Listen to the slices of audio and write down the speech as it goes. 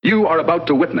You are about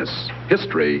to witness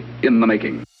history in the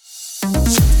making.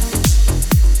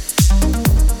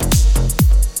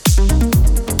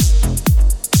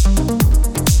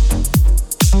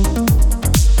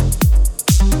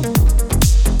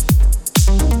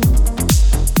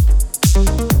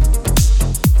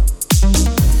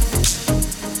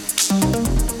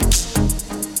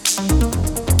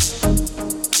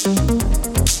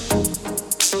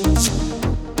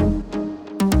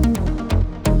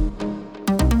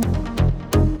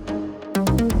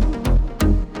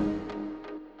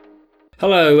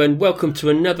 Hello and welcome to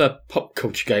another Pop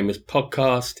Culture Gamers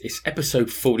podcast. It's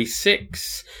episode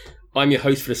 46. I'm your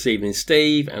host for this evening,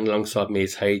 Steve, and alongside me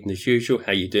is Hayden as usual.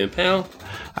 How you doing, pal?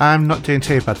 I'm not doing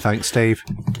too bad, thanks, Steve.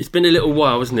 It's been a little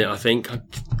while, isn't it? I think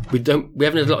we haven't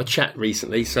had a lot of chat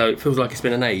recently, so it feels like it's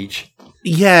been an age.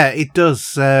 Yeah, it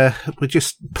does. We're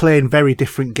just playing very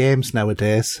different games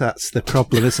nowadays. That's the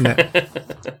problem, isn't it?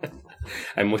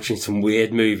 I'm watching some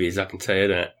weird movies, I can tell you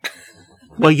that.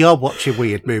 Well, you're watching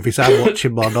weird movies. I'm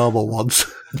watching more normal ones.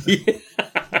 Yeah.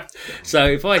 So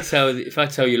if I tell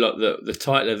you, like, the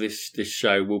title of this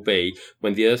show will be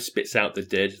 "When the Earth Spits Out the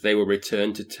Dead, They Will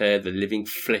Return to Tear the Living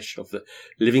Flesh of the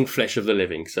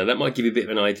Living." So that might give you a bit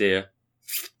of an idea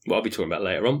what I'll be talking about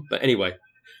later on. But anyway,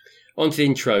 on to the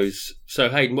intros. So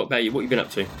Hayden, what about you? What have you been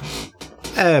up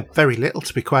to? Very little,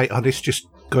 to be quite honest. Just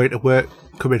going to work,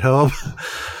 coming home.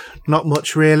 Not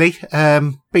much, really.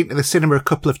 Been to the cinema a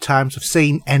couple of times. I've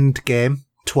seen Endgame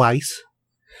twice.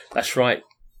 That's right.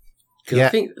 Because I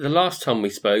think the last time we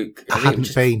spoke... I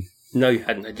hadn't been. No, you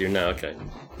hadn't, had you? No, okay.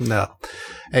 No.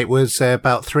 It was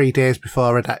about 3 days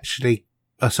before I'd actually...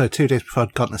 2 days before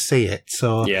I'd gone to see it.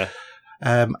 So yeah.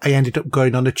 I ended up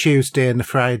going on a Tuesday and a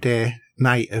Friday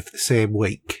night of the same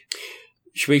week.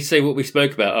 Should we say what we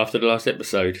spoke about after the last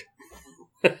episode?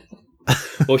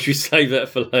 Or should we save that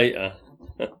for later?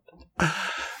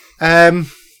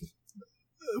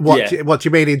 What do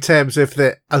you mean in terms of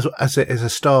as it is a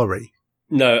story?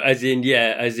 No, as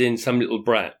in some little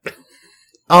brat.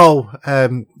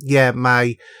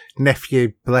 My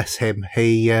nephew, bless him,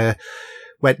 he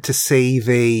went to see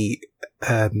the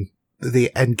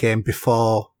Endgame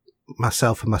before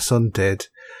myself and my son did,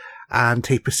 and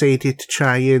he proceeded to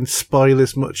try and spoil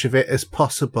as much of it as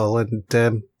possible,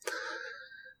 and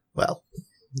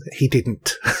he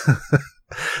didn't.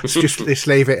 So just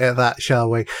leave it at that, shall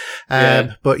we?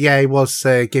 Yeah. But yeah, he was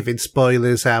giving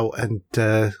spoilers out and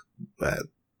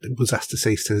was asked to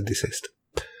cease and desist.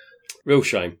 Real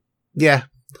shame. Yeah.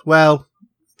 Well,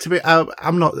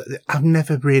 I've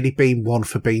never really been one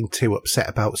for being too upset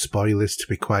about spoilers, to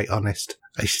be quite honest.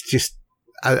 It's just...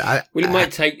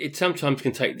 it sometimes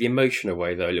can take the emotion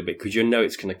away, though, a little bit, because you know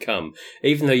it's going to come.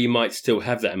 Even though you might still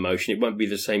have that emotion, it won't be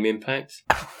the same impact.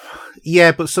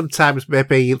 Yeah, but sometimes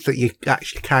maybe that you're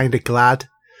actually kind of glad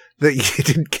that you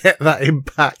didn't get that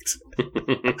impact.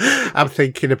 I'm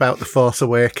thinking about The Force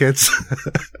Awakens.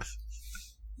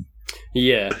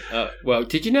 Yeah. Well,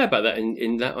 did you know about that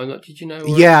in that or not? Did you know?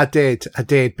 Yeah, I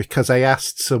did, because I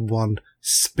asked someone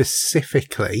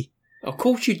specifically. Of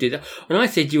course you did. And I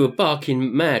said you were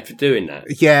barking mad for doing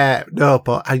that. Yeah, no,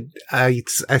 but I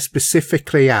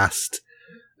specifically asked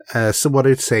someone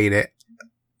who'd seen it,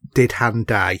 did Han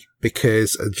die?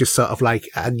 Because just sort of like,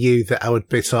 I knew that I would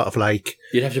be sort of like...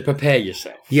 You'd have to prepare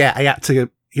yourself. Yeah, I had to,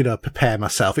 prepare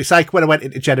myself. It's like when I went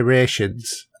into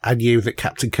Generations, I knew that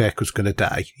Captain Kirk was going to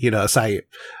die. It's like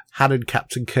Han and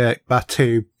Captain Kirk, my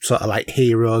two sort of like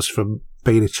heroes from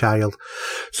being a child.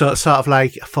 So it's sort of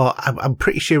like, I thought, I'm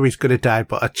pretty sure he's going to die,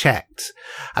 but I checked.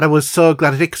 And I was so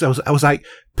glad I did, because I was like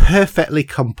perfectly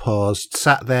composed,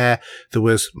 sat there. There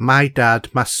was my dad,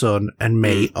 my son, and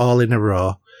me all in a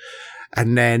row.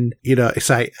 And then, it's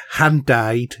like, Han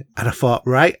died, and I thought,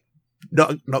 right,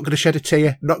 not going to shed a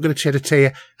tear,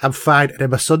 I'm fine. And then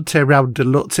my son turned around and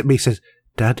looked at me and says,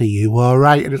 Dad, are you all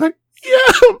right? And he's like,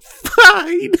 yeah, I'm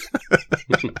fine.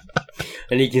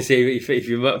 And you can see if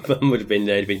your mum would have been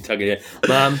there, he'd been tugging her,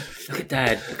 Mum, look at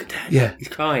Dad, yeah. He's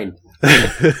crying.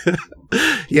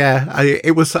 Yeah,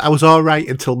 I was all right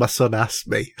until my son asked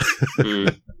me.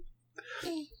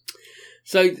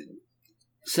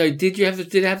 So did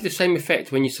it have the same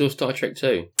effect when you saw Star Trek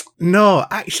 2? No,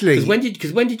 actually.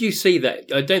 Because when did you see that?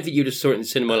 I don't think you'd have saw it in the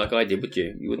cinema like I did, would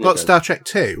you? You wouldn't. What, Star Trek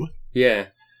 2? Yeah.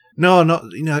 No, not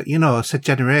I said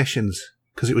Generations,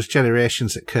 because it was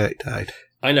Generations that Kirk died.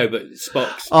 I know, but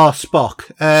Spock's... Oh, Spock.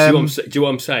 Do you know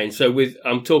what I'm saying? So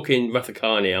I'm talking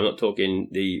Rathacani, I'm not talking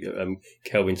the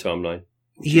Kelvin timeline.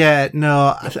 Yeah,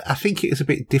 no, I think it was a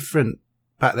bit different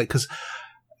back then, because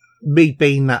me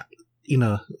being that,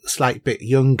 slight bit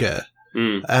younger,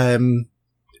 Yeah,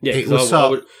 it was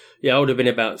Yeah, I would have been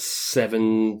about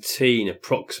 17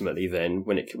 approximately then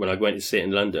when I went to see it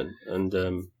in London. And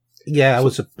I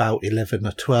was about 11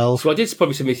 or 12. so I did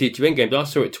probably see it to Endgame, but I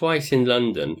saw it twice in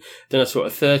London. Then I saw it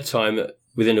a third time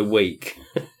within a week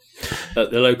at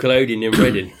the local Odeon in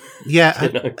Reading.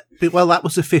 Yeah, well, that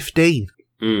was a 15.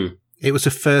 Mm. It was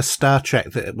the first Star Trek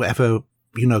that ever,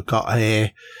 got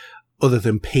a other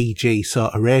than PG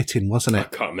sort of rating, wasn't I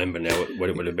it? can't remember now what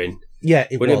it would have been. Yeah,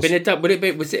 it was.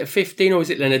 Was it a 15 or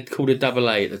was it then called a double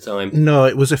A at the time? No,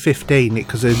 it was a 15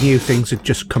 because the new things had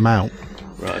just come out.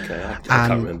 Right, okay. I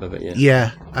can't remember, but yeah.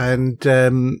 Yeah, and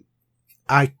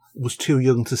I was too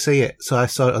young to see it, so I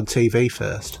saw it on TV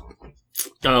first.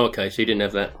 Oh, okay, so you didn't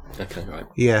have that. Okay, right.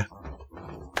 Yeah.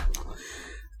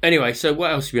 Anyway, so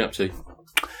what else have you been up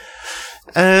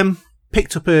to?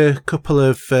 Picked up a couple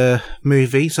of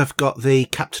movies. I've got the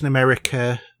Captain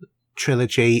America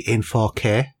trilogy in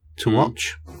 4K to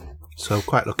watch, so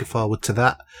quite looking forward to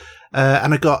that.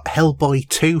 And I got Hellboy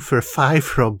 2 for a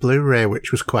 $5 on Blu-ray,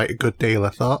 which was quite a good deal, I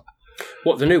thought.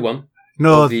 What, the new one?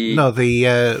 No,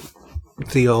 the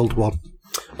old one.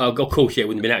 Oh, of course, yeah, it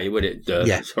wouldn't have been out here, would it?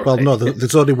 Yeah. Sorry. Well, no,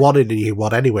 there's only one in the new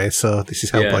one anyway, so this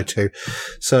is Hellboy 2.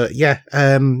 So, yeah,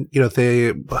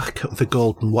 the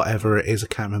golden whatever it is, I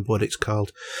can't remember what it's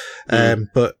called.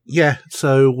 But, yeah,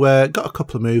 so got a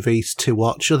couple of movies to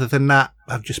watch. Other than that,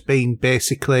 I've just been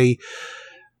basically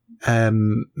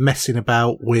messing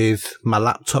about with my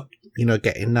laptop,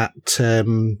 getting that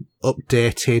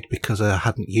updated because I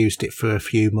hadn't used it for a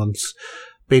few months.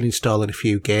 Been installing a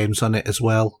few games on it as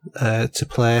well to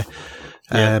play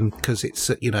because it's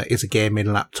it's a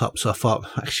gaming laptop, so I thought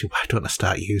actually why don't I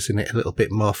start using it a little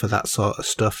bit more for that sort of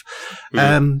stuff.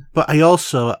 But I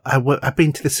also I've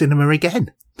been to the cinema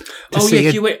again to see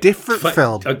a different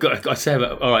film. I say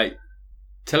about all right.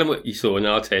 Tell them what you saw, and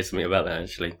I'll tell you something about that.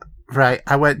 Actually, right,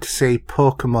 I went to see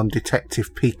Pokemon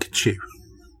Detective Pikachu.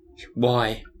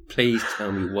 Why? Please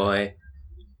tell me why.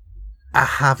 I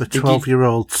have a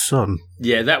 12-year-old son.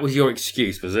 Yeah, that was your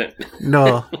excuse, was it?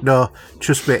 No,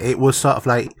 trust me, it was sort of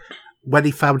like, when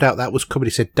he found out that was coming,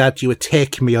 he said, Dad, you were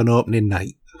taking me on opening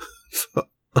night. So,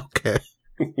 okay.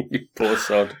 You poor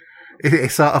sod.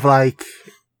 It's sort of like,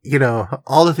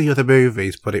 all of the other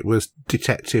movies, but it was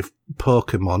Detective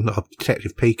Pokemon, or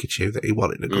Detective Pikachu, that he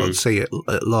wanted to go and see at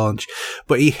launch.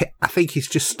 But I think he's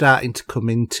just starting to come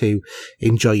into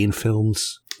enjoying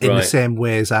films in the same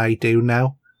way as I do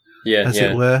now. Yeah, as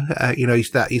it were.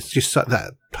 He's just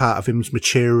that part of him's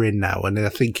maturing now, and I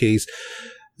think he's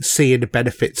seeing the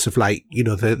benefits of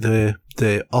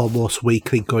the almost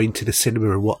weekly going to the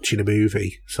cinema and watching a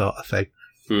movie sort of thing.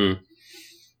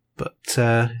 But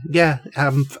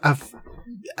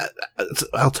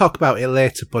I'll talk about it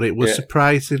later. But it was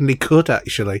surprisingly good,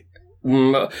 actually.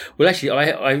 Well, actually,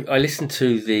 I listened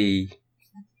to the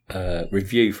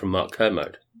review from Mark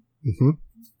Kermode. Mm-hmm.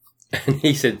 And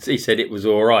he said it was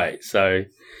all right. So,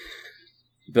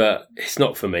 but it's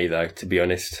not for me though. To be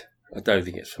honest, I don't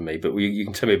think it's for me. But you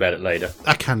can tell me about it later.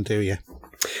 I can do, yeah.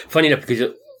 Funny enough,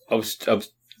 because I was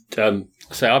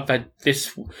so I've had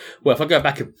this. Well, if I go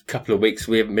back a couple of weeks,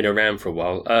 we haven't been around for a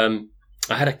while.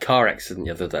 I had a car accident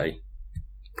the other day.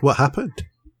 What happened?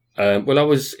 Well, I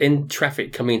was in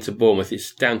traffic coming into Bournemouth.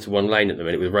 It's down to one lane at the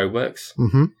minute with roadworks,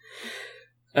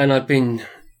 and I've been.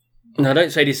 Now,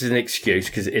 don't say this is an excuse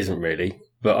because it isn't really.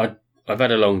 But I've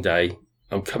had a long day.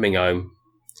 I'm coming home.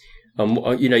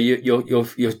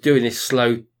 You're doing this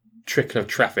slow trickle of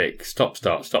traffic. Stop,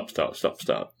 start, stop, start, stop,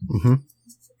 start. Mm-hmm.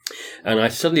 And I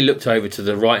suddenly looked over to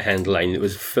the right-hand lane that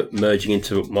was merging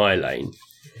into my lane,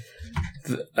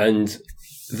 and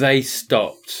they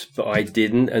stopped, but I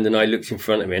didn't. And then I looked in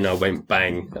front of me and I went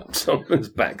bang up someone's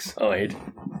backside.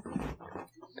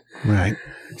 Right.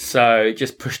 So it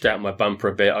just pushed out my bumper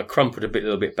a bit. I crumpled a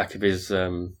little bit back of his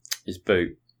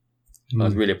boot. I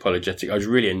was really apologetic. I was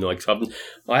really annoyed because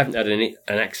I haven't had an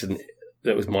accident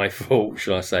that was my fault,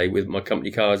 shall I say, with my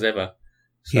company cars ever.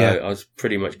 So I was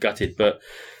pretty much gutted. But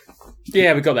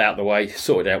yeah, we got that out of the way,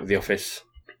 sorted it out with the office.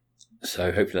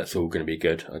 So hopefully that's all going to be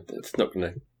good. It's not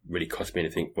going to really cost me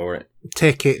anything for it.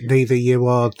 Take it neither you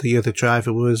or the other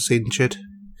driver was injured?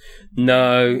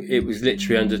 No, it was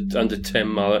literally under 10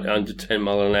 mile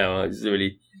an hour. It was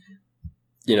really,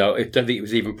 I don't think it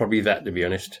was even probably that, to be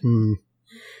honest.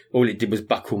 All it did was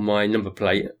buckle my number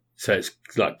plate, so it's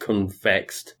like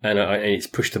convexed, and it's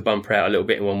pushed the bumper out a little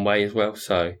bit in one way as well.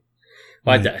 So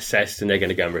I had that assessed, and they're going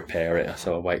to go and repair it.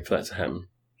 So I'll wait for that to happen.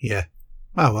 Yeah.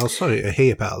 Oh well, sorry to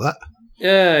hear about that.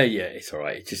 Yeah, it's all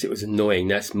right. It was annoying.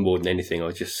 That's more than anything. I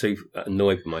was just super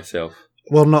annoyed with myself.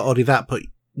 Well, not only that, but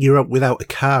you're up without a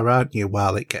car, aren't you,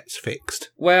 while it gets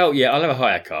fixed? Well, yeah, I'll have a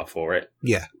hire car for it.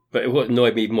 Yeah. But what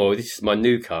annoyed me more, this is my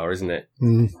new car, isn't it?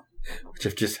 Mm. Which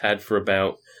I've just had for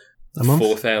about A month?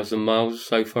 4,000 miles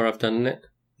so far I've done it.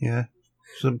 Yeah.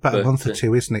 It's about a month or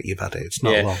two, isn't it, you've had it? It's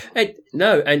not long.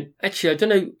 No, and actually, I don't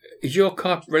know, is your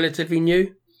car relatively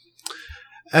new?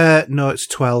 No, it's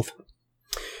 12.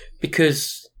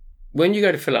 Because when you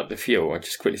go to fill up the fuel, I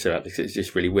just quickly said that because it's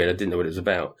just really weird. I didn't know what it was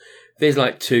about. There's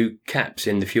like 2 caps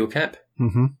in the fuel cap.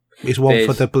 Mm-hmm. It's one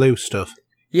for the blue stuff.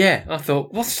 Yeah, I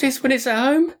thought, what's this when it's at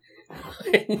home?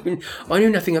 I knew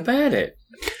nothing about it.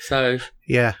 So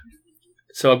yeah.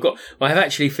 So I have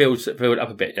actually filled up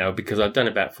a bit now because I've done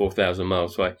about 4,000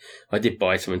 miles. So I did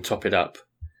buy some and top it up.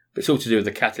 But it's all to do with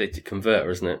the catalytic converter,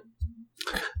 isn't it?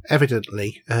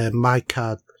 Evidently, my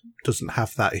car doesn't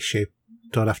have that issue.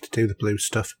 Don't have to do the blue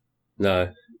stuff.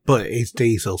 No. But it is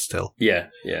diesel still. Yeah.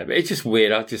 But it's just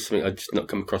weird. I've just not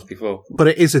come across before. But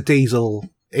it is a diesel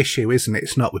issue, isn't it?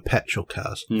 It's not with petrol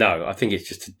cars. No, I think it's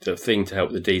just a thing to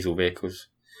help the diesel vehicles.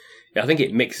 Yeah, I think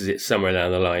it mixes it somewhere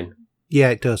down the line. Yeah,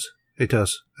 it does. It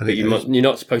does. But you're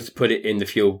not supposed to put it in the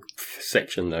fuel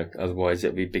section, though. Otherwise,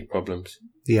 it'll be big problems.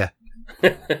 Yeah.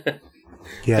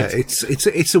 Yeah,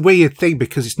 it's a weird thing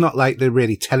because it's not like they're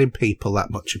really telling people that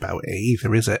much about it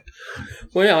either, is it?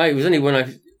 Well, yeah, it was only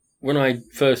when I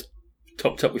first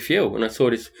topped up with fuel and I saw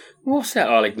this. What's that?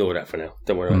 I'll ignore that for now.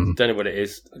 Don't worry. I don't know what it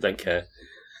is. I don't care.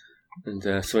 And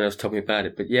someone else told me about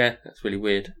it. But yeah, that's really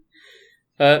weird.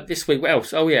 This week, what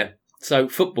else? Oh yeah. So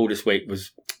football this week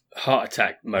was heart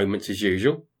attack moments as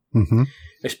usual. Mm-hmm.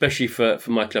 Especially for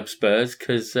my club Spurs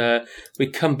because we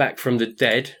come back from the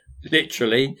dead,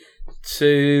 literally,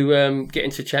 to get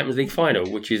into Champions League final,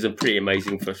 which is pretty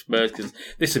amazing for Spurs because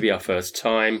this will be our first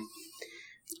time.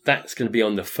 That's going to be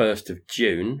on the 1st of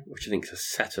June, which I think is a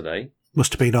Saturday.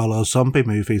 Must have been all those zombie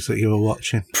movies that you were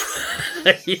watching.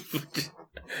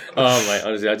 Oh, mate,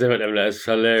 honestly, I don't know. That's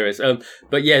hilarious.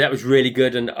 But yeah, that was really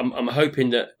good. And I'm hoping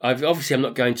that I'm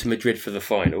not going to Madrid for the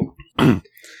final.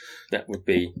 That would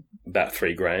be about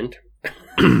 $3,000.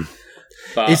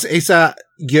 But is that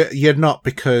you're not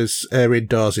because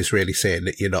Indoors is really saying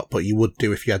that you're not, but you would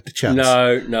do if you had the chance?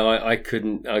 No, I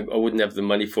couldn't. I wouldn't have the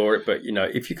money for it. But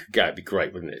if you could go, it'd be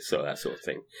great, wouldn't it? So that sort of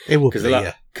thing. It would be,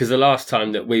 yeah. Because the last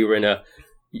time that we were in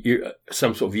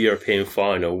some sort of European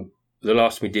final, the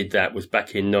last we did that was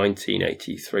back in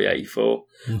 1983-84,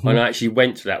 Mm-hmm. and I actually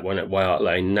went to that one at White Hart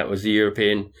Lane, and that was the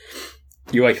European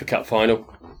UEFA Cup final,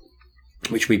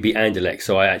 which we beat Anderlecht.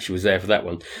 So I actually was there for that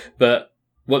one, but.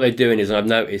 What they're doing is, I've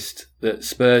noticed that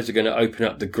Spurs are going to open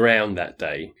up the ground that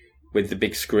day with the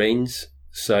big screens.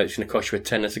 So it's going to cost you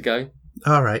 £10 to go.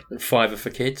 All right. And £5 for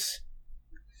kids.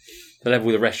 They'll have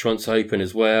all the restaurants open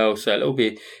as well. So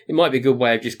it might be a good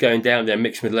way of just going down there and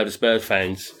mixing with a load of Spurs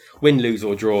fans. Win, lose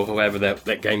or draw, however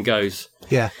that game goes.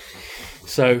 Yeah.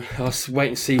 So I'll wait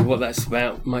and see what that's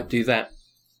about. Might do that.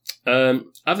 Other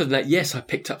than that, yes, I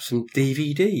picked up some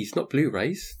DVDs. Not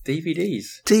Blu-rays.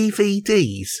 DVDs.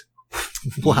 DVDs?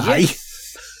 Why?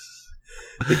 Yes.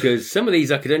 Because some of these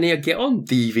I could only get on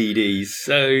DVDs.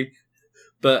 So,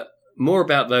 but more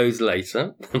about those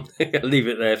later. I'll leave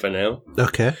it there for now.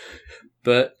 Okay.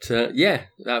 But yeah,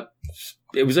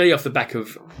 it was only off the back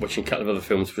of watching a couple of other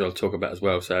films, which I'll talk about as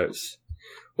well. So it's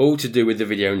all to do with the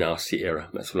video nasty era.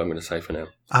 That's what I'm going to say for now.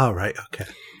 All right. Okay.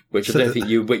 Which I don't think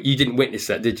you didn't witness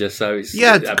that, did you? So it's,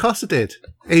 yeah, of course I did.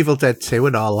 Evil Dead 2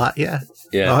 and all that, yeah.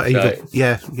 Yeah.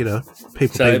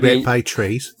 People being raped by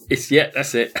trees.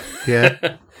 That's it.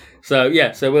 Yeah. So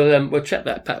we'll chat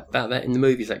about that in the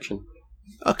movie section.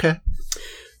 Okay.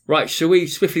 Right, shall we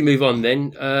swiftly move on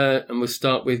then? And we'll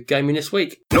start with gaming this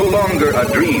week. No longer a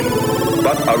dream,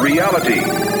 but a reality.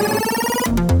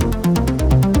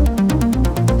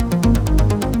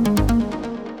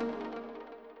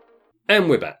 And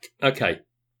we're back. Okay.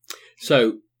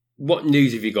 So, what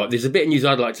news have you got? There's a bit of news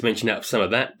I'd like to mention out of some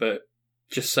of that, but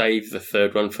just save the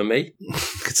third one for me.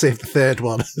 Could save the third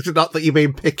one. Not that you're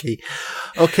being picky.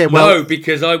 Okay, well... No,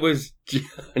 because I was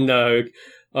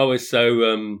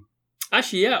so...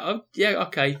 Actually, yeah,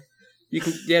 okay. You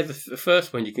can, the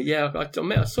first one, you can,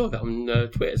 I saw that on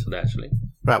Twitter today, actually.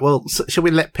 Right, well, shall we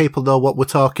let people know what we're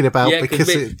talking about? Yeah, because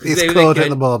it's code at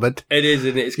the moment. It is,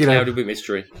 and it's clouded with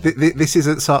mystery. This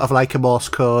isn't sort of like a Morse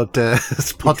code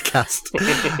podcast.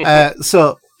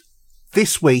 So,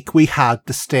 this week we had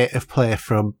the state of play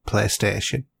from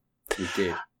PlayStation. We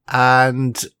did.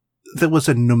 And there was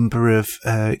a number of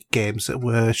games that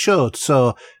were showed.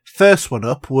 So, first one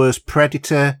up was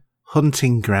Predator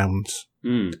Hunting Grounds,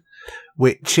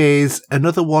 which is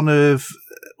another one of,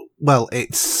 well,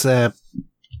 it's...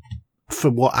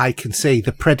 from what I can see,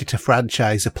 the Predator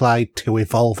franchise applied to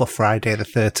Evolve on Friday the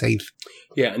 13th.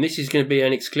 Yeah, and this is going to be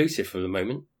an exclusive for the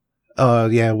moment. Oh,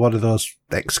 yeah, one of those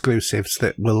exclusives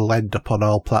that will end up on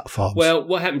all platforms. Well,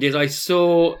 what happened is I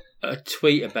saw a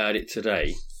tweet about it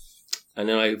today, and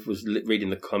then I was reading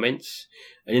the comments,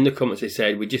 and in the comments they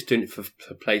said, we're just doing it for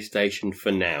PlayStation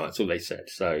for now. That's all they said.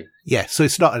 So yeah, so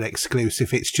it's not an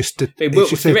exclusive, it's just a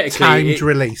theoretically, timed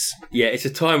release. Yeah, it's a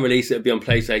time release that'll be on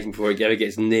PlayStation before it ever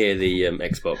gets near the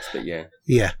Xbox, but yeah.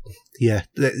 Yeah.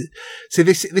 So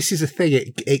this is a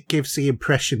thing, it gives the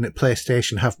impression that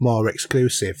PlayStation have more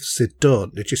exclusives. They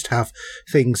don't, they just have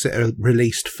things that are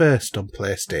released first on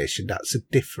PlayStation. That's a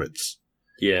difference.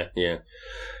 Yeah.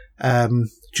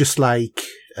 Just like,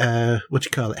 what do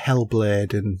you call it,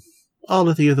 Hellblade and all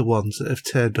of the other ones that have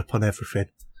turned up on everything.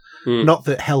 Not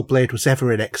that Hellblade was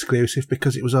ever an exclusive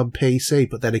because it was on PC,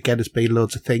 but then again there's been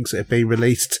loads of things that have been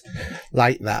released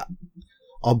like that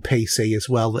on PC as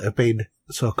well that have been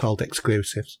so-called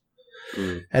exclusives.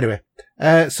 Anyway,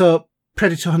 so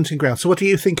Predator Hunting Ground. So what do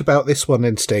you think about this one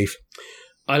then, Steve?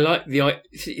 I like the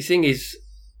thing is,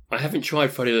 I haven't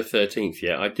tried Friday the 13th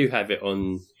yet. I do have it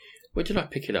on... Where did I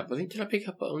pick it up? Did I pick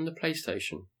up it on the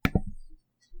PlayStation?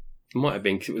 It might have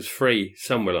been because it was free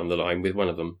somewhere along the line with one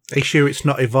of them. Are you sure it's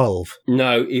not Evolve?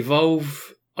 No,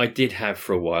 Evolve I did have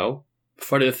for a while.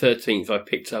 Friday the 13th I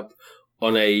picked up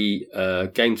on a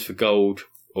Games for Gold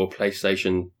or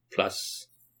PlayStation Plus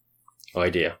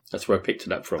idea. That's where I picked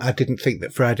it up from. I didn't think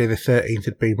that Friday the 13th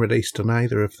had been released on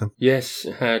either of them. Yes,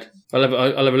 it had. I'll have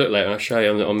a look later and I'll show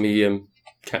you on the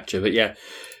capture. But yeah.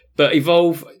 But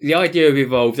Evolve, the idea of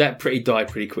Evolve, that died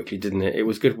pretty quickly, didn't it? It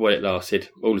was good while it lasted,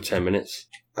 all the 10 minutes.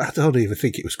 I don't even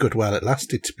think it was good while it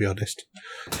lasted, to be honest.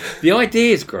 The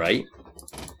idea is great.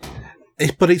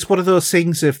 But it's one of those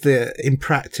things in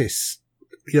practice,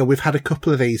 we've had a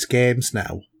couple of these games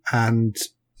now, and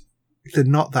they're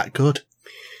not that good.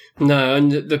 No,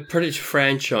 and the Predator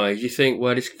franchise, you think,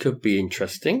 well, this could be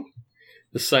interesting.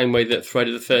 The same way that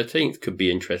Friday the 13th could be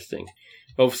interesting.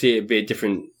 Obviously, it'd be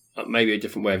maybe a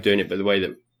different way of doing it, but the way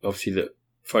that obviously that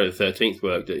Friday the 13th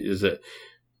worked is that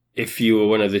if you were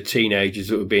one of the teenagers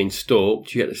that were being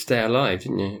stalked, you had to stay alive,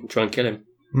 didn't you? And try and kill him.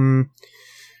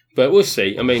 But we'll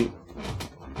see. I mean,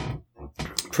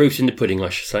 proof's in the pudding, I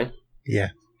should say. Yeah.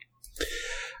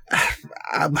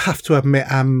 I have to admit,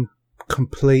 I'm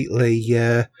completely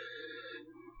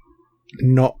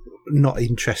not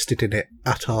interested in it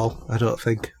at all, I don't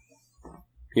think.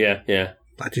 Yeah.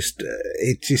 I just,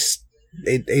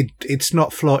 it's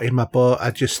not floating my boat.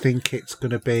 I just think it's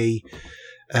going to be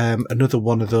another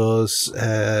one of those,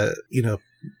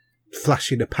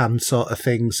 flash in the pan sort of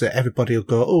things that everybody will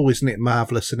go, oh, isn't it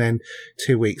marvellous? And then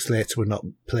 2 weeks later, we're not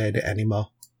playing it anymore.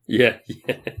 Yeah.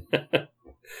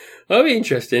 That'll be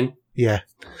interesting. Yeah.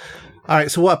 All right,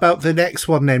 so what about the next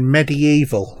one then,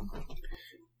 Medieval?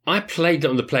 I played it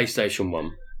on the PlayStation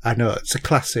 1. I know, it's a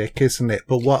classic, isn't it?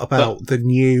 But what about the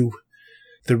new...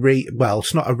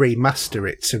 it's not a remaster,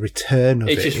 it's a return of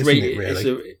it, isn't it,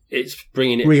 really? It's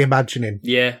bringing it... Reimagining.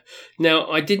 Yeah. Now,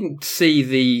 I didn't see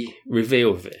the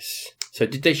reveal of this. So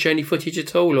did they show any footage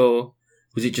at all, or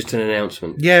was it just an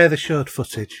announcement? Yeah, they showed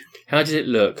footage. How did it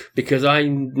look? Because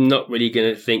I'm not really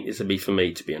going to think this would be for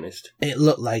me, to be honest. It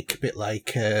looked like a bit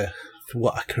like, for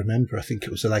what I can remember, I think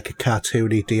it was like a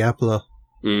cartoony Diablo.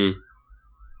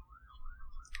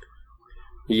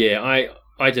 Yeah,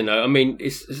 I don't know. I mean,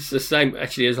 it's the same,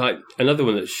 actually, as like another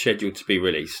one that's scheduled to be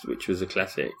released, which was a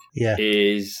classic. Yeah.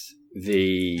 Is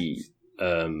the...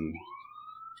 what's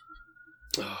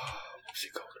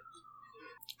it called?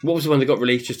 What was the one that got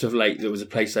released just of late? There was a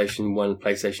PlayStation 1,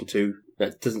 PlayStation 2.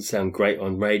 That doesn't sound great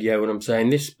on radio when I'm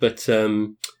saying this, but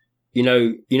in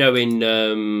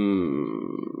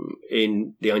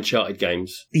the Uncharted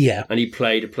games. Yeah. And he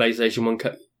played a PlayStation 1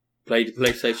 played a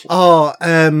PlayStation. Oh,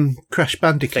 Crash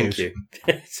Bandicoot. Thank you.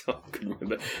 So I couldn't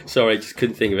remember. Sorry, I just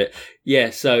couldn't think of it.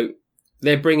 Yeah, so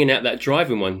they're bringing out that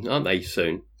driving one, aren't they,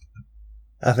 soon?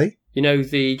 Are they? Do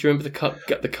you remember the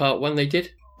kart one they did?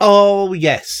 Oh,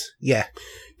 yes. Yeah.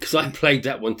 Because I played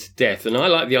that one to death, and I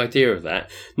like the idea of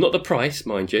that. Not the price,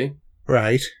 mind you.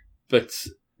 Right. But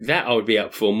that I would be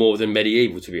up for more than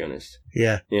Medieval, to be honest.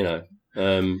 Yeah.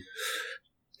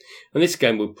 And this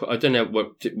game, I don't know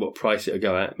what price it'll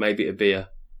go at. Maybe it'll be a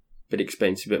bit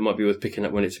expensive, but it might be worth picking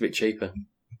up when it's a bit cheaper.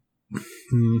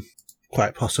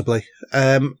 Quite possibly.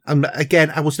 And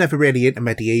again, I was never really into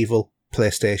Medieval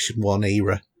PlayStation 1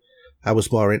 era. I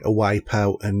was more into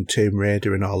Wipeout and Tomb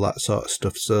Raider and all that sort of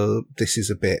stuff, so this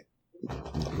is a bit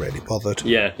not really bothered.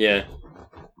 Yeah.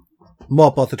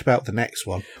 More bothered about the next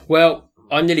one. Well,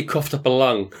 I nearly coughed up a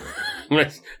lung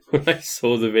when I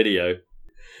saw the video.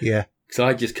 Yeah. Because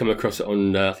I just come across it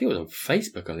on, I think it was on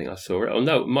Facebook, I think I saw it. Oh,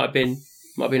 no, it might have been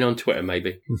on Twitter,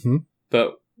 maybe. Mm-hmm.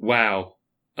 But, wow.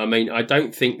 I mean, I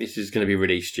don't think this is going to be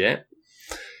released yet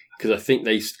because I think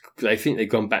they've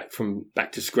gone back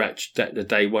to scratch the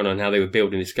day one on how they were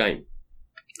building this game.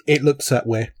 It looks that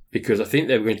way. Because I think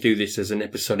they were going to do this as an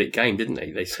episodic game, didn't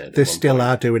they? They said they still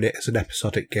are doing it as an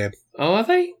episodic game. Oh, are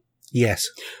they? Yes.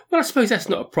 Well, I suppose that's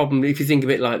not a problem if you think of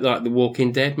it like The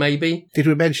Walking Dead, maybe. Did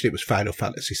we mention it was Final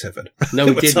Fantasy VII? No,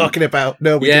 we didn't. Talking about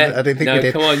we didn't. I didn't think we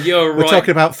did. Come on, you're right. We're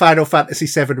talking about Final Fantasy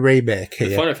VII Remake here.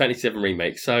 The Final Fantasy VII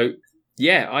Remake. So,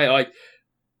 yeah, I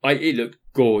it looked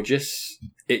gorgeous.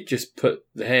 It just put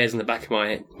the hairs on the back of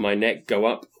my neck go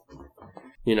up.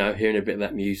 You know, hearing a bit of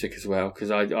that music as well,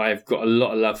 because I've got a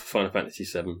lot of love for Final Fantasy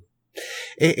VII.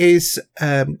 It is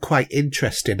quite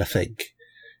interesting, I think,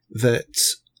 that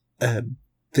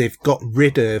they've got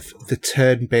rid of the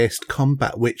turn-based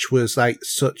combat, which was like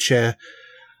such a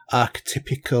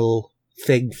archetypical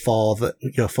thing for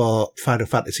Final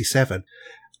Fantasy VII,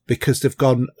 because they've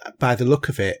gone, by the look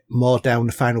of it, more down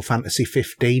the Final Fantasy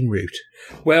 15 route.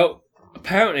 Well,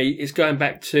 apparently it's going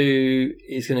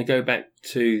to go back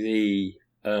to the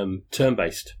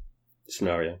turn-based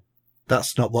scenario.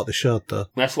 That's not what they showed, though.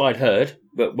 That's what I'd heard,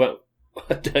 but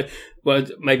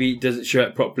maybe it doesn't show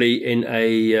it properly in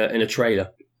a trailer.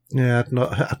 Yeah, I'd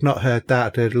not heard that.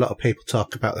 I'd heard a lot of people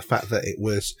talk about the fact that it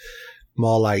was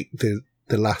more like the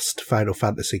last Final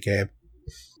Fantasy game.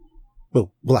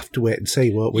 Well, we'll have to wait and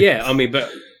see, won't we? Yeah, I mean, but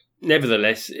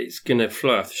nevertheless, it's going to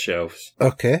fly off the shelves.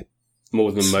 Okay.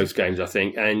 More than most games, I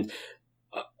think. And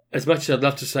as much as I'd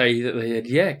love to say that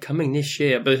they had, coming this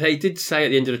year, but they did say at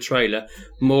the end of the trailer,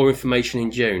 more information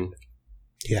in June.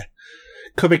 Yeah.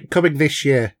 Coming this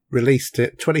year, released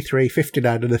at 23,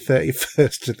 59 and the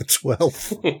 31st to the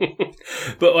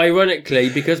 12th. But ironically,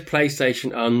 because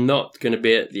PlayStation are not going to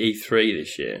be at the E3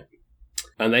 this year,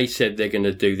 and they said they're going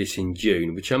to do this in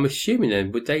June, which I'm assuming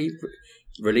then, would they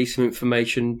release some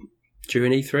information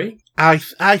during E3? I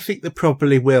think they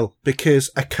probably will,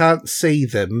 because I can't see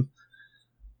them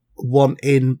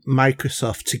wanting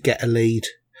Microsoft to get a lead.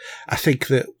 I think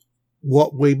that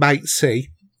what we might see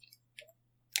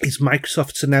is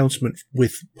Microsoft's announcement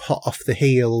with hot off the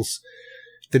heels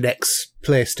the next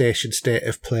PlayStation State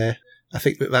of Play. I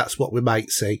think that's what we might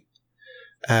see.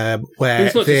 Where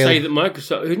who's not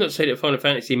to say that Final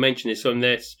Fantasy mentioned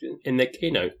this in their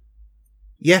keynote?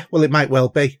 Yeah, well, it might well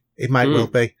be. It might well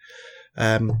be.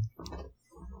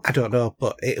 I don't know,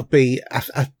 but it'll be.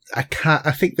 I can't.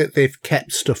 I think that they've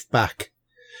kept stuff back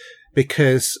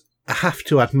because I have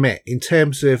to admit, in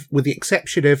terms of, with the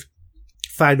exception of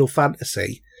Final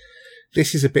Fantasy,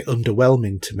 this is a bit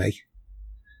underwhelming to me.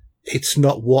 It's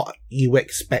not what you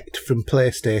expect from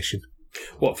PlayStation.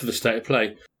 What, for the State of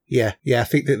Play? Yeah. I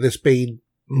think that there's been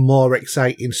more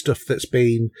exciting stuff that's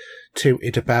been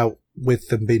tooted about with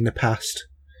them in the past.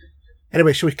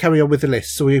 Anyway, shall we carry on with the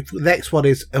list? So the next one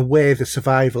is Away the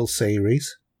Survival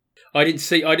series. I didn't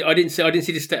see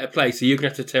the State of Play, so you're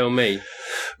going to have to tell me.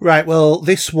 Right, well,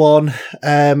 this one,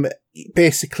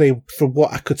 basically, from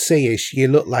what I could see, is you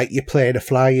look like you're playing a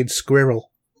flying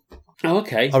squirrel. Oh,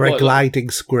 okay. Or a gliding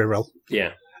squirrel.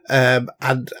 Yeah.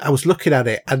 And I was looking at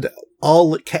it, and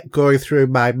all that kept going through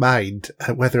my mind,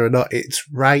 whether or not it's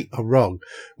right or wrong,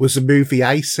 was the movie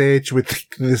Ice Age with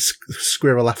the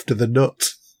squirrel after the nut.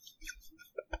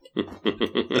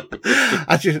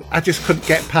 I just couldn't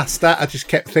get past that. I just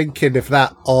kept thinking of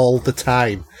that all the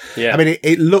time. Yeah. I mean,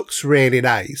 it looks really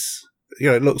nice.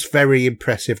 It looks very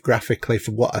impressive graphically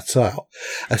from what I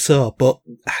saw, but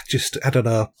I don't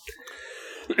know.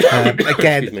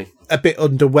 Again, a bit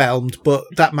underwhelmed, but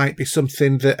that might be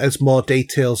something that, as more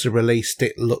details are released,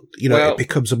 it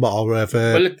becomes a more of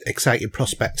a exciting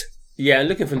prospect. Yeah, and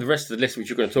looking from the rest of the list, which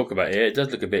you're going to talk about here, it does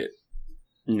look a bit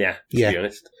to be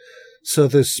honest. So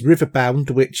there's Riverbound,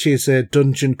 which is a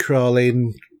dungeon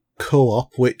crawling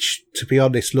co-op, which, to be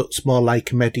honest, looks more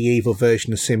like a medieval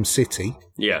version of SimCity.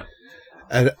 Yeah.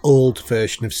 An old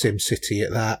version of SimCity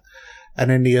at that.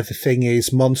 And then the other thing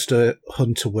is Monster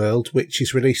Hunter World, which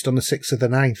is released on the 6th of the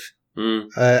 9th.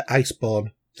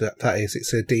 Iceborne, that is.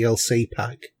 It's a DLC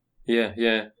pack.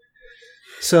 Yeah.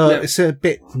 So it's a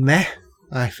bit meh,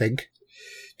 I think.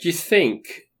 Do you think...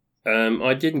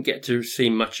 I didn't get to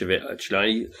see much of it,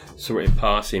 actually. I saw it in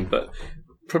passing, but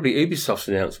probably Ubisoft's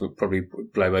announcement probably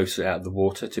blow most of it out of the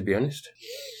water, to be honest.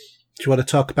 Do you want to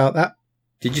talk about that?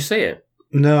 Did you see it?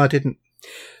 No, I didn't.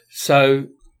 So,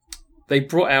 they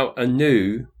brought out a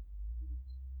new...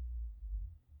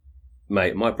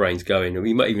 Mate, my brain's going.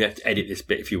 You might even have to edit this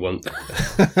bit if you want.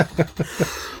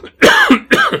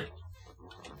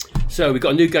 So, we've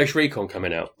got a new Ghost Recon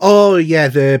coming out. Oh, yeah,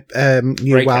 the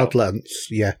new Breakout. Wildlands,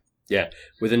 yeah. Yeah,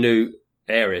 with a new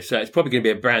area. So it's probably going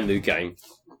to be a brand new game.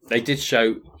 They did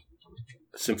show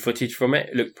some footage from it.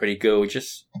 It looked pretty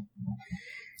gorgeous.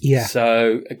 Yeah.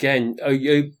 So again,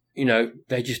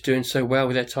 they're just doing so well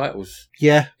with their titles.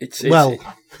 Yeah. It's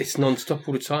non-stop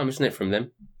all the time, isn't it, from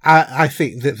them? I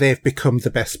think that they've become the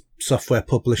best software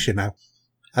publisher now.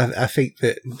 I think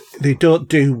that they don't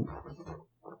do,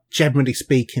 generally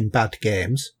speaking, bad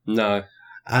games. No.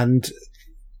 And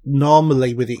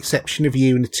normally, with the exception of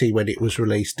Unity when it was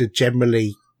released, they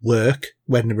generally work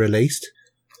when they're released.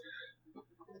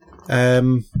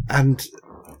 And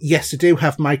yes, they do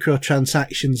have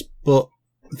microtransactions, but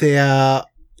they are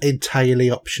entirely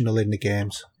optional in the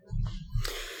games.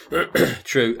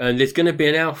 True, and there's going to be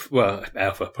an alpha. Well,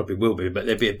 alpha probably will be, but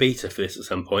there'll be a beta for this at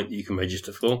some point that you can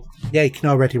register for. Yeah, you can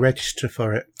already register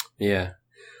for it. Yeah,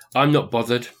 I'm not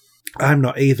bothered. I'm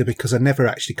not either because I never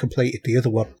actually completed the other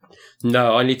one.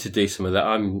 No, I need to do some of that.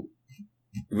 I'm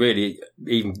really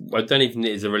I don't even think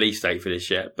there's a release date for this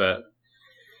yet, but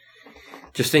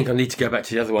just think I need to go back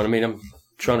to the other one. I mean, I'm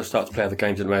trying to start to play other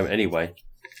games at the moment anyway.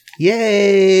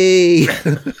 Yay!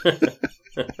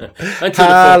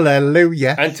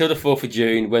 Hallelujah! Until the 4th of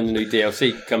June, when the new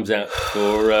DLC comes out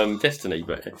for Destiny.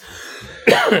 But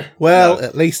well,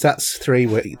 at least that's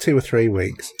 2 or 3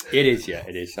 weeks. It is, yeah,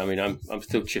 it is. I mean, I'm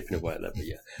still chipping away at that, but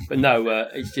yeah. But no,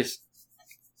 it's just.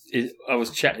 I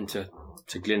was chatting to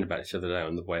Glyn about this the other day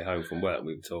on the way home from work.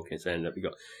 We were talking, saying that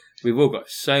we've all got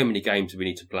so many games that we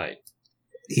need to play.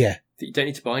 Yeah, that you don't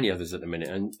need to buy any others at the minute.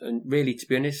 And really, to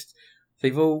be honest,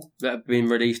 they've all that have been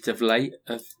released of late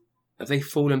have they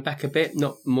fallen back a bit?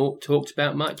 Not more talked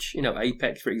about much.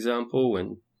 Apex, for example,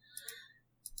 and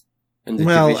the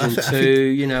Division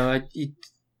 2.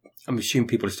 I'm assuming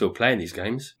people are still playing these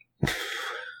games.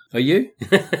 Are you?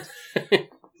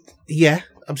 Yeah,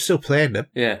 I'm still playing them.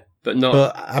 Yeah, but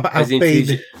not I've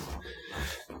been...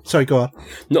 Sorry, go on.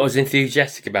 Not as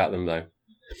enthusiastic about them, though.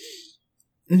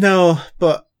 No,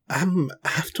 but I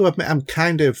have to admit I'm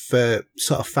kind of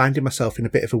sort of finding myself in a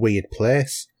bit of a weird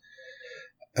place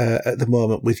at the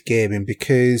moment with gaming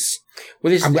because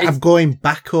I'm going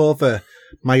back over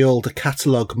my older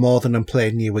catalogue more than I'm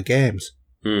playing newer games.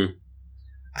 Mm.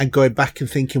 And going back and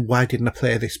thinking, why didn't I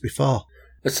play this before?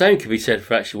 The same could be said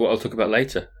for actually what I'll talk about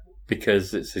later,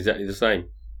 because it's exactly the same.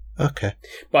 Okay.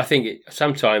 But I think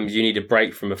sometimes you need a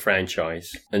break from a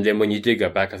franchise, and then when you do go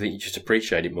back, I think you just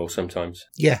appreciate it more sometimes.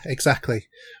 Yeah, exactly.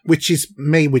 Which is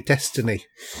me with Destiny,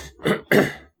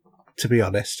 to be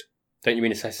honest. Don't you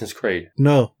mean Assassin's Creed?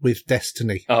 No, with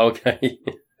Destiny. Oh, okay.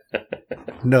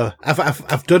 No,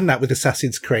 I've done that with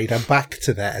Assassin's Creed. I'm back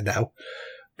to there now.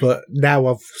 But now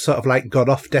I've sort of gone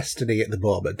off Destiny at the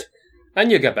moment.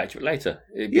 And you'll go back to it later.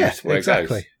 Yeah,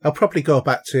 exactly. I'll probably go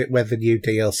back to it when the new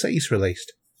DLC's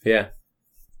released. Yeah.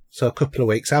 So a couple of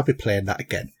weeks, I'll be playing that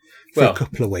again. For a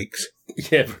couple of weeks.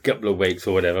 Yeah, for a couple of weeks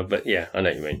or whatever. But yeah, I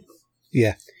know what you mean.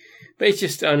 Yeah. But it's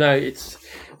just,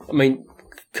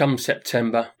 come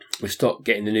September, we'll start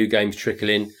getting the new games trickle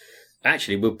in.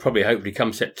 Actually, we'll probably hopefully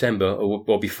come September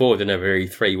or before the November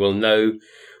E3, we'll know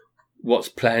what's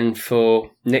planned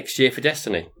for next year for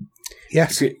Destiny.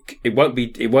 Yes. It won't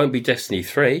be Destiny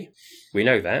 3. We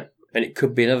know that. And it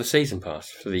could be another season pass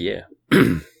for the year.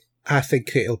 I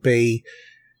think it'll be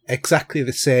exactly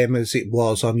the same as it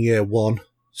was on year one.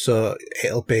 So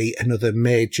it'll be another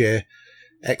major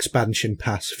expansion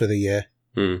pass for the year.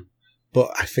 Hmm.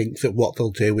 But I think that what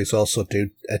they'll do is also do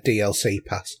a DLC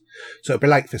pass. So it'll be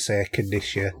like Forsaken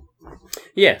this year.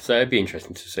 Yeah, so it'd be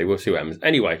interesting to see. We'll see what happens.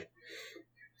 Anyway,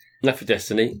 enough for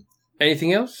Destiny.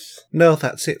 Anything else? No,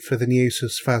 that's it for the news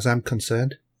as far as I'm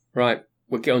concerned. Right,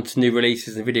 we'll get on to new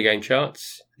releases and video game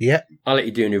charts. Yep. I'll let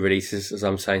you do new releases, as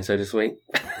I'm saying so this week.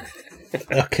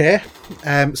 Okay.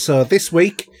 So this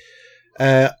week,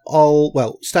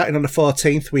 starting on the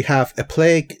 14th, we have A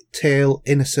Plague Tale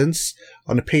Innocence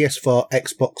on the PS4,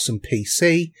 Xbox and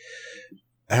PC.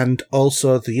 And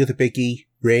also the other biggie,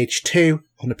 Rage 2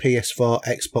 on the PS4,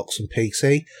 Xbox and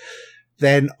PC.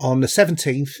 Then on the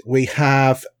 17th, we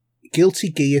have Guilty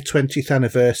Gear 20th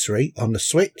Anniversary on the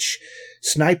Switch,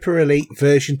 Sniper Elite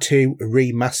version 2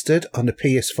 Remastered on the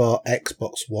PS4,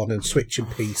 Xbox One and Switch and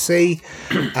PC,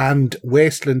 and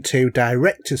Wasteland 2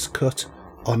 Director's Cut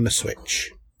on the Switch.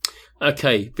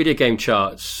 Okay, video game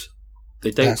charts.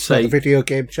 They don't That's say... not the video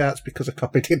game charts because I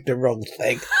copied in the wrong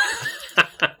thing.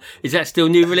 Is that still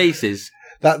new releases?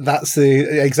 That's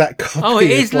the exact copy Oh,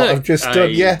 it is, of what look. I've just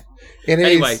done, yeah. It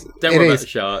anyway, is. Don't worry about the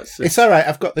charts. It's all right.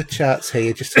 I've got the charts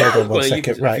here. Just hold on one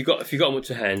second. Right. If you've got them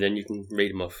to hand, then you can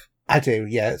read them off. I do,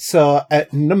 yeah. So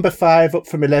at number 5, up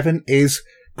from 11, is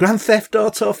Grand Theft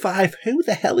Auto 5. Who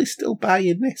the hell is still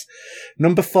buying this?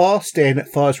 Number 4, staying at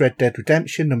 4, is Red Dead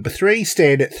Redemption. Number 3,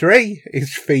 staying at 3,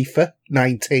 is FIFA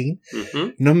 19.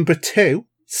 Mm-hmm. Number 2,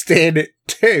 Staying at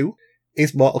 2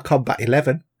 is Mortal Kombat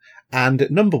 11. And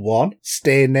at number 1,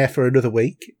 staying there for another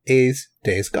week, is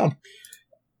Days Gone.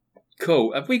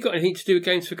 Cool. Have we got anything to do with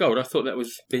Games for Gold? I thought that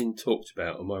was being talked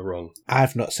about. Am I wrong?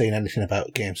 I've not seen anything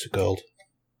about Games for Gold.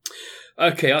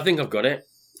 Okay, I think I've got it.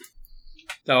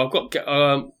 No, I've got...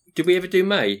 did we ever do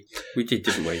May? We did,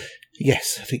 didn't we?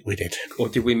 Yes, I think we did. Or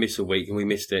did we miss a week and we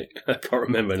missed it? I can't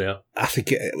remember now. I think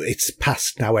it's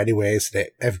past now anyway, isn't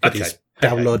it? Everybody's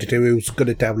downloaded it. Who's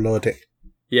going to download it?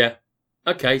 Yeah.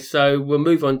 Okay, so we'll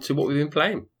move on to what we've been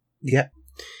playing. Yeah.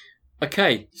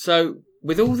 Okay, so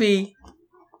with all the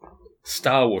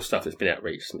Star Wars stuff that's been out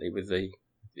recently, with the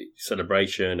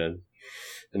celebration and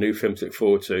the new films to look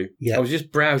forward to, I was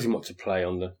just browsing what to play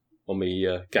on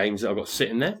the games that I've got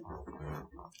sitting there.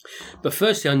 But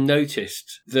firstly, I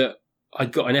noticed that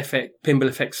I'd got an Pinball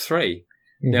FX 3.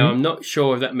 Mm-hmm. Now, I'm not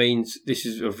sure if that means this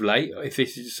is of late, if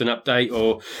this is just an update,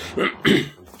 or...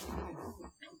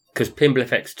 Because Pinball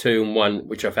FX 2 and 1,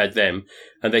 which I've had them,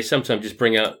 and they sometimes just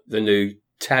bring out the new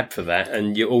tab for that,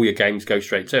 and all your games go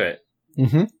straight to it.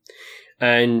 Mm-hmm.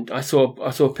 And I saw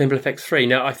Pinball FX 3.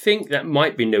 Now, I think that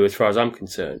might be new as far as I'm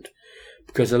concerned,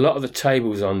 because a lot of the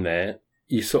tables on there,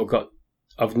 you sort of got...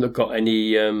 I've not got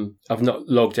any... I've not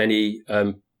logged any,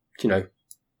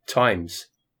 times.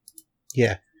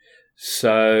 Yeah.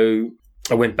 So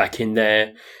I went back in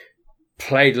there,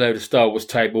 played a load of Star Wars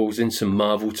tables and some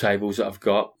Marvel tables that I've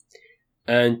got.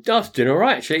 And I was doing all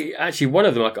right, actually. Actually, one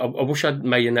of them, I wish I'd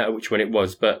made a note of which one it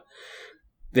was, but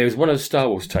there was one of the Star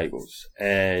Wars tables,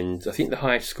 and I think the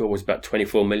highest score was about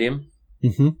 24 million.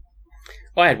 Mm-hmm.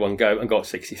 I had one go and got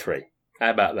 63.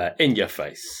 How about that? In your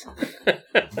face.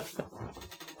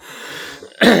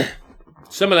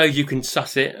 Some of those you can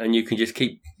suss it, and you can just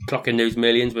keep clocking those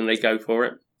millions when they go for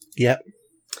it. Yep.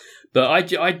 But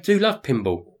I do love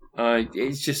pinball.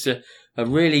 It's just a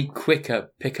really quicker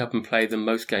pick up and play than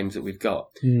most games that we've got,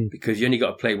 because you only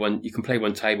got to play one. You can play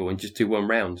one table and just do one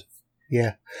round.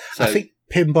 Yeah, so, I think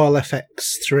Pinball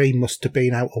FX 3 must have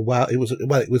been out a while. It was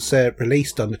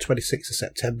released on the 26th of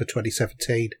September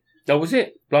 2017. Oh, was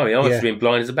it? Blimey, I must have been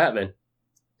blind as a bat then.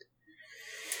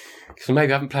 So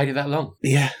maybe I haven't played it that long.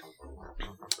 Yeah.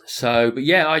 So, but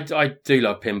yeah, I do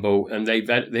love pinball, and they've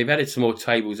added some more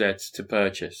tables there to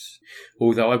purchase.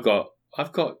 Although I've got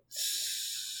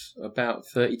about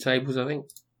 30 tables, I think.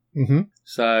 Mm-hmm.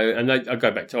 So, and I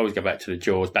always go back to the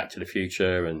Jaws, Back to the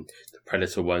Future, and the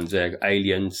Predator ones there,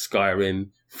 Alien,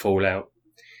 Skyrim, Fallout.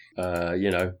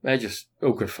 They're just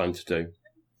all good fun to do.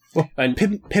 Well, and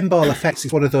Pinball FX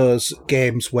is one of those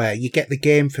games where you get the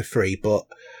game for free, but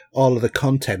all of the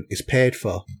content is paid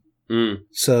for.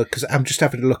 So, because I'm just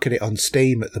having a look at it on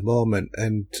Steam at the moment,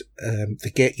 and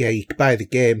you can buy the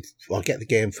game or get the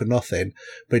game for nothing,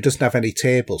 but it doesn't have any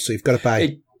tables, so you've got to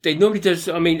buy. It normally does.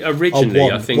 I mean, originally,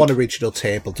 I think one original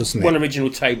table, doesn't it? One original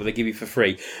table they give you for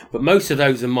free, but most of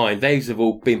those are mine. Those have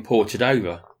all been ported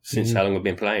over since how long I've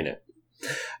been playing it.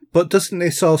 But doesn't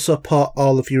this also port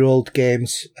all of your old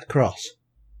games across?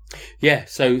 Yeah.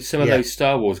 So some of those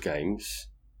Star Wars games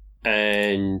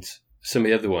and some of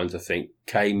the other ones, I think,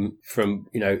 came from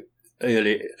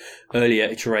earlier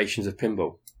iterations of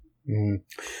pinball. Mm.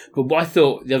 But what I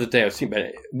thought the other day, I was thinking about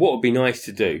it, what would be nice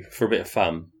to do for a bit of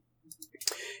fun,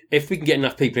 if we can get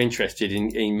enough people interested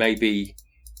in maybe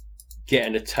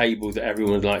getting a table that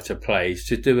everyone would like to play, is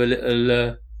to do a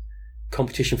little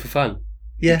competition for fun.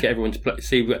 Yeah, get everyone to play,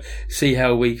 see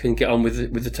how we can get on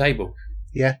with the table.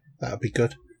 Yeah, that would be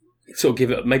good. Sort of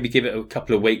give it a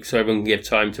couple of weeks so everyone can give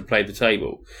time to play the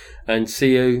table and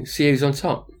see who's on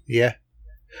top. Yeah,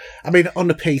 I mean, on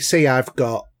the PC I've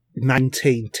got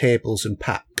 19 tables and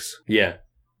packs. Yeah.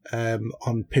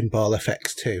 On Pinball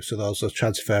FX 2, so those will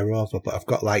transfer over. But I've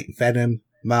got like Venom,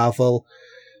 Marvel,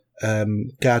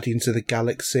 Guardians of the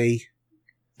Galaxy.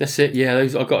 That's it. Yeah,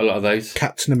 I've got a lot of those.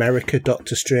 Captain America,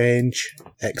 Doctor Strange,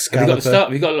 Excalibur.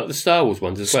 Have you got a lot of the Star Wars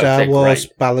ones as well? Star Wars,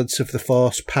 Balance of the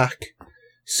Force pack,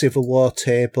 Civil War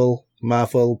table,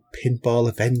 Marvel Pinball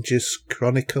Avengers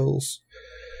Chronicles,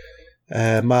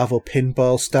 Marvel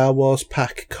Pinball Star Wars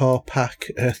pack, Core pack,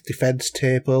 Earth Defense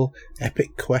table,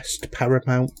 Epic Quest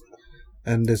Paramount,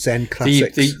 and the Zen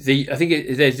Classics. I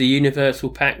think there's the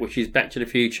Universal pack, which is Back to the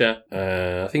Future.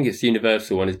 I think it's the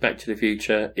Universal one is Back to the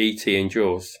Future, E.T. and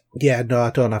Jaws. Yeah, no,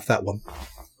 I don't have that one.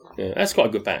 Yeah, that's quite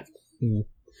a good pack. Mm.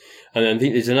 And then I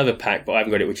think there's another pack, but I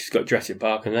haven't got it, which has got Jurassic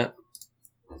Park and that.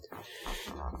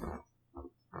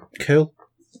 Cool.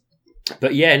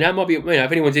 But yeah, that might be.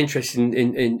 If anyone's interested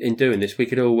in doing this, we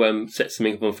could all set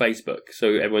something up on Facebook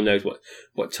so everyone knows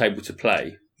what table to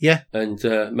play. Yeah, and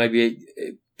maybe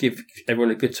give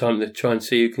everyone a good time to try and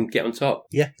see who can get on top.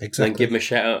 Yeah, exactly. And give them a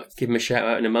shout out. Give them a shout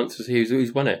out in a month to see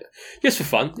who's won it. Just for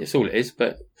fun. That's all it is.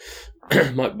 But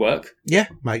might work. Yeah,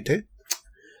 might do.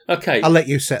 Okay, I'll let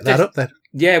you set that up then.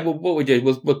 Yeah, well, what we do,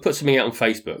 we'll put something out on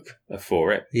Facebook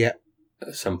for it. Yeah.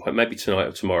 At some point, maybe tonight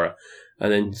or tomorrow,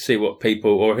 and then see what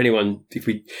people, or if anyone, if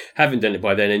we haven't done it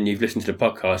by then and you've listened to the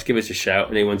podcast, give us a shout.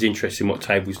 And anyone's interested in what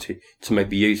tables to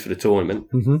maybe use for the tournament,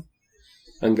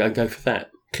 and go for that.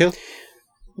 Cool.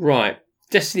 Right,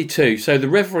 Destiny 2. So the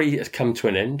Reverie has come to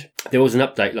an end. There was an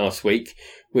update last week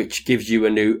which gives you a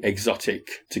new exotic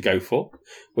to go for,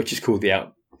 which is called the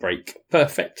Outbreak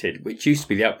Perfected, which used to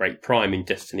be the Outbreak Prime in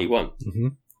Destiny 1. Mm-hmm.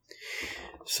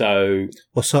 So,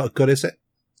 what sort of gun is it?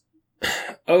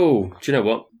 Oh, do you know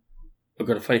what? I've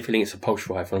got a funny feeling it's a pulse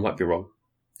rifle. I might be wrong,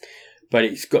 but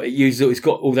it's got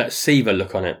all that Seaver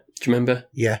look on it. Do you remember?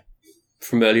 Yeah.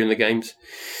 From earlier in the games.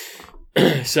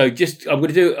 So I'm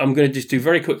going to just do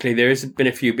very quickly. There has been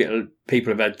a few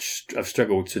people have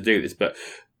struggled to do this, but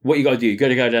what you got to do, you got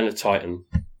to go down to Titan.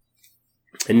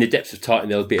 In the depths of Titan,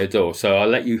 there'll be a door. So I'll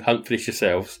let you hunt for this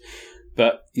yourselves,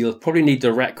 but you'll probably need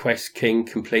the Rat Quest King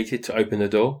completed to open the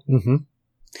door. Mm-hmm.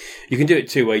 You can do it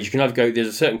two ways. You can either go, there's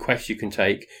a certain quest you can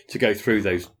take to go through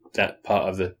that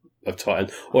part of Titan,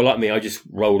 or like me, I just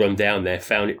rolled on down there,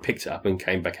 found it, picked it up, and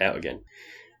came back out again.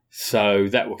 So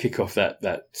that will kick off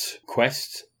that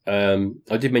quest.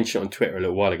 I did mention it on Twitter a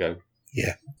little while ago.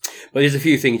 Yeah. But there's a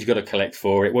few things you've got to collect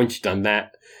for it. Once you've done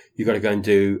that, you've got to go and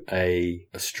do a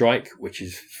strike, which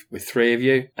is with 3 of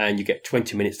you, and you get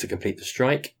 20 minutes to complete the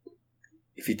strike.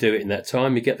 If you do it in that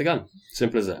time, you get the gun.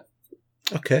 Simple as that.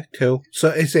 Okay, cool. So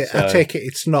is it? I take it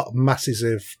it's not masses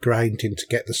of grinding to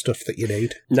get the stuff that you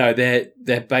need. No,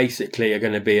 they're basically are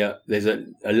going to be there's a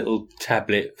little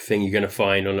tablet thing you're going to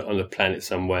find on the planet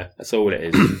somewhere. That's all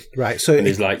it is. Right. So and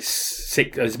there's like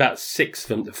 6. There's about 6 of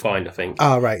them to find, I think.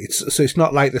 Ah, right. So it's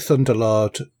not like the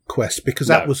Thunderlord quest, because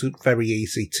that was very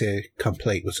easy to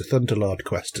complete. Was a Thunderlord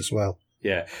quest as well.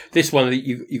 Yeah, this one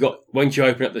you got. Once you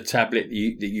open up the tablet that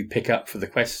you pick up for the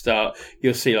quest start,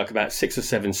 you'll see like about 6 or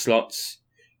 7 slots.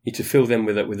 You need to fill them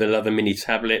with another mini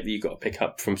tablet that you've got to pick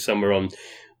up from somewhere on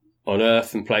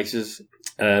Earth and places.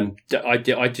 I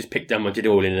just picked them. I did it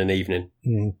all in an evening,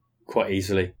 quite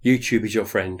easily. YouTube is your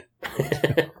friend.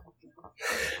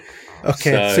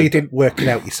 Okay, so you didn't work it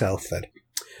out yourself then?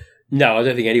 No, I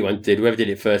don't think anyone did. Whoever did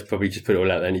it first probably just put it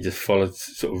all out there and he just followed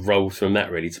sort of rolls from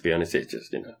that. Really, to be honest, it's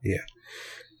just Yeah.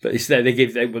 But it's what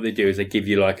they do is they give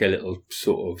you like a little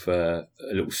sort of a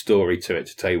little story to it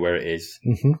to tell you where it is.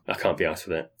 Mm-hmm. I can't be asked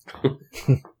for that.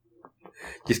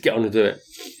 Just get on and do it.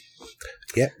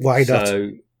 Yeah, why not?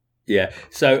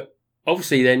 So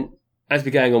obviously then, as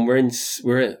we're going on, we're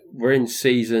in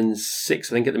season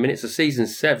 6, I think at the minute. So season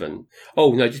 7.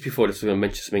 Oh no, just before this, I'm going to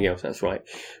mention something else. That's right.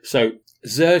 So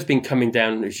Xur's been coming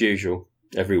down as usual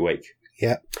every week.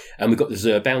 Yeah, and we've got the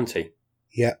Xur bounty.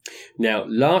 Yeah. Now,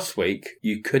 last week,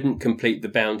 you couldn't complete the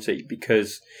bounty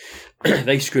because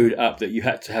they screwed it up that you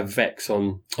had to have Vex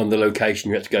on the location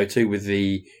you had to go to with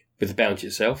the bounty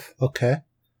itself. Okay.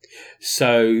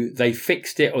 So they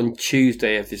fixed it on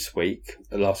Tuesday of this week,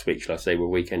 last week, shall I say, we're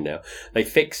weekend now. They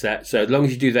fixed that. So as long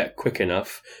as you do that quick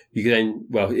enough, you can then,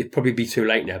 well, it'd probably be too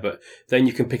late now, but then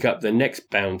you can pick up the next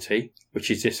bounty,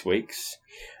 which is this week's.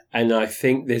 And I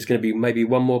think there's going to be maybe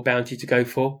one more bounty to go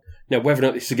for. Now, whether or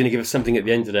not this is going to give us something at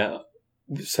the end of that,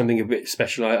 something a bit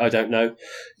special, I don't know.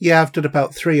 Yeah, I've done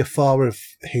about 3 or 4 of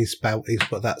his bounties,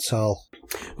 but that's all.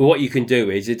 Well, what you can do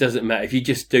is, it doesn't matter. If you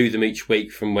just do them each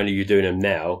week from when you're doing them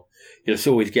now, you'll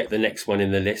always get the next one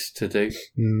in the list to do.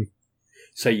 Mm.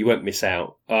 So you won't miss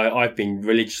out. I've been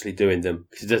religiously doing them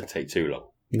because it doesn't take too long.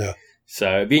 No.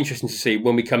 So it'd be interesting to see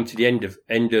when we come to the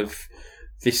end of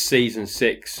this season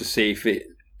 6 to see if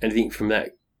anything from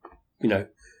that,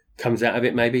 comes out of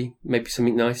it, maybe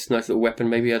something nice little weapon,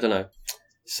 maybe, I don't know.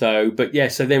 So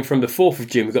then from the 4th of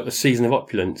June, we've got the Season of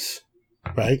Opulence.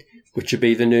 Right. Which would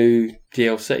be the new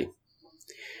DLC.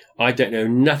 I don't know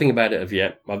nothing about it as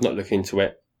yet. I've not looked into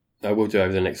it. I will do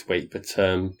over the next week, but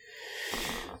something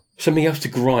else to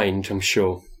grind, I'm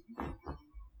sure.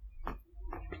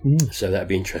 So that'd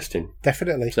be interesting.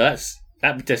 Definitely. So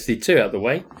that'd be Destiny 2 out of the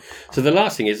way. So the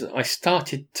last thing is, I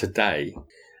started today.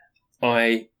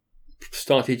 I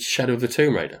started Shadow of the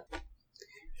Tomb Raider.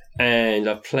 And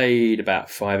I've played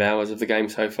about 5 hours of the game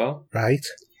so far. Right.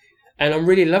 And I'm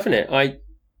really loving it. I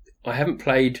haven't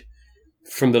played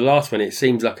from the last one. It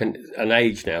seems like an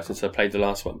age now since I played the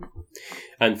last one.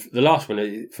 And the last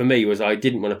one, for me, was I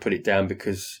didn't want to put it down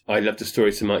because I loved the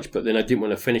story so much, but then I didn't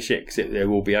want to finish it because it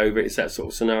will be over. It's that sort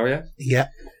of scenario. Yeah.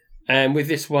 And with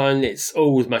this one, it's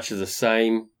all as much as the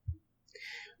same.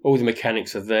 All the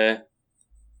mechanics are there.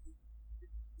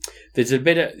 There's a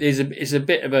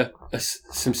bit of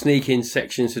some sneak-in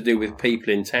sections to do with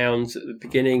people in towns at the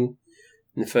beginning,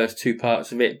 in the first two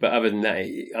parts of it. But other than that,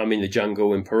 I'm in the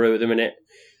jungle in Peru at the minute.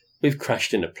 We've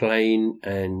crashed in a plane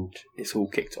and it's all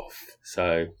kicked off.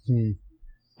 So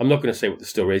I'm not going to say what the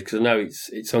story is because I know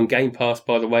it's on Game Pass,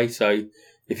 by the way. So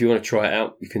if you want to try it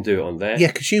out, you can do it on there. Yeah,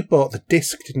 because you bought the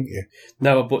disc, didn't you?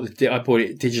 No, I bought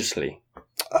it digitally.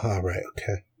 Oh, right,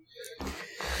 okay.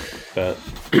 But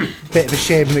bit of a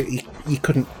shame that you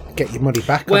couldn't get your money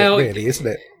back on it, really, isn't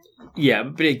it? Yeah,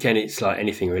 but again, it's like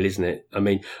anything, really, isn't it? I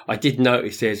mean, I did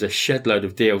notice there's a shed load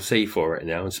of DLC for it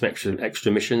now and some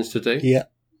extra missions to do. Yeah.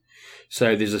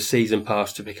 So there's a season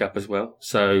pass to pick up as well.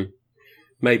 So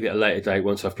maybe at a later date,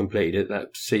 once I've completed it,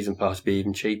 that season pass will be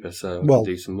even cheaper. So I can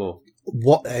do some more.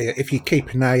 What if you keep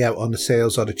an eye out on the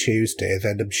sales on a Tuesday?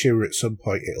 Then I'm sure at some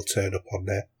point it'll turn up on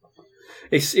there.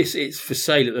 It's for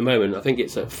sale at the moment. I think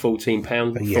it's at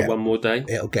 £14 for one more day.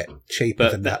 It'll get cheaper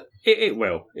than that. It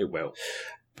will.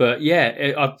 But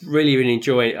yeah, I've really been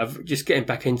enjoying it. I'm just getting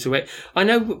back into it. I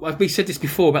know we said this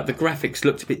before about the graphics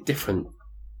looked a bit different.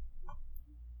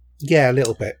 Yeah, a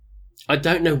little bit. I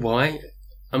don't know why.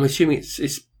 I'm assuming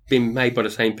it's been made by the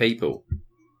same people.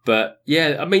 But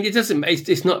yeah, I mean,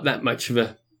 it's not that much of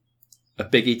a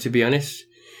biggie, to be honest.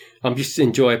 I'm just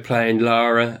enjoying playing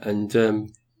Lara and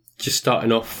just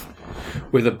starting off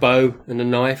with a bow and a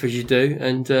knife as you do,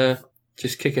 and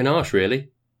just kicking arse,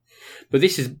 really. But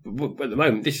this is at the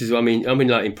moment. I'm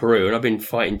in Peru, and I've been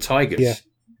fighting tigers. Yeah.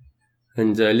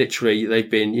 And literally, they've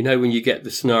been, when you get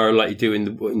the scenario like you do in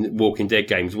the Walking Dead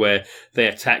games, where they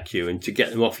attack you, and to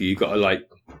get them off you've got to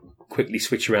quickly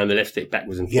switch around the left stick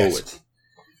backwards and forwards.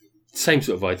 Same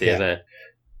sort of idea there.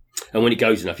 And when it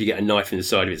goes enough, you get a knife in the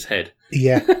side of its head.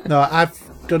 Yeah, no, I've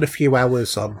done a few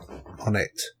hours on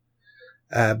it.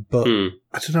 But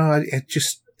I don't know. It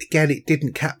just it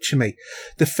didn't capture me.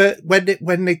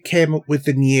 When they came up with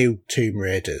the new Tomb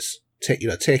Raiders, taking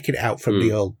it out from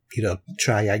the old,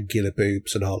 triangular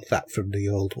boobs and all of that from the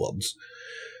old ones.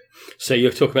 So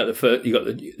you're talking about the first.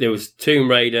 There was Tomb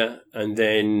Raider, and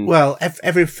then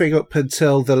everything up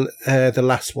until the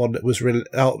last one that was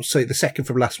the second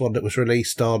from last one that was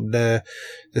released on the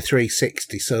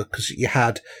 360. So because you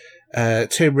had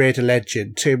Tomb Raider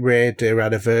Legend, Tomb Raider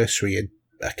Anniversary, and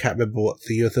I can't remember what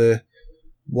the other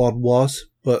one was,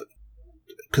 but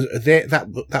because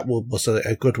that one was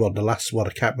a good one. The last one,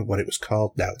 I can't remember what it was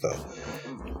called now,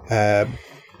 though.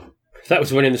 That was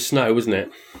the one in the snow, wasn't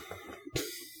it?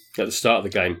 At the start of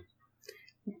the game,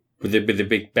 with the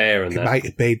big bear and that. It might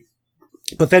have been,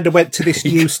 but then they went to this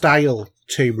new style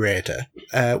Tomb Raider,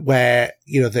 where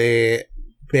they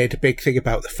made a big thing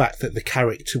about the fact that the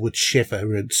character would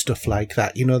shiver and stuff like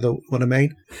that. You know what I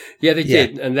mean? Yeah, they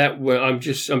did, and that. I'm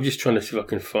just trying to see if I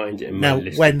can find it in my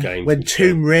list of games. When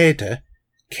Tomb Raider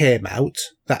came out,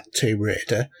 that Tomb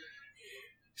Raider.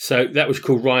 So that was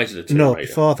called Rise of the Tomb Raider. No,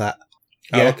 before that.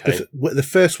 Yeah, the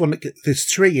first one. There's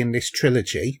 3 in this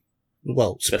trilogy.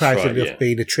 Well, surprisingly enough,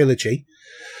 being a trilogy,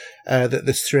 that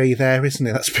there's 3 there, isn't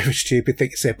it? That's a bit of a stupid thing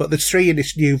to say. But there's 3 in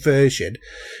this new version.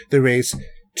 There is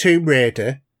Tomb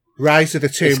Raider, Rise of the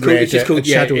Tomb Raider, and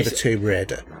Shadow of the Tomb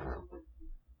Raider.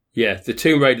 Yeah, the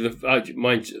Tomb Raider.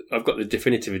 I've got the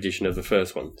definitive edition of the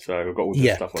first one, so I've got all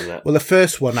the stuff on that. Well, the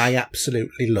first one I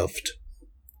absolutely loved.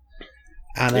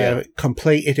 And I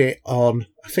completed it on,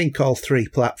 I think, all 3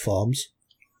 platforms.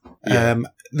 Yeah.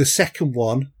 The second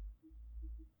one,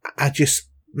 I just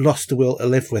lost the will to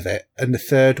live with it, and the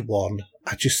third one,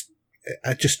 I just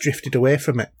drifted away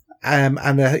from it. And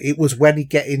it was when you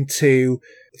get into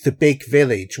the big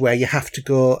village where you have to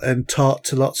go and talk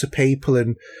to lots of people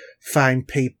and find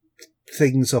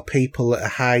things or people that are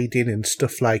hiding and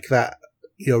stuff like that.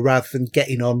 Rather than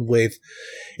getting on with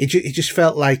it, just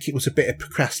felt like it was a bit of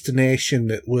procrastination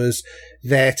that was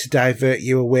there to divert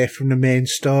you away from the main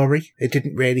story. It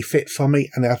didn't really fit for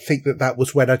me, and I think that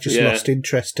was when I just lost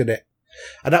interest in it.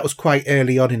 And that was quite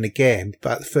early on in the game,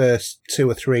 about the first 2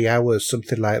 or 3 hours,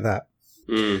 something like that.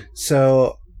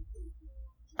 So,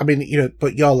 I mean,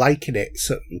 but you're liking it,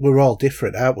 so we're all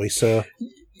different, aren't we? So,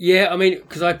 yeah, I mean,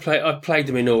 because I played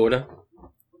them in order,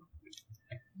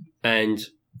 and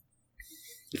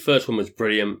the first one was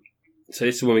brilliant. So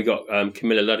this is when we got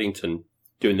Camilla Luddington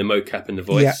doing the mocap and the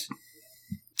voice.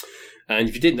 Yeah. And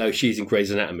if you didn't know, she's in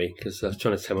Grey's Anatomy, because I was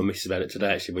trying to tell my missus about it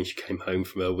today, actually, when she came home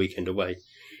from her weekend away,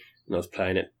 and I was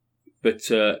playing it. But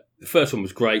the first one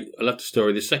was great. I loved the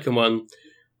story. The second one,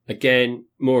 again,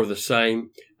 more of the same,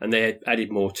 and they had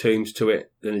added more tombs to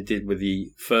it than they did with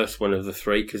the first one of the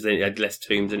 3, because then it had less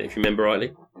tombs in it, if you remember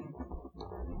rightly.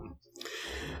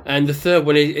 And the third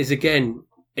one is again,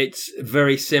 it's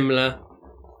very similar,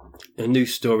 a new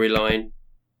storyline,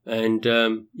 And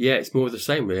it's more of the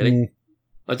same, really.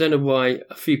 I don't know why.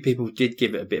 A few people did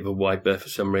give it a bit of a wide berth for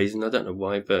some reason. I don't know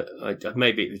why, but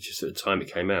maybe it was just at the time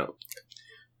it came out.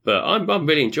 But I'm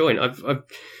really enjoying it.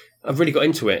 I've really got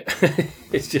into it.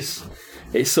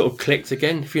 It's sort of clicked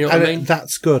again, if you know what I mean.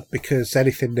 That's good, because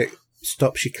anything that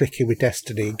stops you clicking with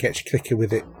Destiny and gets you clicking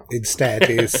with it instead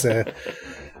is a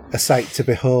sight to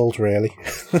behold, really.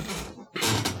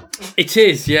 It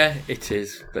is, yeah, it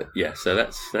is. But yeah, so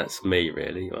that's me,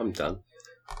 really. I'm done.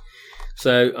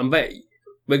 So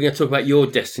we're going to talk about your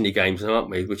Destiny games, aren't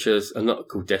we? Which are not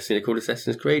called Destiny, they're called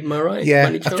Assassin's Creed, am I right? Yeah,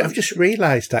 I've just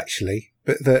realised, actually,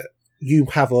 that you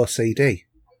have OCD,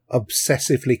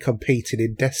 obsessively competing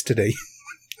in Destiny.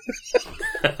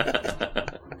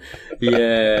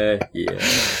 Yeah,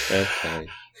 okay.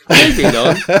 What have you been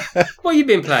on? What have you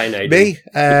been playing, Aidan? Me?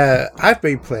 I've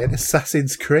been playing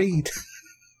Assassin's Creed.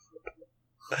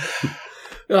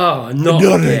 Oh, not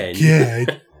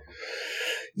again.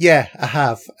 Yeah, I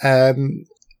have.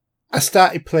 I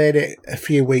started playing it a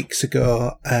few weeks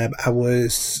ago. I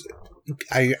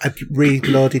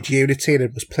reloaded Unity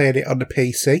and was playing it on the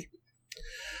PC.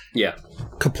 Yeah.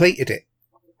 Completed it.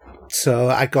 So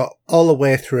I got all the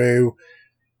way through.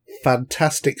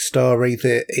 Fantastic story.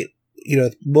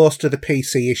 Most of the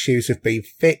PC issues have been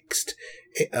fixed,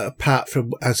 apart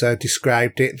from, as I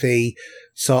described it, the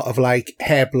sort of like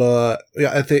hair blower,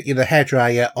 the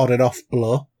hairdryer on and off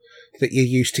blow that you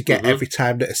used to get every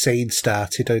time that a scene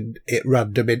started and at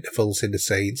random intervals in the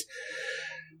scenes.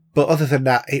 But other than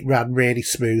that, it ran really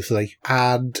smoothly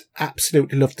and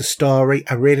absolutely loved the story.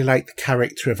 I really liked the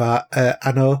character of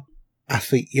Anno. I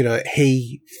think,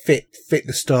 he fit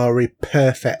the story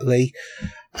perfectly.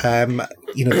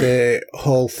 The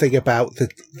whole thing about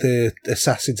the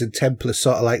Assassins and Templars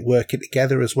sort of like working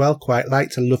together as well, quite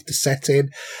liked. I love the setting.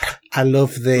 I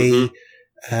love the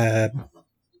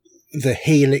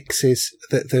helixes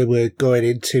that they were going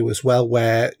into as well,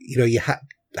 where, you had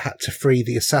to free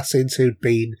the assassins who'd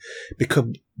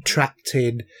become trapped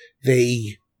in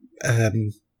the,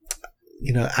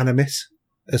 Animus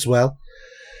as well.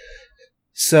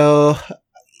 So,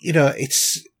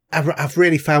 I've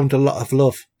really found a lot of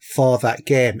love for that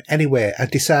game. Anyway, I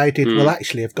decided, well,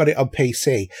 actually, I've got it on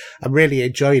PC. I'm really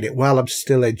enjoying it. While I'm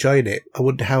still enjoying it, I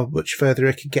wonder how much further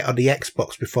I can get on the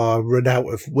Xbox before I run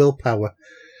out of willpower.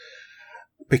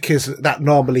 Because that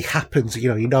normally happens,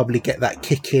 you normally get that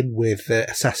kick in with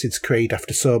Assassin's Creed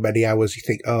after so many hours. You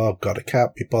think, oh, God, I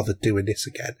can't be bothered doing this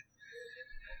again.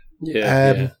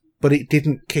 Yeah. But it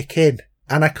didn't kick in.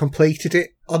 And I completed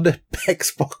it on the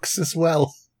Xbox as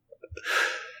well.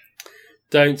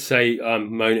 Don't say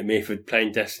moan at me for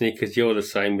playing Destiny, because you're the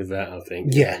same with that, I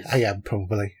think. Yeah, I am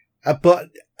probably.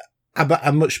 But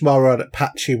I'm much more on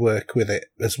patchy work with it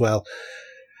as well.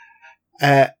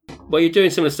 Well, you're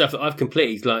doing some of the stuff that I've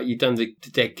completed, like you've done the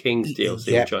Dead Kings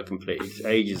DLC, which I completed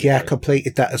ages ago. Yeah, I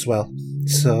completed that as well.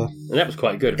 So, and that was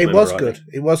quite good. It was good.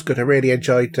 It was good. I really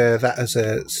enjoyed that as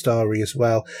a story as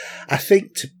well. I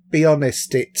think, to be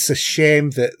honest, it's a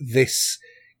shame that this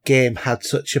game had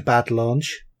such a bad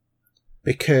launch,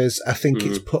 because I think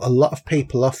it's put a lot of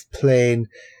people off playing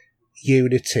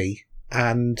Unity,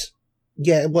 and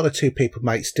one or two people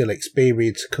might still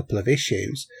experience a couple of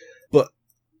issues, but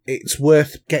it's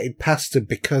worth getting past them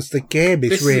because the game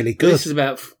is really good. This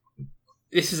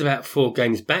is about 4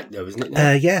 games back, though, isn't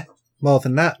it? Yeah, more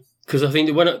than that. Because I think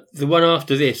the one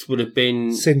after this would have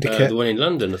been Syndicate. The one in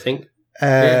London, I think.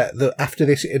 After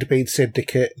this, it would have been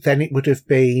Syndicate. Then it would have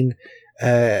been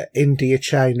India,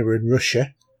 China, and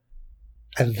Russia.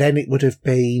 And then it would have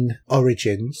been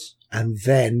Origins. And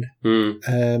then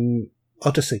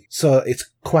Odyssey. So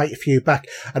it's quite a few back.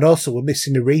 And also, we're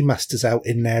missing the remasters out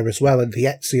in there as well, and the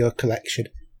Ezio collection.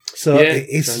 So it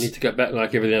is. I need to get back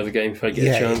like every other game if I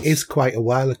get a chance. It is quite a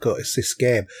while ago. It's this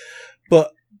game,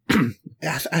 but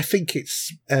I think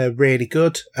it's really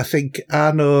good. I think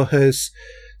Arno has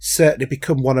certainly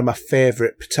become one of my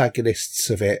favourite protagonists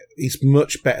of it. He's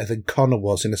much better than Connor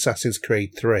was in Assassin's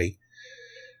Creed 3.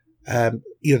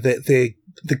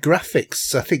 The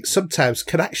graphics, I think, sometimes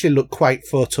can actually look quite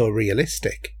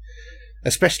photorealistic,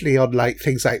 especially on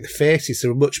things like the faces.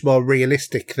 They're much more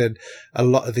realistic than a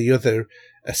lot of the other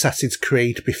Assassin's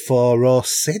Creed before or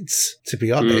since, to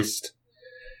be honest.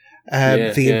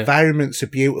 The environments are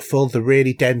beautiful. The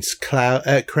really dense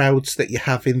crowds that you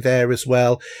have in there as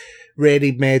well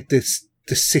really made the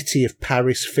city of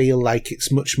Paris feel like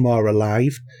it's much more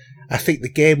alive. I think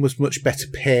the game was much better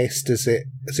paced as a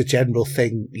general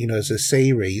thing, as a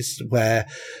series, where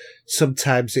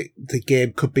sometimes the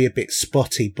game could be a bit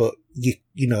spotty, but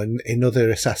in other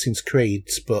Assassin's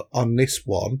Creeds, but on this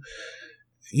one,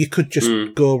 you could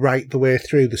just go right the way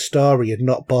through the story and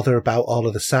not bother about all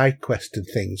of the side quests and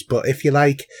things. But if you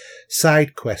like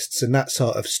side quests and that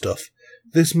sort of stuff,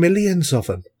 there's millions of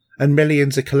them and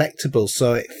millions of collectibles,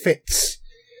 so it fits,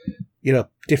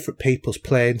 different people's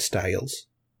playing styles.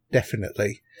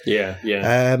 Definitely.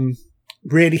 Yeah.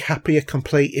 Really happy I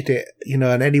completed it,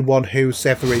 and anyone who's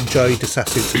ever enjoyed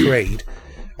Assassin's Creed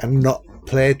and not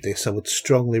played this, I would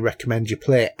strongly recommend you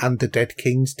play it, and the Dead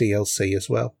Kings DLC as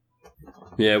well.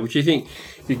 Yeah, which you think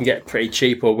you can get pretty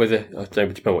cheap, or whether, I don't know,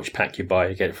 depending on which pack you buy,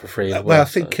 you get it for free as well. Well, I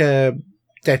think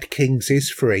Dead Kings is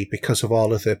free because of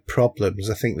all of the problems.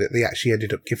 I think that they actually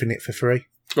ended up giving it for free.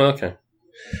 Oh, okay.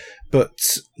 But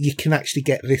you can actually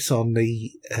get this on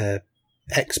the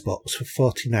Xbox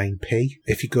for 49p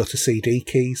if you go to CD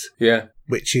Keys. Yeah.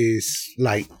 Which is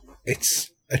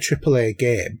it's a AAA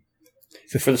game.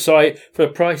 For the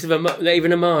price of not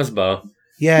even a Mars bar.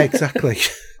 Yeah, exactly.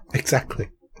 Exactly.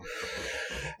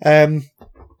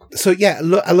 So yeah,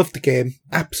 I loved the game.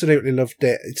 Absolutely loved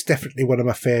it. It's definitely one of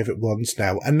my favourite ones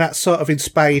now. And that sort of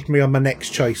inspired me on my next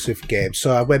choice of game.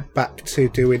 So I went back to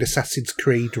doing Assassin's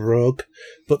Creed Rogue,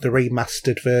 but the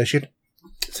remastered version.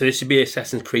 So this should be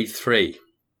Assassin's Creed 3?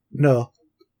 No.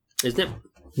 Isn't it?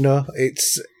 No,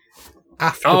 it's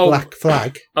after Black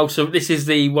Flag. Oh, so this is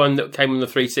the one that came on the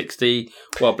 360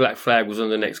 while Black Flag was on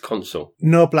the next console?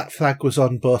 No, Black Flag was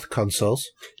on both consoles.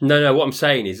 No, what I'm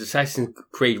saying is Assassin's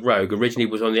Creed Rogue originally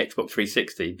was on the Xbox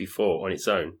 360 before on its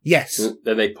own. Yes. And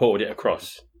then they ported it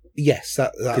across. Yes.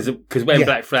 Because when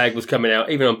Black Flag was coming out,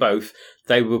 even on both,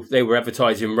 they were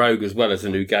advertising Rogue as well as a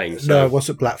new game. So. No, it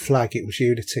wasn't Black Flag, it was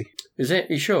Unity. Is it?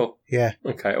 Are you sure? Yeah.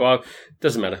 Okay, well,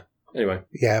 doesn't matter. Anyway.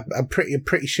 Yeah, I'm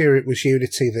pretty sure it was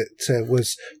Unity that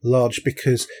was launched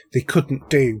because they couldn't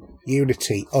do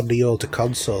Unity on the older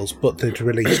consoles, but they'd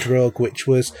released Rogue, which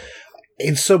was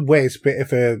in some ways a bit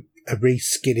of a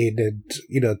reskinning and,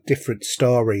 different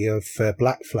story of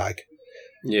Black Flag.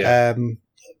 Yeah.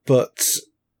 But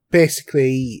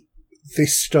basically,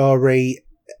 this story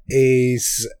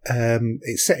is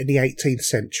it's set in the 18th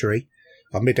century.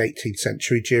 Or mid-18th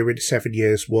century during the 7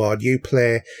 Years' War. And you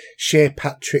play Shay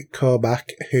Patrick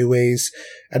Cormac, who is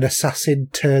an assassin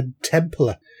turned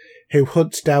Templar, who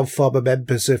hunts down former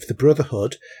members of the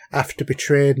Brotherhood after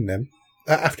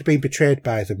being betrayed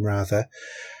by them, rather.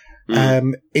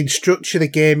 In structure, the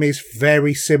game is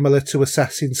very similar to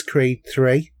Assassin's Creed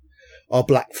 3 or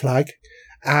Black Flag,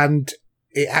 and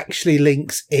it actually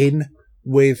links in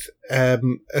with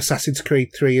Assassin's Creed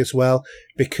 3 as well,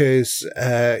 because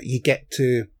you get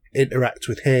to interact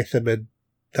with Haytham and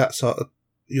that sort of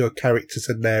characters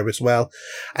in there as well.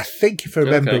 I think, if I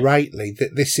remember rightly,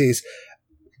 that this is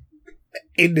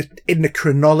in the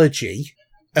chronology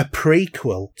a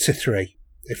prequel to 3,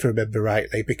 if I remember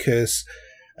rightly, because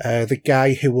the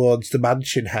guy who owns the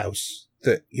mansion house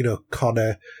that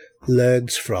Connor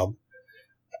learns from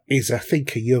is, I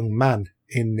think, a young man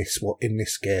in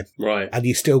this game, right? And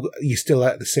you still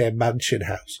at the same mansion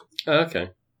house. Oh,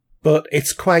 okay, but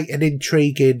it's quite an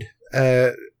intriguing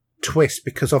twist,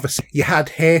 because obviously you had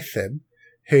Haytham,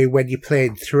 who when you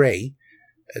played 3,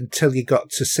 until you got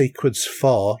to sequence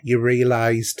 4, you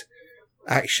realised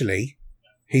actually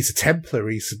he's a Templar.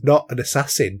 He's not an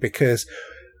assassin, because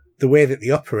the way that they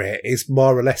operate is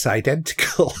more or less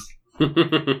identical.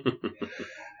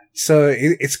 So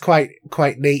it's quite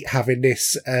neat having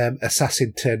this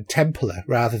assassin turned Templar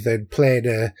rather than playing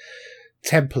a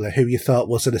Templar who you thought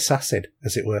was an assassin,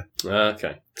 as it were.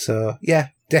 Okay. So yeah,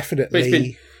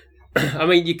 definitely. I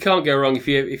mean, you can't go wrong if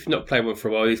you've not played one for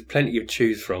a while. There's plenty to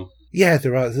choose from. Yeah,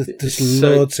 there's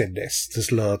loads in this.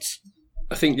 There's loads.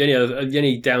 I think the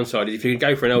only downside is if you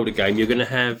go for an older game, you're going to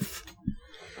have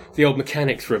the old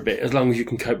mechanics for a bit, as long as you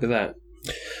can cope with that.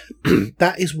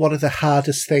 That is one of the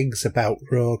hardest things about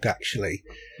Rogue, actually,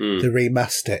 the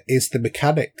remaster, is the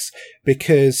mechanics,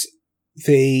 because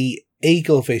the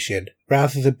Eagle Vision,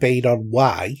 rather than being on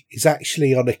Y, is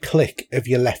actually on a click of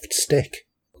your left stick.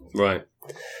 Right.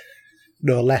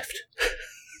 No, left.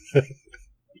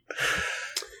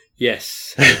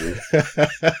 Yes.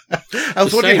 I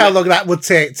was wondering how long that would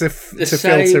take to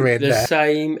filter in there. The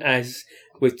same as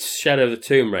with Shadow of the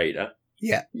Tomb Raider.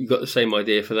 Yeah. You got the same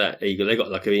idea for that Eagle. They got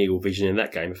like an Eagle Vision in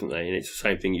that game, haven't they? And it's the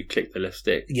same thing. You click the left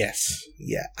stick. Yes.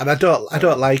 Yeah. And I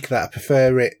don't like that. I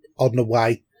prefer it on the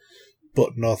Y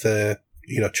button or the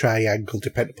triangle,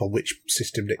 depending upon which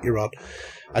system that you're on.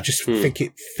 I just think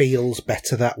it feels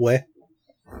better that way.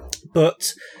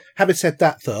 But having said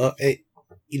that, though,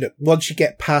 once you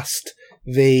get past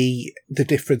the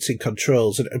difference in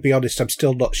controls, and to be honest, I'm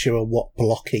still not sure what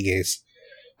blocking is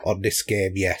on this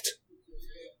game yet.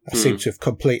 I seem to have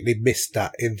completely missed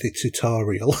that in the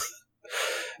tutorial.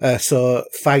 So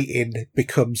fighting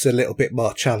becomes a little bit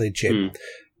more challenging.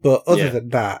 But other than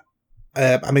that,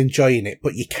 I'm enjoying it.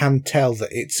 But you can tell that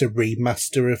it's a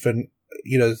remaster of an,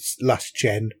 last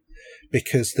gen,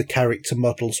 because the character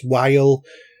models, while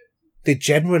they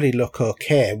generally look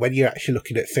okay, when you're actually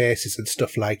looking at faces and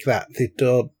stuff like that, they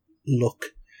don't look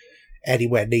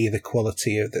anywhere near the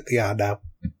quality that they are now.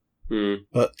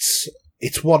 But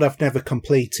it's one I've never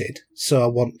completed, so I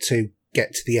want to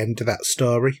get to the end of that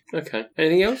story. Okay.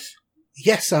 Anything else?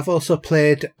 Yes, I've also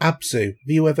played Abzu. Have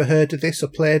you ever heard of this or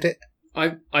played it?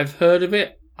 I've heard of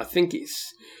it. I think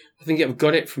I've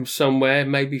got it from somewhere,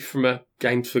 maybe from a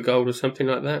Games for Gold or something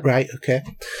like that. Right, okay.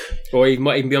 Or it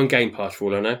might even be on Game Pass, for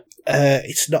all I know.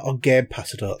 It's not on Game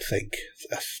Pass, I don't think.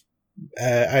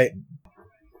 I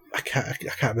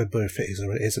can't remember if it is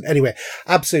or it isn't. Anyway,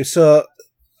 Abzu. So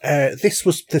this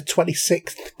was the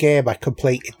 26th game I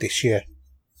completed this year.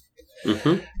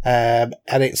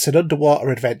 And it's an underwater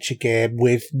adventure game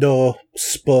with no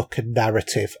spoken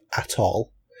narrative at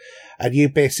all. And you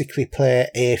basically play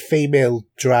a female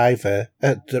diver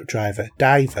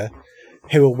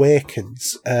who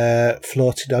awakens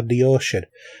floating on the ocean.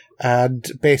 And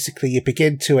basically you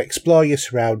begin to explore your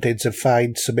surroundings and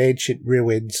find some ancient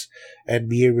ruins and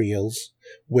murals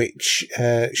which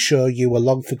show you a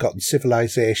long-forgotten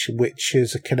civilization which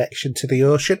has a connection to the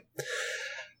ocean.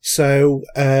 So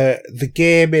the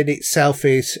game in itself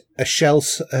is a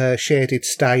shell-shaded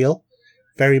style,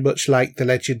 very much like The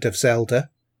Legend of Zelda,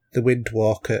 The Wind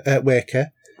Waker,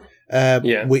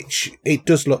 which it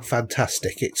does look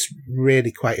fantastic. It's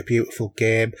really quite a beautiful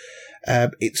game.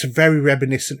 It's very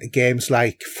reminiscent of games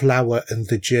like Flower and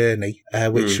The Journey,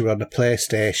 which are on the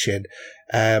PlayStation.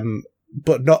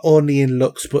 But not only in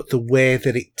looks, but the way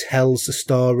that it tells the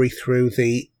story through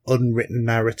the unwritten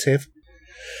narrative.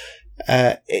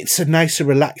 It's a nice and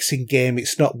relaxing game.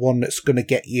 It's not one that's going to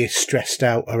get you stressed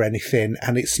out or anything,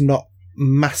 and it's not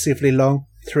massively long,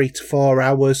 3 to 4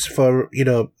 hours for,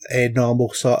 a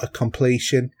normal sort of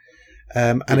completion.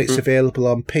 And it's available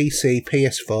on PC,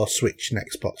 PS4, Switch, and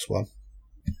Xbox One.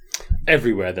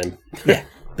 Everywhere, then. Yeah,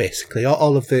 basically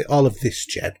all of this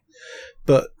gen.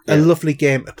 But a lovely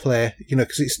game to play,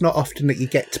 because it's not often that you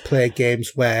get to play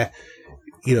games where,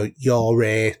 you're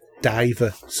a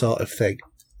diver sort of thing.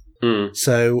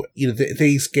 So,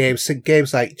 these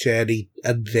games like Journey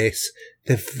and this,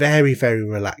 they're very, very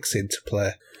relaxing to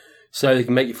play. So they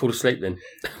can make you fall asleep then?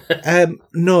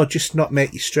 No, just not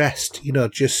make you stressed.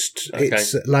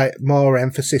 It's like more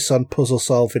emphasis on puzzle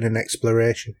solving and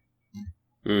exploration.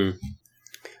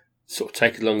 Sort of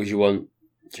take as long as you want,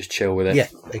 just chill with it. Yeah,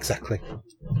 exactly.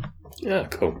 Yeah,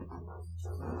 cool.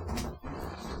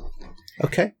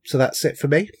 Okay, so that's it for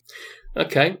me.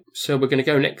 Okay, so we're going to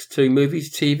go next to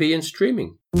movies, TV and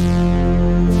streaming. In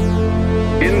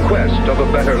quest of a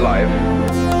better life,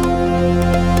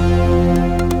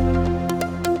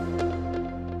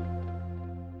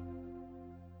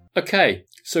 okay,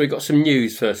 so we've got some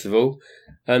news first of all.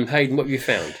 Hayden, what have you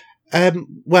found?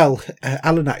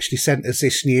 Alan actually sent us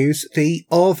this news. The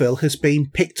Orville has been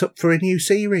picked up for a new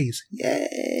series.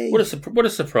 Yay! What a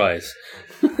surprise.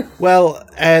 Well,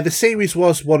 the series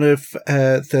was one of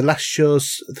the last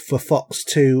shows for Fox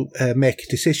to make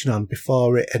a decision on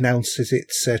before it announces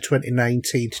its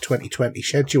 2019 to 2020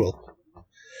 schedule.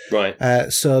 Right.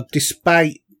 So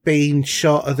despite being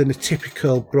shorter than a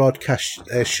typical broadcast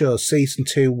show, season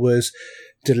 2 was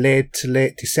delayed to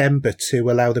late December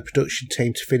to allow the production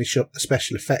team to finish up the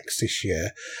special effects this year.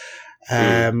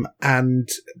 And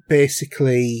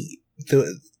basically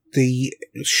the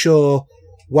show,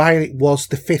 while it was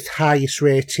the 5th highest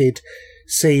rated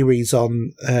series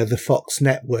on the Fox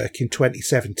network in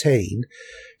 2017,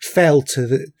 fell to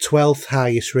the 12th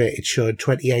highest rated show in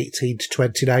 2018 to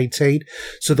 2019.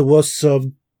 So there was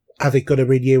some, are they going to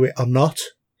renew it or not?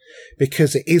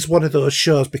 Because it is one of those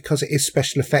shows, because it is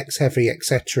special effects heavy,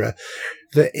 etc.,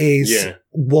 that is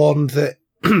one that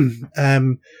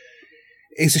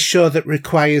is a show that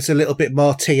requires a little bit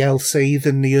more TLC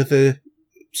than the other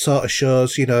sort of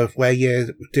shows, where you're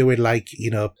doing like,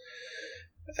 even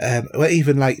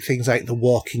like things like The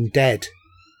Walking Dead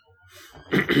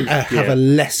have a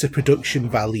lesser production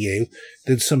value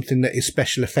than something that is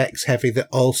special effects heavy that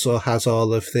also has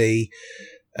all of the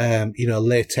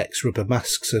latex rubber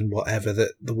masks and whatever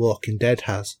that The Walking Dead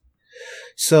has.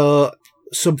 So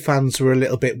some fans were a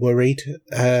little bit worried.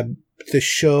 The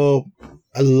show,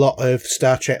 a lot of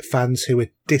Star Trek fans who are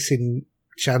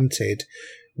disenchanted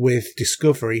with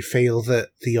Discovery feel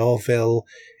that the Orville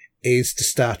is the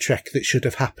Star Trek that should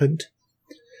have happened.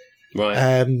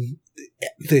 Right.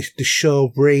 The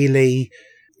show really,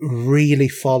 really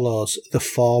follows the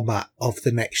format of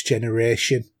The Next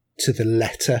Generation to the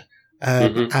letter.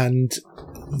 And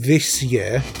this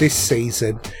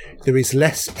season, there is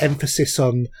less emphasis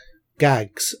on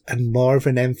gags and more of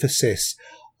an emphasis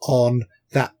on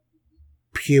that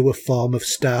pure form of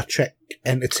Star Trek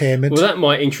entertainment. Well, that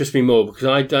might interest me more because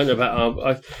I don't know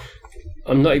about.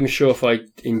 I'm not even sure if I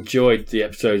enjoyed the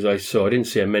episodes I saw. I didn't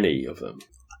see many of them.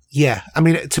 Yeah, I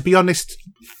mean, to be honest,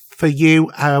 for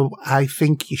you, I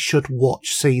think you should watch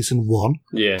season 1.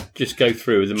 Yeah, just go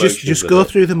through the motions. Just go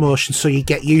through the motions so you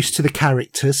get used to the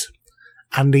characters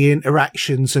and the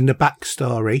interactions and the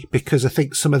backstory, because I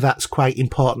think some of that's quite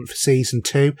important for season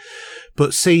 2.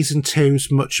 But season 2's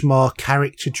much more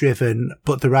character driven,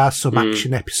 but there are some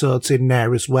action episodes in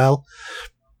there as well.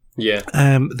 Yeah.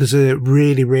 There's a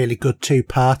really, really good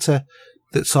 2-parter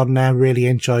that's on there. Really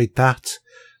enjoyed that.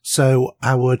 So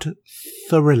I would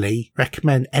thoroughly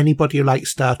recommend anybody who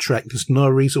likes Star Trek. There's no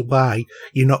reason why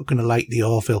you're not going to like the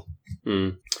Orville.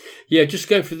 Yeah, just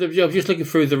going for I'm just looking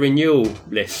through the renewal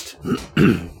list,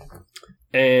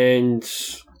 and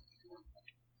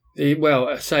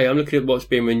I say I'm looking at what's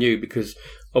being renewed because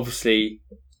obviously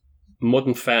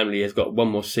Modern Family has got one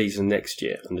more season next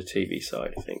year on the TV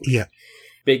side. I think. Yeah.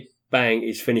 Big Bang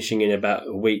is finishing in about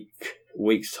a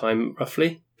week's time,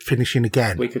 roughly. Finishing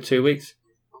again. Week or 2 weeks.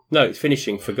 No, it's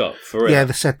finishing for real. Yeah,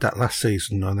 they said that last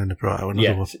season, and then they brought out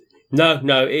another one.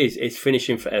 No, it is. It's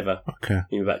finishing forever. Okay.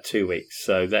 In about 2 weeks.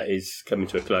 So that is coming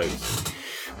to a close.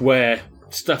 Where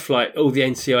stuff like all the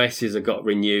NCISs have got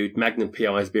renewed. Magnum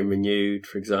PI has been renewed,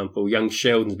 for example. Young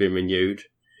Sheldon's been renewed.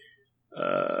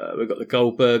 We've got the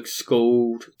Goldberg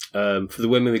Schooled. For the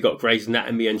women, we've got Grey's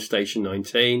Anatomy and Station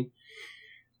 19.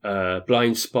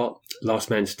 Blind Spot, Last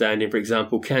Man Standing, for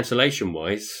example.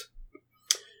 Cancellation-wise,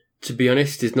 to be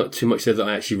honest, there's not too much there that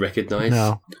I actually recognise.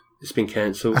 No. It's been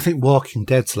cancelled. I think Walking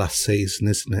Dead's last season,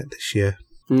 isn't it, this year?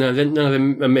 No, none of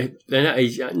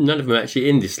them are actually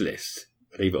in this list,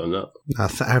 believe it or not. I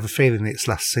have a feeling it's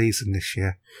last season this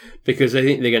year. Because I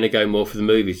think they're going to go more for the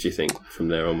movies, do you think, from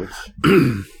there onwards?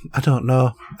 I don't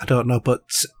know, but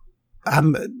I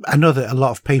know that a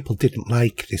lot of people didn't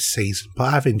like this season,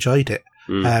 but I've enjoyed it.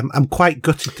 I'm quite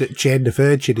gutted that Jane the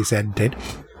Virgin is ending.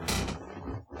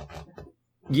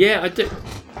 Yeah, I do.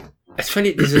 It's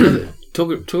funny. There's another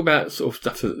talk about sort of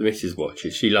stuff that the missus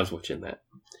watches. She loves watching that,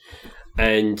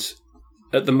 and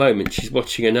at the moment she's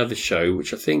watching another show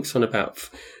which I think's on about.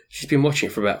 She's been watching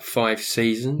it for about 5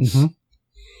 seasons,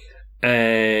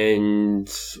 and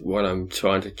what I'm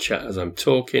trying to chat as I'm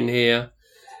talking here,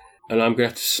 and I'm going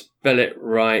to have to spell it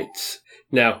right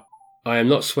now. I am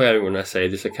not swearing when I say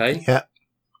this. Okay? Yeah.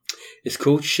 It's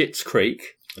called Schitt's Creek.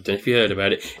 I don't know if you heard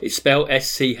about it. It's spelled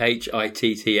SCHITTS.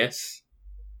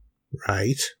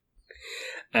 Right.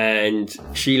 And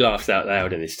she laughs out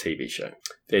loud in this TV show.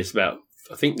 There's about,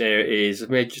 I think there is, let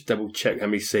me just double check how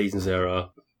many seasons there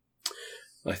are.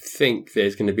 I think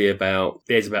there's going to be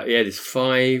there's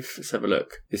 5, let's have a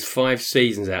look. There's 5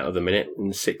 seasons out of the minute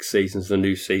and 6 seasons, the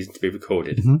new season to be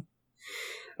recorded.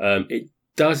 It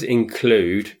does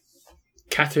include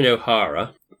Catherine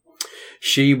O'Hara.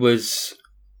 She was,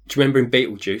 do you remember in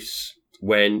Beetlejuice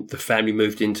when the family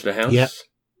moved into the house? Yeah.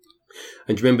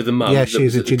 And do you remember the mum? Yeah, she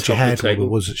was a ginger-haired woman,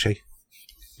 wasn't she?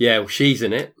 Yeah, well, she's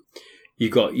in it.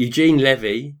 You got Eugene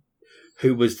Levy,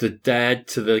 who was the dad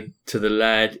to the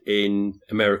lad in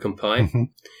American Pie.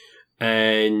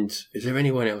 And is there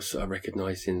anyone else that I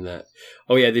recognise in that?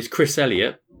 Oh yeah, there's Chris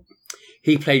Elliott.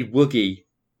 He played Woogie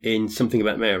in Something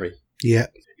About Mary. Yeah.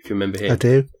 If you remember him. I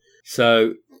do.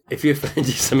 So if you're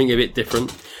fancy something a bit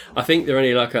different, I think they're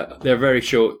only they're very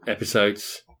short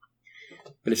episodes,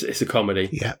 but it's a comedy.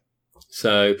 Yeah.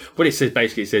 So what it says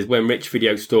basically, it says when rich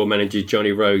video store manager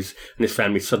Johnny Rose and his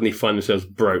family suddenly find themselves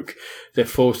broke, they're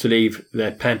forced to leave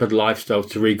their pampered lifestyles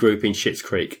to regroup in Schitt's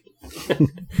Creek.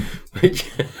 Which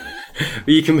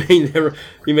you mean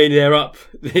they're up?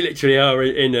 They literally are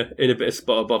in a bit of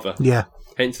spot of bother. Yeah.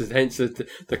 Hence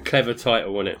the clever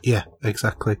title on it. Yeah,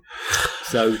 exactly.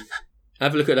 So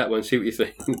have a look at that one, see what you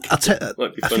think. I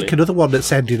think another one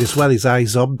that's ended as well is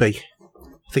iZombie.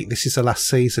 I think this is the last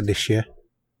season this year.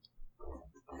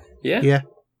 Yeah? Yeah.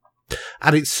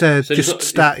 And it's just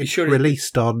started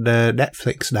released on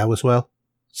Netflix now as well.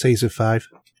 Season 5.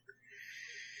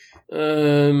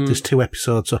 There's 2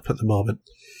 episodes up at the moment.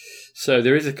 So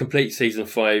there is a complete season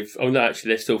 5. Oh no, actually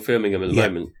they're still filming them at the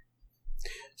moment.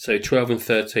 So 12 and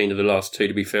 13 are the last 2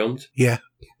 to be filmed. Yeah.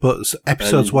 But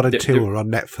episodes 1 and 2 are on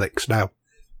Netflix now.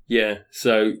 Yeah.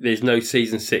 So there's no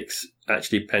season 6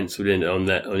 actually penciled in on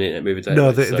Internet Movie Database.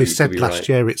 No, they said last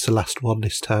year it's the last one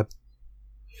this time.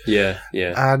 Yeah.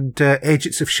 And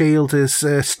Agents of S.H.I.E.L.D.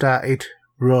 has started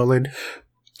rolling.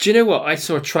 Do you know what? I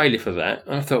saw a trailer for that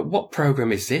and I thought, what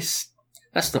program is this?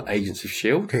 That's not Agents of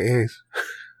S.H.I.E.L.D. It is.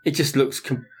 It just looks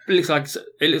like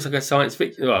a science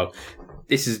fiction. Well,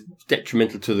 this is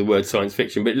detrimental to the word science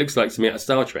fiction, but it looks like something out of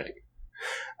Star Trek.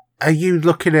 Are you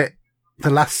looking at the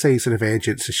last season of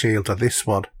Agents of S.H.I.E.L.D. or this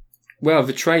one? Well,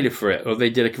 the trailer for it, or they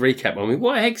did a recap on me.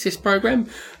 What the heck's this program?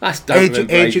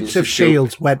 Agents of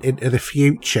S.H.I.E.L.D. went into the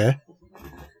future.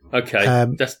 Okay,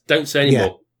 don't say any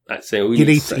more. That's it. You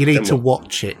need to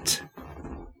watch it.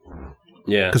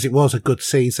 Yeah, because it was a good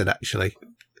season actually.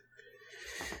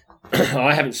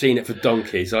 I haven't seen it for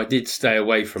donkeys. I did stay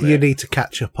away from it. You need to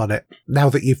catch up on it now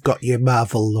that you've got your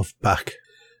Marvel love back.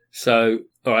 So,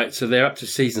 all right. So they're up to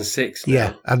season 6 now.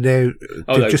 Yeah, and they've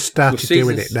just started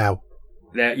doing it now.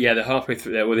 They're halfway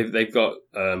through there. Well, they've got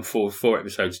four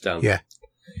episodes done. Yeah.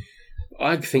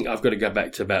 I think I've got to go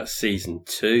back to about season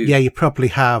 2. Yeah, you probably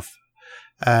have.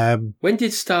 When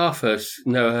did Star first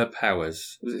know her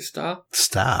powers? Was it Star?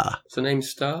 Star. Is her name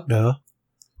Star? No.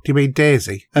 Do you mean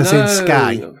Daisy? As in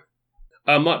Sky?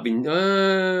 Might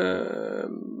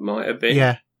have been.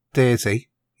 Yeah, Daisy.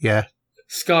 Yeah.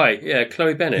 Sky. Yeah,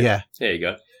 Chloe Bennett. Yeah. There you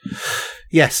go.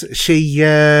 Yes, she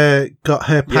got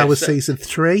her powers season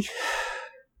 3.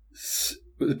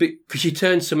 Because she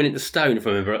turned someone into stone, if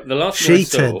I remember. The last she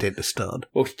turned into stone.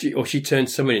 Or she turned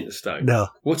someone into stone. No.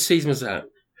 What season was that?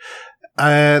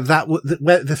 I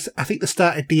think they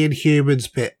started the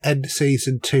Inhumans bit, end of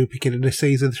season 2, beginning of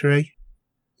season 3.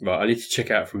 Right, I need to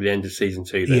check out from the end of season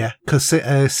 2 then. Yeah, because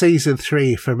season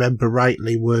 3, if I remember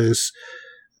rightly, was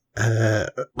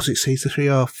it season 3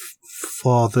 or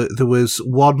 4? There was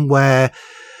one where,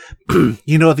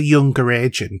 you know, the younger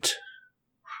agent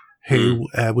who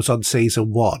was on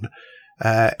season 1,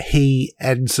 he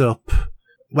ends up...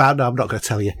 Well, no, I'm not going to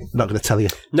tell you.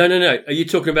 No. Are you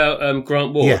talking about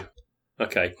Grant Ward? Yeah.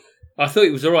 Okay. I thought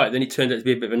it was all right, then he turned out to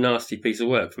be a bit of a nasty piece of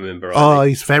work, if I remember rightly. Oh,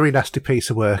 he's a very nasty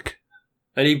piece of work.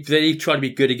 And then he tried to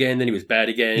be good again, then he was bad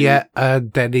again. Yeah,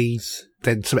 and then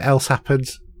something else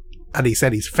happens, and he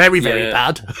said he's very, very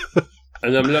bad.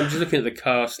 And I'm just looking at the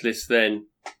cast list then,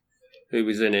 who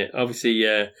was in it. Obviously,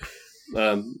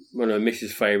 one of Mrs.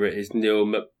 favourite is Neil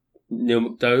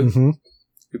McDougall,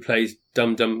 who plays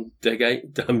Dugan.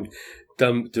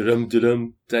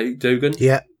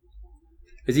 Yeah.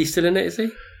 Is he still in it, is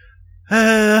he?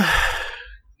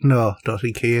 No, don't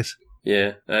think he is.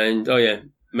 Yeah, and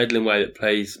Madeline Way that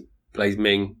plays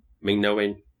Ming No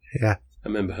In. Yeah. I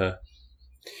remember her.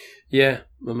 Yeah,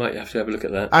 I might have to have a look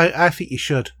at that. I think you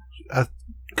should,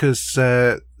 because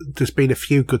there's been a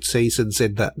few good seasons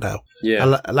in that now.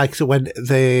 Yeah. So when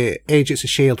the Agents of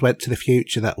S.H.I.E.L.D. went to the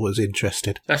future, that was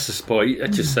interesting. That's a spoiler.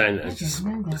 That's just saying that's a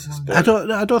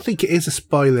spoiler. I don't think it is a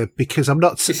spoiler, because I'm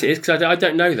not... Yes, it is, because I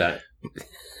don't know that.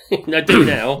 I do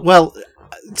now. Well...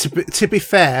 To be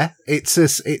fair,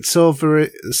 it's over a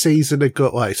season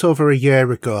ago. Well, it's over a year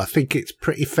ago. I think it's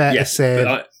pretty fair to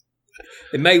say.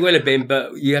 It may well have been,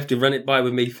 but you have to run it by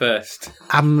with me first.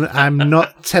 I'm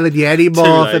not telling you any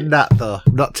more than that, though.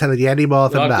 I'm not telling you any more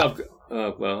than that.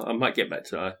 Well, I might get back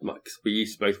to that. We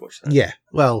used to both watch that. Yeah.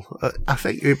 Well, I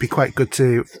think it would be quite good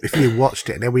to if you watched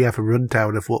it, and then we have a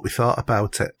rundown of what we thought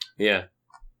about it. Yeah.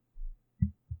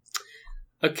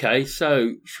 Okay,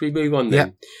 so should we move on then?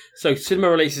 Yeah. So cinema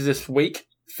releases this week.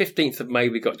 15th of May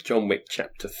we got John Wick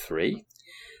Chapter 3.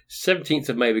 17th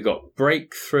of May we got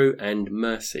Breakthrough and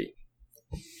Mercy.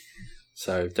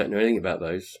 So don't know anything about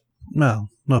those. No,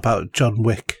 not about John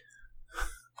Wick.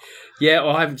 Yeah,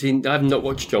 I have not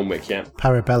watched John Wick yet.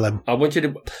 Parabellum. I wanted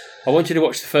to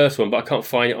watch the first one, but I can't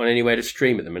find it on anywhere to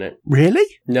stream at the minute. Really?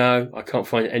 No, I can't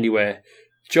find it anywhere.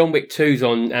 John Wick 2's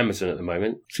on Amazon at the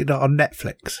moment. Is it not on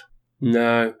Netflix?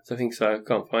 No, I don't think so. I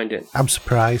can't find it. I'm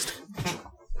surprised.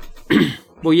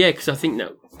 Well, yeah, because I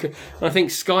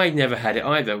think Sky never had it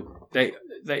either. They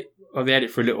had it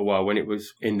for a little while when it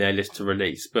was in their list to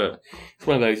release, but it's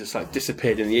one of those that's like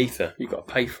disappeared in the ether. You've got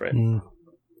to pay for it,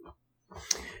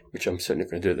 which I'm certainly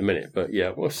going to do at the minute. But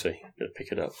yeah, we'll see. I'm going to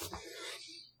pick it up.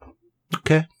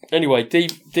 Okay. Anyway,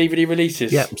 DVD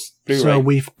releases. Yep. Blu-ray. So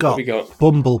we've got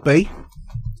Bumblebee,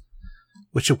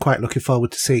 which I'm quite looking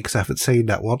forward to see because I haven't seen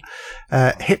that one.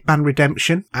 Hitman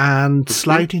Redemption and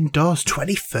Sliding Doors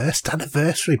 21st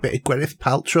anniversary bit of Gwyneth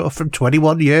Paltrow from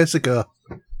 21 years ago.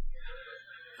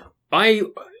 I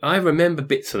remember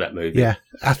bits of that movie. Yeah,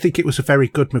 I think it was a very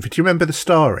good movie. Do you remember the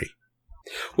story?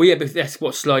 Well, yeah, but that's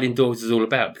what Sliding Doors is all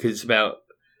about, because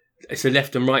it's a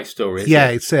left and right story. Yeah,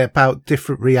 it's about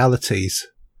different realities.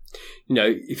 You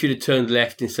know, if you'd have turned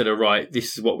left instead of right,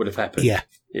 this is what would have happened. Yeah.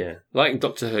 Yeah, like in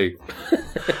Doctor Who.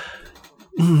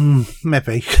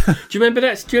 Maybe. Do you remember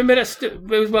that?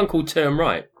 There was one called Turn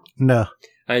Right. No.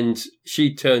 And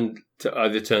she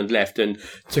either turned left and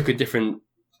took a different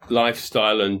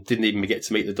lifestyle and didn't even get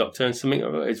to meet the Doctor and something.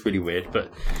 It's really weird,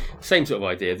 but same sort of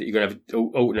idea that you're going to have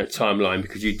an alternate timeline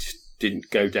because you just didn't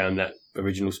go down that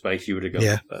original space you would have gone.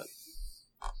 Yeah. But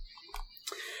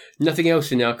nothing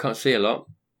else in there. I can't see a lot.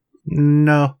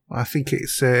 No, I think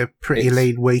it's a pretty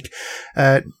lean week,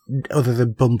 other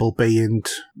than Bumblebee and,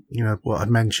 what I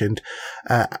mentioned.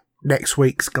 Next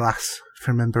week's Glass, if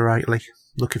I remember rightly.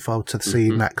 Looking forward to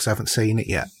seeing that because I haven't seen it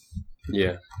yet.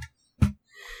 Yeah.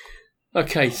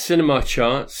 Okay, cinema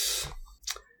charts.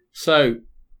 So,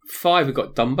 5, we've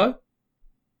got Dumbo.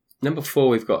 Number 4,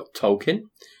 we've got Tolkien.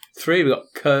 3, we've got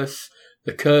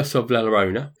The Curse of La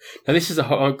Llorona. Now, this is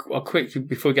I'll quickly,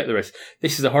 before we get the rest,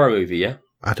 this is a horror movie, yeah?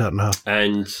 I don't know.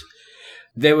 And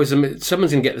there was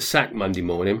someone's going to get the sack Monday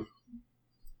morning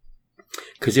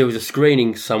because there was a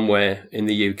screening somewhere in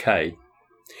the UK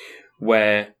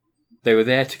where they were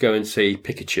there to go and see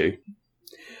Pikachu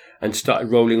and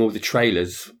started rolling all the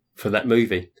trailers for that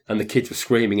movie, and the kids were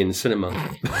screaming in the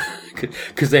cinema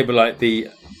because they were like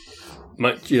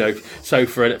so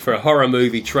for a horror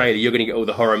movie trailer, you're going to get all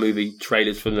the horror movie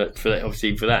trailers for that.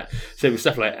 So it was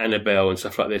stuff like Annabelle and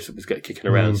stuff like this that was kicking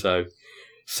around. So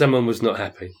someone was not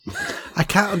happy. I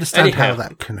can't understand how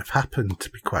that can have happened, to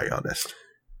be quite honest.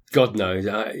 God knows.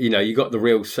 You got the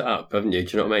real set up, haven't you?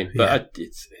 Do you know what I mean? But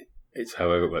it's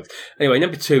however it works. Anyway,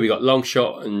 number 2, we got Long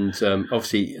Shot, and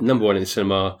obviously number 1 in the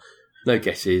cinema, no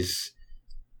guesses,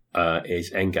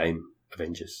 is Endgame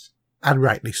Avengers. And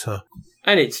rightly so.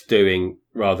 And it's doing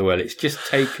rather well. It's just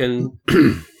taken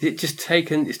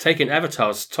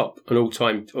Avatar's top in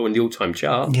the all-time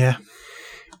chart. Yeah.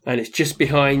 And it's just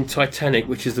behind Titanic,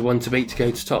 which is the one to beat to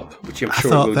go to top, which I'm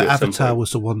sure I it will thought do that at some Avatar point.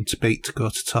 was the one to beat to go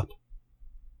to top.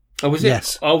 Oh, was it?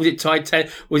 Yes. Oh, was it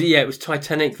Titanic? Was it? Yeah, it was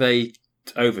Titanic they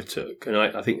overtook, and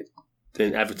I think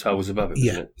then Avatar was above it,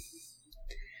 wasn't it?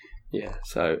 Yeah,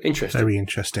 so interesting. Very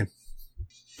interesting.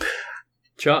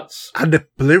 Charts. And the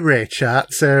Blu-ray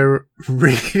charts are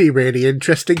really, really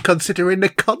interesting considering the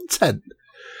content.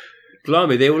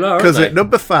 Blimey, they all are, aren't Because they? at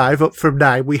number 5, up from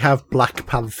 9, we have Black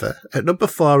Panther. At number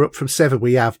 4, up from 7,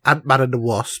 we have Ant-Man and the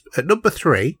Wasp. At number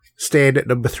 3, staying at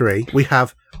number 3, we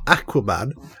have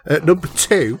Aquaman. At number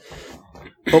 2,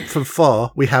 up from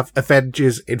 4, we have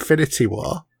Avengers Infinity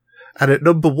War. And at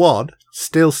number 1,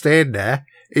 still staying there,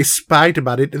 is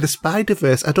Spider-Man Into the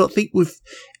Spider-Verse. I don't think we've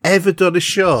ever done a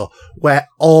show where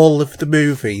all of the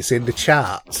movies in the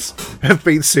charts have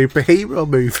been superhero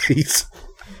movies.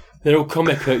 They're all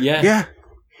comic, yeah. Yeah.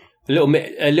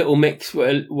 A little mix.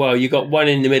 Well, you got one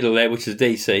in the middle there, which is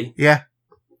DC. Yeah.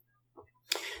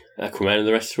 Aquaman, and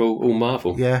the rest are all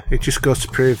Marvel. Yeah, it just goes to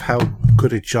prove how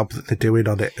good a job that they're doing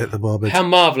on it at the moment. How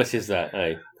marvellous is that,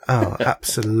 eh? Oh,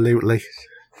 absolutely.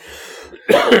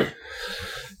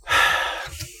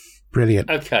 Brilliant.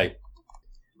 Okay.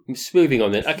 Just moving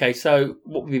on then. Okay, so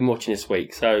what we've been watching this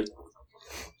week. So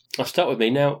I'll start with me.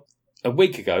 Now, a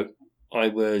week ago, I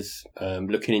was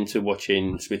looking into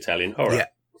watching some Italian horror.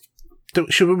 Yeah.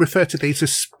 Should we refer to these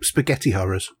as spaghetti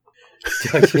horrors?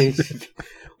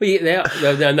 Well, yeah,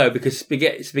 they are. No, because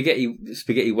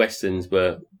spaghetti westerns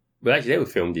were... Well, actually, they were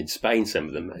filmed in Spain, some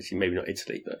of them. Actually, maybe not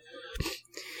Italy,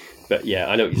 but yeah,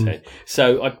 I know what you're saying.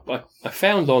 So I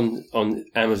found on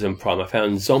Amazon Prime, I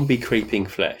found Zombie Creeping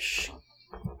Flesh,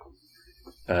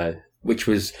 which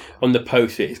was on the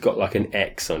poster. It's got like an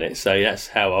X on it, so that's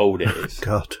how old it is.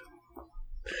 God.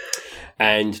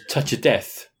 And Touch of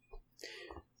Death.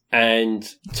 And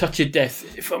Touch of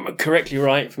Death, if I'm correctly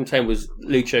right, from saying was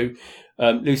Lucio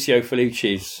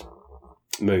Fulci's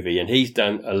movie, and he's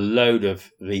done a load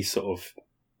of these sort of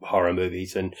horror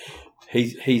movies, and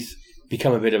he's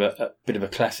become a bit of a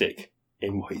classic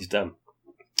in what he's done.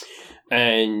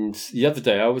 And the other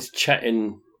day I was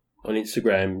chatting on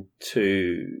Instagram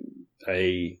to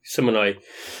someone I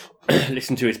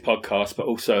listened to his podcast, but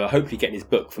also hopefully getting his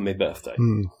book for my birthday.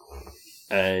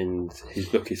 And his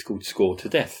book is called Score to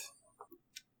Death,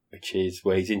 which is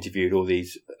where he's interviewed all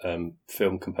these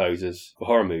film composers for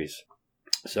horror movies.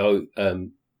 So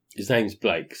his name's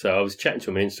Blake. So I was chatting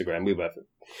to him on Instagram. We were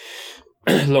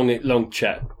having a long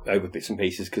chat over bits and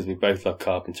pieces because we both love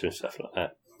Carpenter and stuff like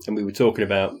that. And we were talking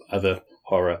about other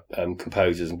horror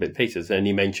composers and bits and pieces. And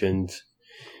he mentioned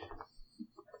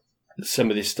some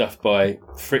of this stuff by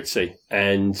Fritzi.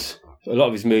 And a lot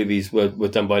of his movies were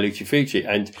done by Lucio Fulci.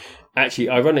 And actually,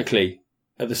 ironically,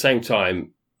 at the same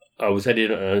time, I was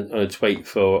headed on a tweet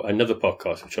for another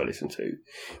podcast which I listen to,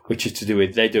 which is to do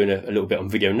with, they're doing a little bit on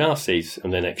Video Nasties on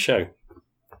their next show,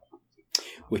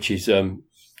 which is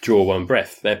Draw One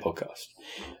Breath, their podcast.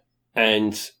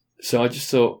 And so I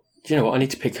just thought, do you know what, I need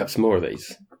to pick up some more of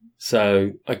these.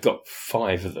 So I got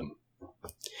 5 of them.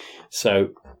 So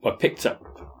I picked up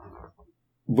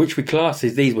which we class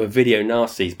as these were video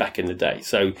nasties back in the day.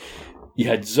 So you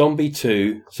had Zombie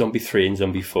 2, Zombie 3 and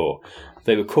Zombie 4.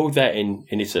 They were called that in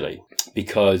Italy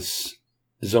because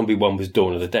Zombie 1 was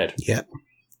Dawn of the Dead. Yeah.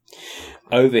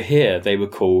 Over here, they were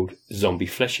called Zombie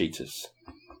Flesh Eaters,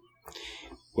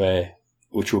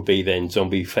 which will be then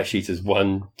Zombie Flesh Eaters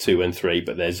 1, 2 and 3,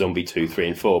 but they're Zombie 2, 3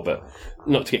 and 4, but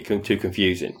not to get too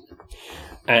confusing.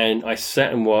 And I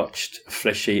sat and watched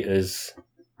Flesh Eaters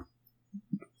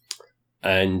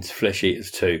and Flesh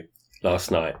Eaters 2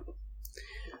 last night.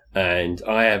 And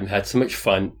I haven't had so much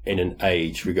fun in an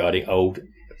age regarding old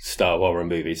style horror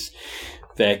movies.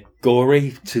 They're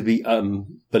gory to be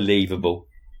unbelievable.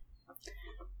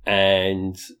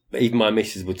 And even my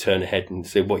missus would turn her head and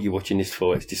say, "What are you watching this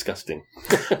for? It's disgusting."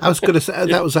 I was going to say,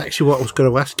 that was actually what I was going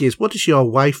to ask you, is what does your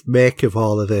wife make of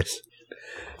all of this?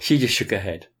 She just shook her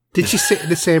head. Did she sit in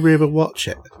the same room and watch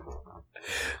it?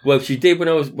 Well, she did when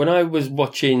I was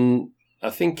watching. I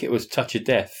think it was Touch of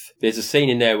Death. There's a scene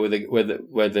in there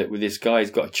where this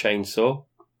guy's got a chainsaw,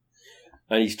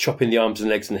 and he's chopping the arms and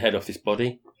legs and the head off this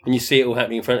body, and you see it all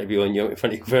happening in front of you, and you're in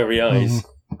front of your very eyes.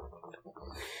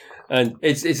 And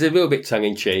it's a little bit tongue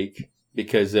in cheek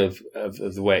because of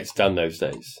the way it's done those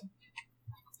days.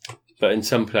 But in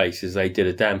some places they did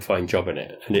a damn fine job in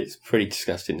it, and it's pretty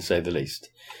disgusting to say the least.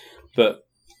 But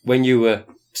when you were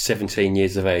 17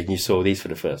 years of age and you saw these for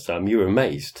the first time, you were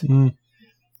amazed.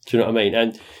 Do you know what I mean?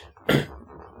 And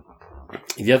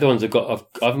the other ones I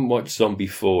haven't watched Zombie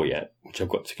 4 yet, which I've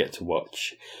got to get to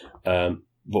watch. But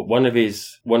one of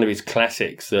his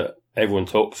classics that everyone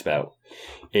talks about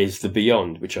is The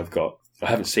Beyond, which I've got. I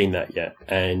haven't seen that yet.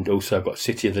 And also I've got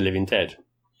City of the Living Dead.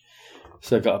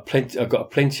 So I've got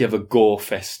plenty of a gore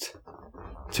fest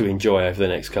to enjoy over the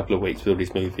next couple of weeks with all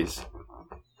these movies.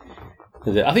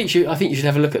 I think you should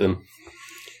have a look at them.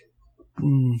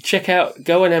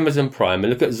 Go on Amazon Prime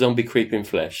and look at Zombie Creeping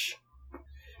Flesh,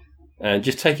 and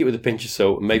just take it with a pinch of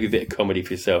salt and maybe a bit of comedy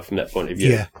for yourself from that point of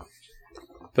view. Yeah.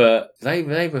 But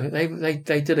they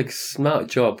did a smart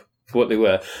job for what they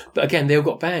were. But again, they all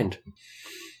got banned.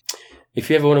 If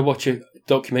you ever want to watch a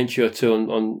documentary or two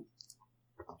on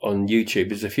YouTube,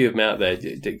 there's a few of them out there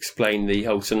that explain the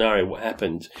whole scenario, what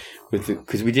happened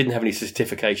because we didn't have any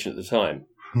certification at the time.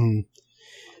 And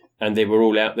they were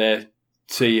all out there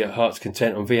to your heart's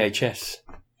content on VHS.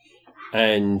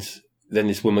 And then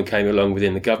this woman came along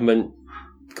within the government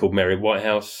called Mary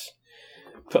Whitehouse,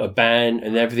 put a ban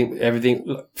and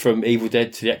everything from Evil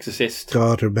Dead to The Exorcist.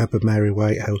 God, I remember Mary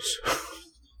Whitehouse.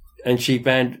 And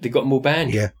they got them all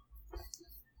banned. Yeah.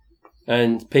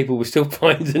 And people were still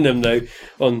finding them, though,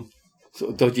 on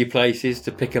sort of dodgy places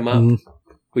to pick them up.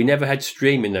 We never had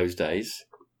stream in those days.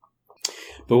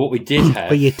 But what we did have...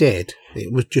 But you did.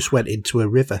 It just went into a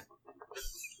river.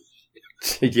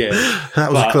 Yeah.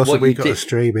 That was the closest we got to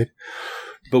streaming.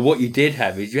 But what you did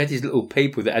have is you had these little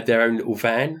people that had their own little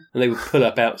van, and they would pull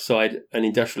up outside an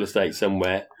industrial estate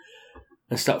somewhere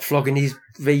and start flogging these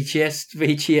VHS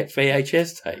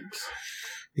tapes.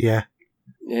 Yeah.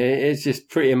 It's just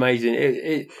pretty amazing.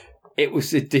 It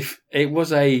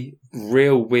was a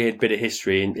real weird bit of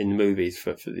history in the movies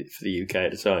for the UK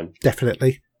at the time.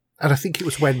 Definitely. And I think it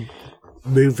was when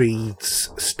movies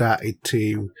started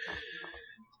to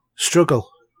struggle,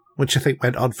 which I think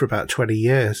went on for about 20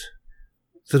 years.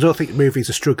 So I don't think movies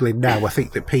are struggling now. I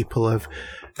think that people have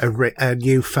a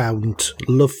newfound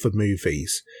love for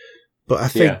movies. But I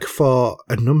think for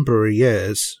a number of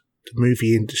years, the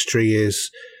movie industry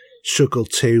has struggled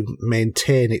to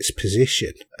maintain its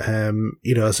position,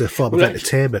 as a form of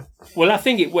entertainment. Well, I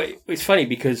think it's funny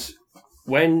because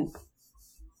which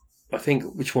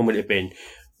one would it have been?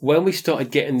 When we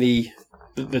started getting the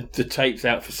tapes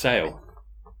out for sale,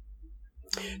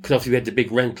 because obviously we had the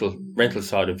big rental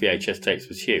side of VHS tapes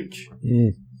was huge.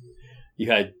 You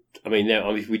had, we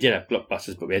did have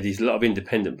Blockbusters, but we had these lot of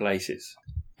independent places,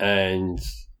 and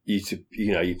you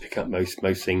pick up most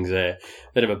things there.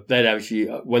 They'd actually,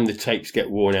 when the tapes get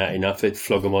worn out enough, they'd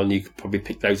flog them on. You could probably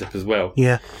pick those up as well.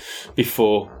 Yeah.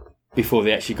 Before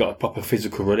they actually got a proper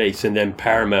physical release, and then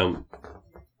Paramount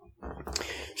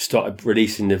started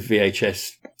releasing the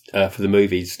VHS for the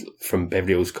movies, from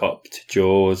Beverly Hills Cop to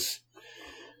Jaws,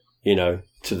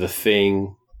 to The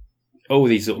Thing. All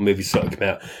these sort of movies started to come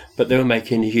out, but they were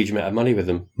making a huge amount of money with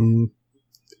them.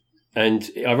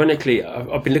 And ironically,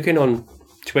 I've been looking on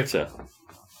Twitter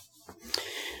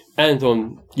and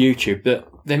on YouTube that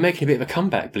they're making a bit of a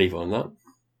comeback, believe it or not.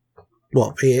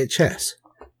 What, VHS?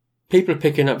 People are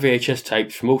picking up VHS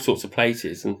tapes from all sorts of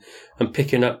places and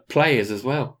picking up players as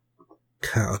well.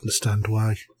 Can't understand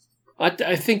why.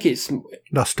 I think it's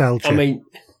nostalgia.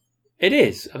 It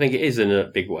is. I think it is in a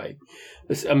big way.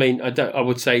 I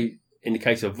would say in the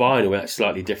case of vinyl, that's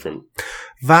slightly different.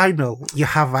 Vinyl, you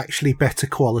have actually better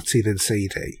quality than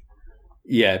CD.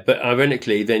 Yeah, but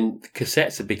ironically, then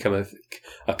cassettes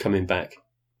are coming back,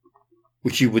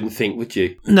 which you wouldn't think, would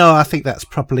you? No, I think that's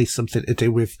probably something to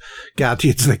do with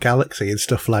Guardians of the Galaxy and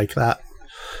stuff like that.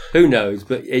 Who knows?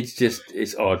 But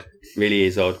it's odd. It really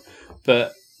is odd.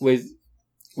 But with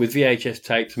VHS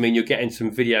tapes, I mean, you're getting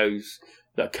some videos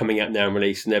that are coming out now and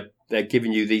released, and they're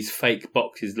giving you these fake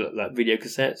boxes that look like video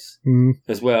cassettes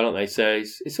as well, aren't they? So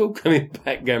it's all coming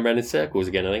back, going around in circles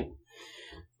again, I think.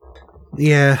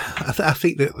 Yeah, I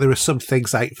think that there are some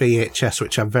things like VHS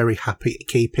which I'm very happy to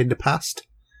keep in the past.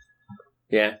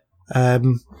 Yeah.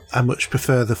 I much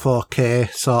prefer the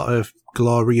 4K sort of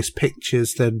glorious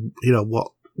pictures than,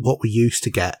 what we used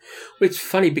to get. Well, it's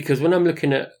funny because when I'm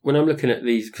looking at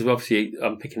these, because obviously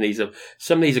I'm picking these up.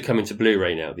 Some of these are coming to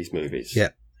Blu-ray now. These movies,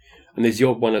 yeah, and there's the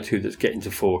odd one or two that's getting to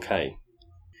 4K.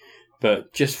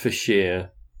 But just for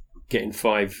sheer getting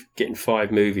five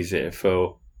movies here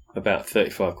for about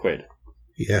 £35.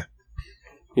 Yeah,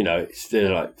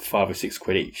 they're like £5 or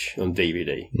 £6 each on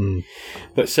DVD.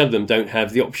 But some of them don't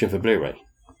have the option for Blu-ray.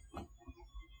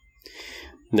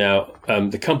 Now,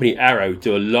 the company Arrow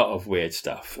do a lot of weird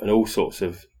stuff and all sorts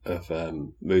of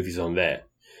movies on there.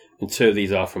 And two of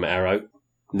these are from Arrow.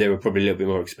 They were probably a little bit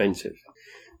more expensive.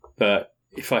 But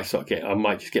if I I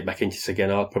might just get back into this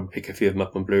again. I'll probably pick a few of them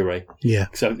up on Blu-ray. Yeah.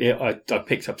 So I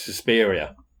picked up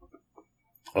Suspiria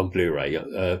on Blu-ray.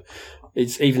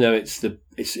 It's even though it's the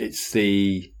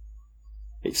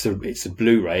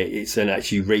Blu-ray. It's an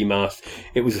actually remastered.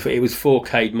 It was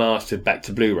 4K mastered back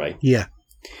to Blu-ray. Yeah.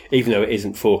 Even though it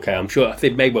isn't 4K, I'm sure I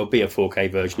think there may well be a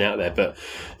 4K version out there, but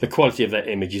the quality of that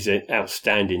image is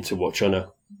outstanding to watch on a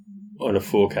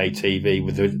 4K TV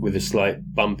with a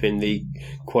slight bump in the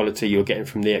quality you're getting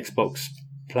from the Xbox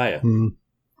player.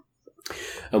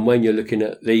 And when you're looking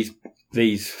at these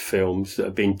films that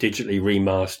have been digitally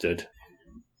remastered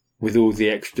with all the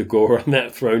extra gore on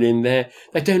that thrown in there,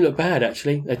 they don't look bad.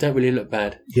 Actually, they don't really look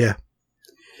bad. Yeah.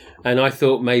 And I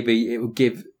thought maybe it would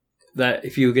give that,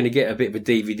 if you were going to get a bit of a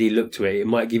DVD look to it, it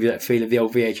might give you that feel of the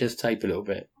old VHS tape a little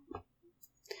bit.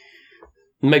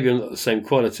 Maybe not the same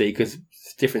quality, because the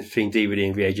difference between DVD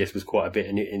and VHS was quite a bit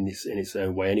in its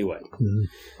own way anyway.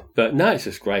 But no, it's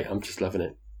just great. I'm just loving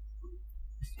it.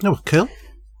 Oh, cool.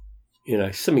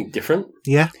 Something different.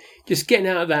 Yeah. Just getting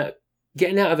out of that.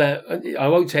 I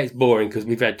won't say it's boring because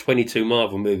we've had 22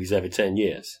 Marvel movies over 10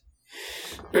 years.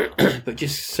 But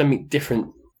just something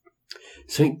different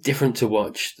to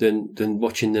watch than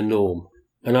watching the norm.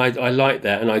 And I like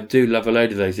that, and I do love a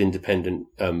load of those independent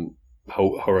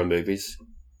horror movies.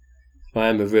 I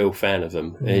am a real fan of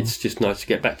them. It's just nice to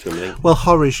get back to them, I think. Well,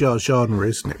 horror's your genre,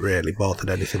 isn't it, really, more than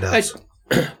anything else?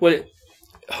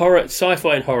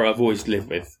 Sci-fi and horror I've always lived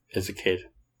with as a kid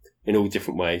in all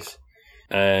different ways.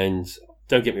 And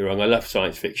don't get me wrong, I love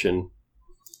science fiction,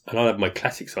 and I love my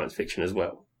classic science fiction as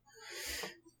well.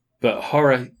 But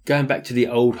horror, going back to the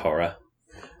old horror,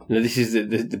 this is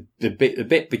the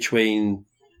bit between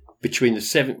the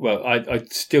 70s. Well, I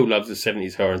still love the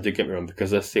 70s horror, and do get me wrong,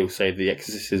 because I still say The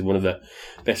Exorcist is one of the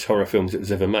best horror films that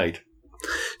was ever made.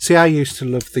 See, I used to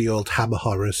love the old Hammer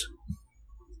horrors.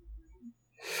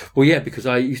 Well, yeah, because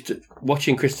I used to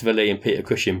watching Christopher Lee and Peter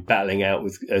Cushing battling out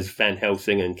as Van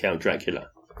Helsing and Count Dracula.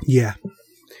 Yeah,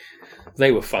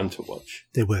 they were fun to watch.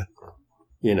 They were,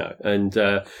 and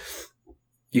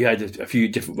you had a few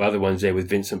different other ones there with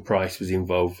Vincent Price was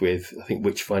involved with. I think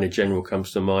Witchfinder General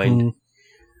comes to mind.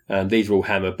 These were all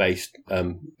Hammer-based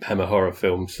Hammer horror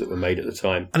films that were made at the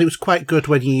time. And it was quite good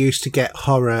when you used to get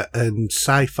horror and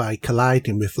sci-fi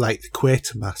colliding with, like, the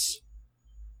Quatermass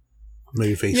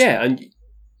movies. Yeah, and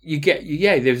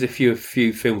there was a few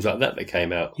films like that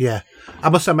came out. Yeah. I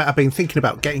must admit, I've been thinking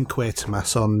about getting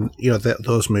Quatermass on,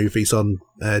 those movies on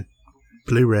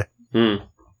Blu-ray.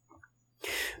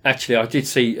 Actually, I did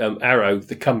see Arrow,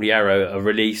 the company Arrow, are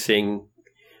releasing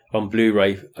on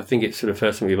Blu-ray. I think it's sort of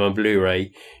first movie on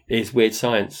Blu-ray is Weird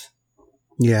Science.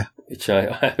 Yeah, which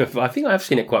I think I have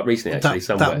seen it quite recently. Actually,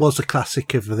 somewhere. That was a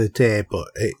classic of the day, but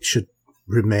it should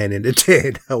remain in the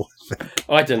day now.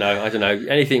 I don't know.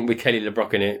 Anything with Kelly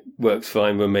LeBrock in it works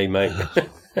fine with me, mate.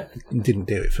 Didn't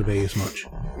do it for me as much.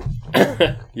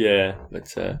 Yeah,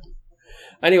 but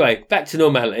anyway, back to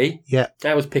normality. Yeah,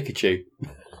 that was Pikachu.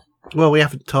 Well, we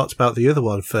haven't talked about the other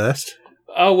one first.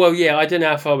 Oh, well, yeah, I don't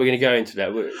know how far we're going to go into that.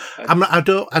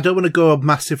 I don't want to go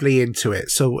massively into it,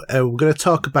 so we're going to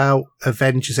talk about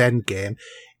Avengers Endgame.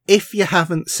 If you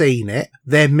haven't seen it,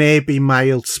 there may be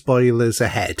mild spoilers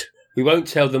ahead. We won't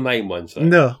tell the main ones, though.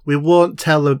 No, we won't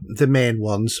tell the main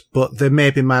ones, but there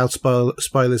may be mild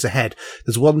spoilers ahead.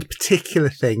 There's one particular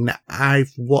thing that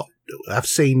I've I've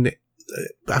seen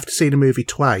after seeing a movie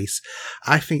twice,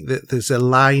 I think that there's a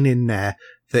line in there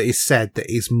that is said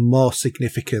that is more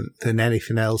significant than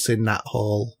anything else in that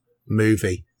whole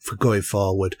movie for going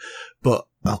forward. But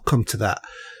I'll come to that.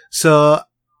 So,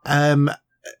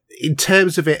 in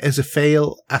terms of it as a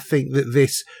feel, I think that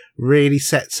this really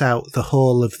sets out the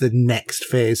whole of the next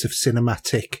phase of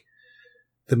cinematic,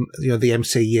 the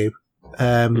MCU,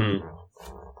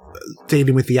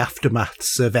 dealing with the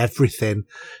aftermaths of everything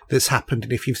that's happened.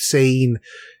 And if you've seen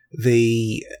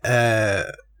the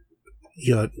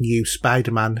new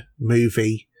Spider-Man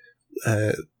movie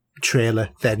trailer,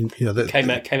 then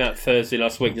that came out Thursday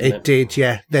last week. Didn't it did,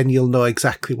 yeah. Then you'll know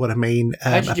exactly what I mean.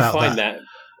 How did you about find that?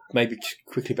 Maybe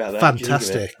quickly about that.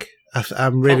 Fantastic.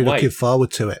 I'm really looking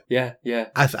forward to it. Yeah.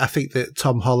 I think that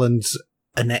Tom Holland's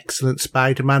an excellent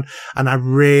Spider-Man, and I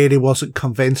really wasn't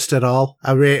convinced at all.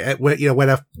 When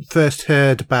I first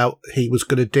heard about he was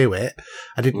going to do it,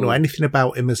 I didn't know anything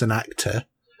about him as an actor,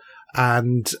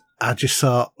 and I just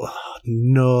thought,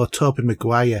 no, Tobey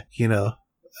Maguire,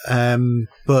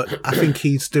 but I think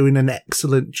he's doing an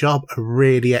excellent job, a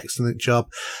really excellent job,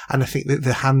 and I think that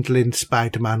they're handling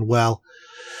Spider-Man well.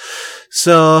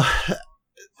 So,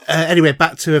 anyway,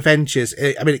 back to Avengers.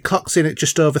 It clocks in at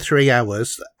just over 3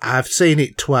 hours. I've seen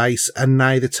it twice, and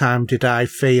neither time did I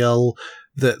feel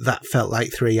that felt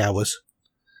like 3 hours.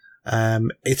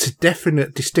 It's a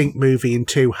definite, distinct movie in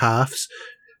two halves.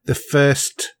 The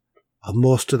first, or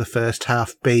most of the first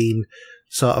half, being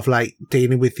sort of like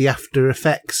dealing with the after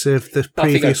effects of the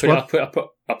previous one.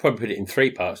 I'll probably put it in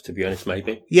 3 parts, to be honest,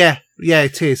 maybe. Yeah,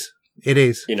 it is. It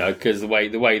is. Because the way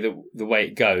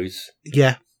it goes.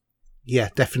 Yeah,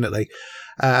 definitely.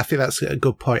 I think that's a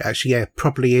good point, actually. Yeah,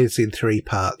 probably is in 3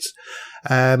 parts.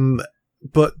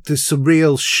 But there's some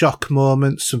real shock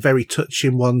moments, some very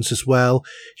touching ones as well.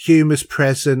 Humour's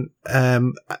present,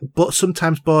 but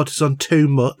sometimes borders on too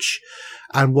much.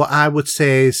 And what I would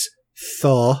say is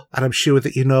Thor, and I'm sure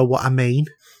that you know what I mean.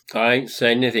 I ain't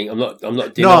saying anything. I'm not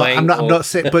denying. No, I'm not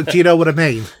saying, but do you know what I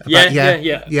mean?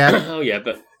 Yeah. Oh, yeah,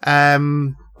 but...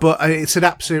 But it's an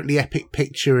absolutely epic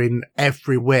picture in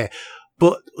every way.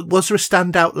 But was there a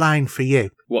standout line for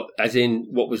you? What, as in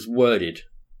what was worded?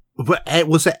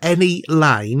 Was there any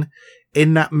line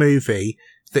in that movie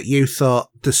that you thought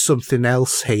there's something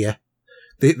else here?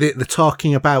 They're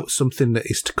talking about something that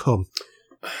is to come.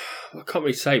 I can't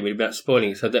really say without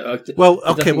spoiling it. So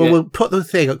we'll put the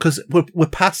thing, because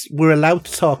we're allowed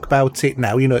to talk about it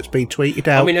now. It's been tweeted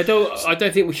out. I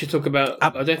don't think we should talk about.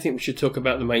 I don't think we should talk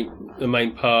about the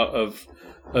main part of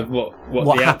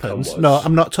what the happens. Was. No,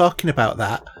 I'm not talking about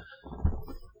that.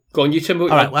 Go on, you tell me. All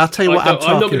right, well, I'll tell you what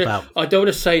I'm talking about. I don't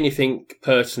want to say anything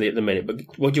personally at the minute, but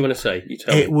what do you want to say? You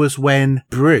tell me. It was when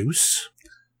Bruce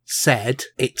said,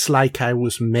 "It's like I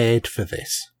was made for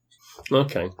this."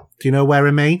 Okay. Do you know where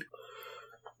I mean?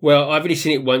 Well, I've only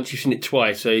seen it once. You've seen it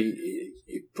twice, so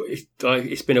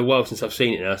it's been a while since I've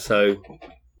seen it now. So,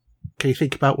 can you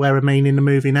think about where I mean in the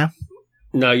movie now?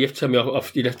 No, you have to tell me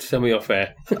off. You'd have to tell me off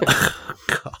air. Oh,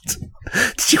 God,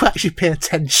 did you actually pay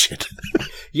attention?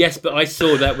 Yes, but I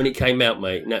saw that when it came out,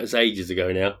 mate, and that was ages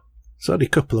ago now. It's only a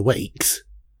couple of weeks.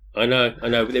 I know,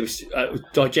 but I was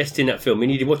digesting that film. We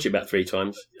need to watch it about 3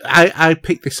 times. I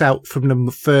picked this out from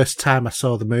the first time I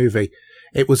saw the movie.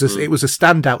 It was a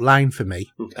standout line for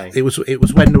me. Okay. It was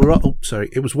when they were all,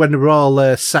 It was when they were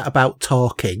all sat about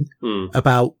talking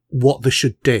about what they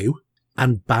should do,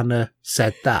 and Banner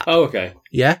said that. Oh, okay.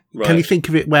 Yeah. Right. Can you think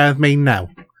of it where I mean now?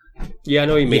 Yeah, I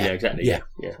know what you mean now, exactly. Yeah.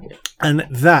 And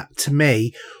that to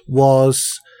me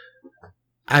was,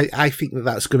 I think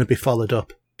that's going to be followed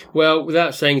up. Well,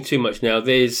 without saying too much now,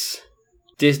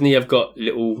 Disney have got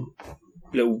little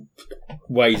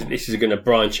ways that this is going to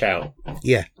branch out.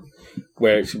 Yeah.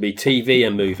 Where it's going to be TV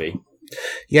and movie.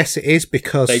 Yes, it is,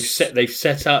 because they've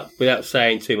set up, without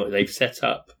saying too much, they've set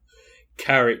up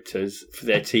characters for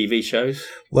their TV shows.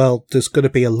 Well, there's going to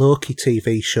be a Loki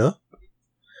TV show.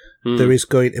 There is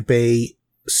going to be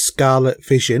Scarlet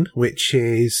Vision, which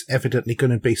is evidently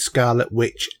going to be Scarlet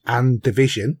Witch and the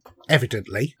Vision.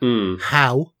 Evidently.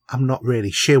 How? I'm not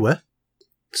really sure.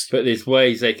 But there's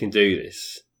ways they can do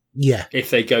this. Yeah. If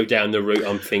they go down the route,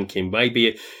 I'm thinking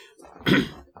maybe...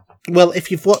 Well, if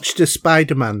you've watched the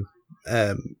Spider-Man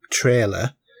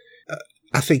trailer,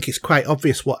 I think it's quite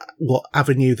obvious what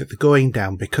avenue that they're going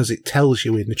down, because it tells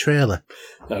you in the trailer.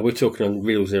 We're talking on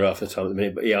reels there after time at the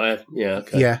minute, but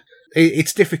okay. Yeah.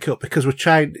 It's difficult because we're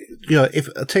trying,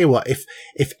 I'll tell you what,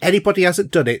 if anybody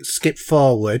hasn't done it, skip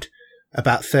forward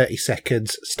about 30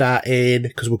 seconds, start in,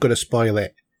 because we're going to spoil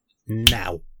it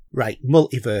now. Right,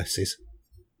 multiverses.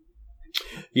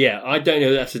 Yeah, I don't know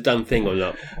if that's a done thing or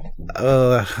not.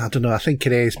 I don't know. I think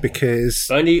it is because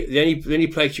The only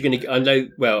place you're going to, I know,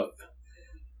 well,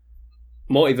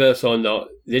 multiverse or not,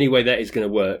 the only way that is going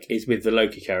to work is with the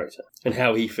Loki character and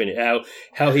how he finished,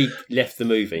 how he left the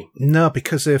movie. No,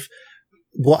 because of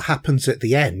what happens at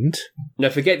the end. No,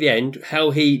 forget the end.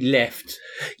 How he left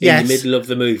in the middle of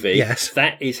the movie. Yes.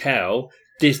 That is how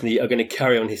Disney are going to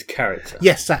carry on his character.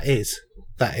 Yes, that is.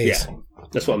 Yeah,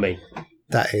 that's what I mean.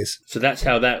 That is. So that's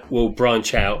how that will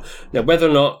branch out. Now, whether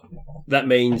or not that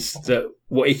means that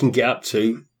what he can get up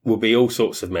to will be all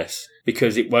sorts of mess,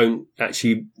 because it won't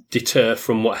actually deter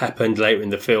from what happened later in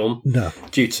the film. No.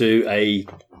 Due to a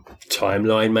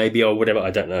timeline, maybe, or whatever.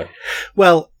 I don't know.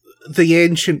 Well, the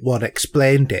Ancient One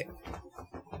explained it,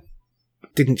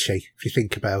 didn't she? If you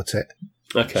think about it.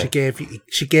 Okay.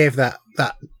 She gave that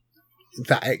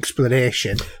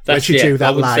explanation. That's, when she drew that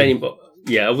I wouldn't line. say any more.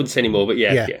 Yeah, I wouldn't say any more, but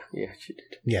yeah, she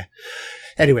did. Yeah.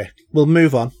 Anyway, we'll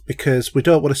move on because we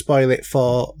don't want to spoil it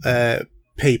for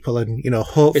people, and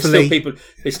hopefully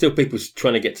There's still people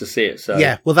trying to get to see it. So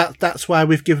yeah. Well, that's why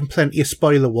we've given plenty of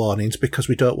spoiler warnings, because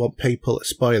we don't want people to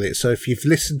spoil it. So if you've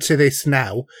listened to this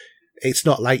now, it's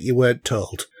not like you weren't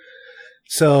told.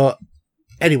 So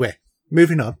anyway,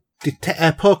 moving on.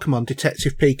 Pokemon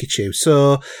Detective Pikachu.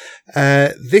 So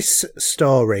this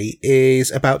story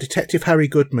is about Detective Harry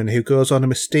Goodman, who goes on a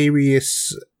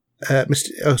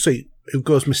who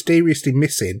goes mysteriously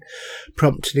missing,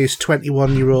 prompting his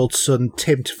 21-year-old son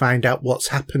Tim to find out what's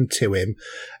happened to him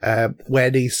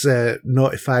when he's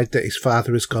notified that his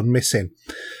father has gone missing.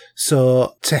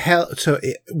 So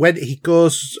when he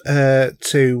goes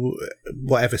to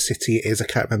whatever city it is, I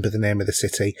can't remember the name of the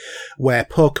city, where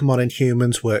Pokemon and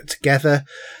humans work together,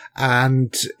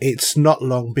 and it's not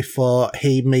long before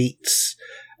he meets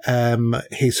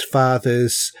his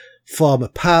father's former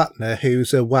partner,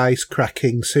 who's a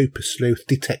wisecracking super sleuth,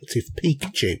 Detective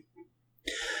Pikachu.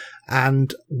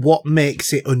 And what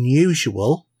makes it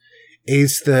unusual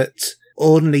is that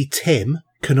only Tim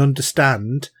can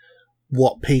understand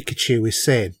what Pikachu is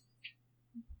saying.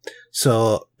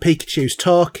 So Pikachu's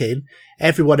talking,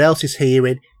 everyone else is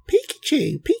hearing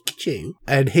Pikachu, Pikachu,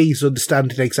 and he's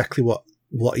understanding exactly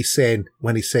what he's saying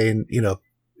when he's saying,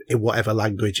 in whatever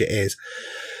language it is.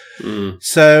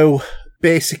 So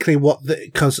basically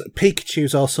because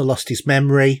Pikachu's also lost his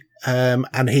memory,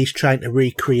 and he's trying to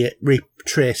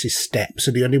retrace his steps,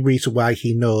 and the only reason why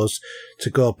he knows to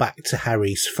go back to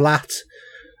Harry's flat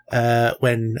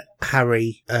when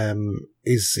Harry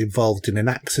is involved in an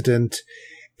accident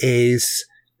is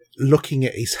looking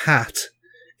at his hat.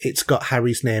 It's got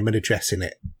Harry's name and address in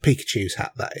it. Pikachu's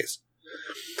hat, that is.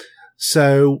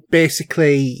 So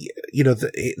basically,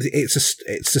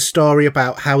 it's a story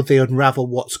about how they unravel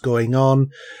what's going on.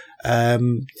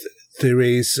 There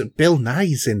is Bill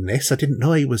Nye's in this. I didn't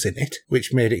know he was in it,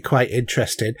 which made it quite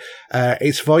interesting.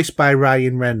 It's voiced by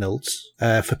Ryan Reynolds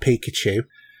for Pikachu.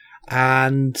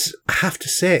 And I have to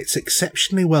say, it's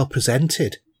exceptionally well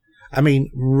presented. I mean,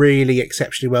 really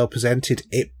exceptionally well presented.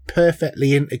 It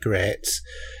perfectly integrates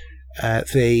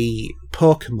the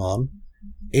Pokemon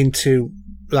into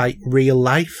real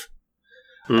life,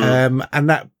 and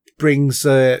that brings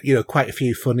quite a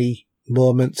few funny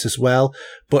moments as well.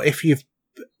 But if you've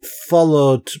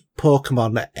followed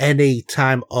Pokemon at any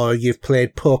time, or you've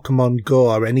played Pokemon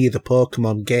Go or any of the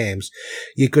Pokemon games,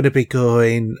 you're going to be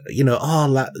going,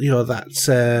 that's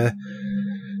a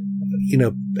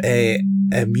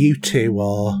Mewtwo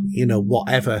or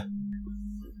whatever.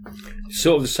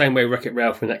 Sort of the same way Wreck-It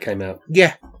Ralph when that came out.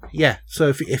 Yeah.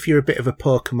 So if you're a bit of a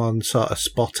Pokemon sort of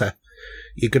spotter,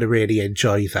 you're going to really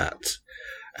enjoy that.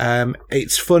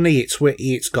 It's funny, it's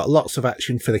witty, it's got lots of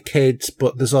action for the kids,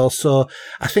 but there's also,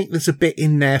 I think there's a bit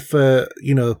in there for,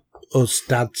 us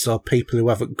dads or people who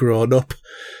haven't grown up,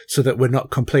 so that we're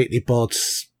not completely bored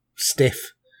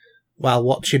stiff while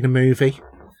watching the movie.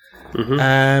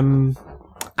 And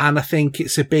I think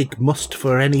it's a big must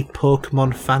for any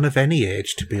Pokemon fan of any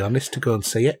age, to be honest, to go and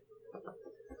see it.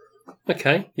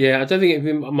 Okay, yeah, I don't think it'd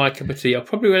be my cup of tea. I'll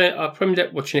probably end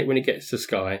up watching it when it gets to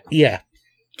Sky. Yeah.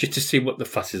 Just to see what the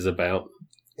fuss is about.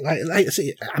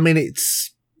 I mean,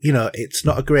 it's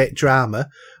not a great drama,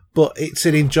 but it's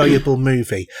an enjoyable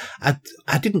movie. I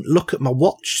didn't look at my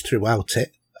watch throughout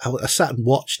it. I sat and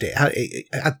watched it. It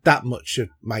had that much of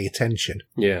my attention.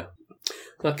 Yeah.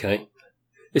 Okay.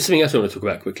 There's something else I want to talk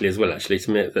about quickly as well, actually.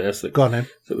 Go on, then.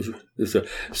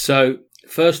 So,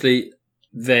 firstly,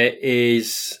 there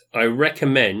is, I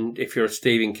recommend, if you're a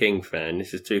Stephen King fan,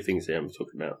 this is two things here I'm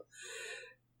talking about,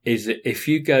 is that if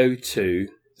you go to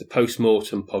the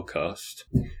Postmortem podcast,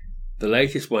 the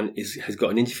latest one has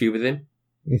got an interview with him.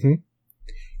 Mm-hmm.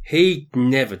 He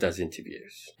never does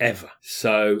interviews, ever.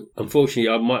 So,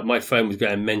 unfortunately, my phone was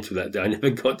going mental that day. I never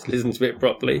got to listen to it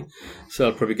properly. So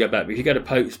I'll probably go back. But if you go to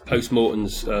Post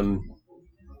Mortem's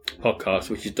podcast,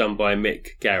 which is done by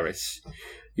Mick Garris,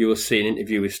 you will see an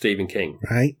interview with Stephen King.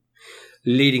 Right.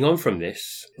 Leading on from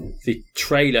this, the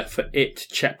trailer for It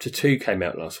Chapter 2 came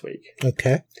out last week.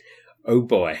 Okay. Oh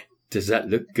boy, does that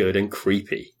look good and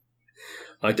creepy.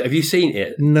 Have you seen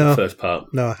it? No. The first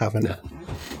part? No, I haven't. No.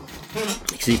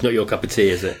 Because he's not your cup of tea,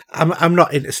 is it? I'm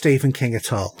not into Stephen King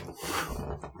at all.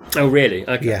 Oh, really?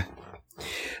 Okay. Yeah.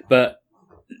 But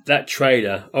that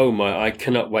trailer, oh my, I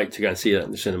cannot wait to go and see that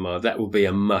in the cinema. That will be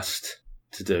a must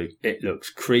to do. It looks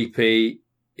creepy.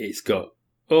 It's got,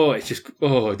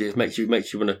 it makes you want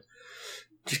to,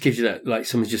 just gives you that, like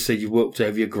someone just said you walked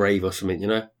over your grave or something, you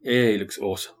know? Yeah, it looks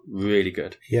awesome. Really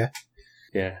good. Yeah.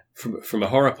 Yeah. From a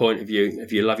horror point of view,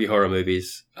 if you love your horror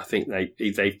movies, I think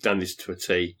they've done this to a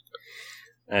T.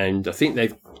 And I think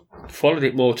they've followed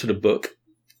it more to the book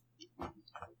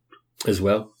as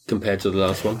well, compared to the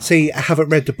last one. See, I haven't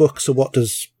read the book, so what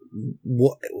does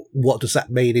that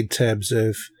mean in terms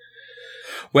of?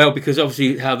 Well, because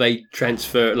obviously how they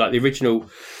transfer, like the original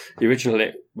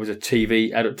it was a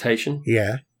TV adaptation.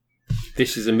 Yeah.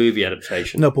 This is a movie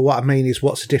adaptation. No, but what I mean is,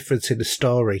 what's the difference in the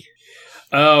story?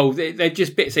 Oh, they're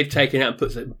just bits they've taken out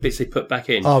and bits they put back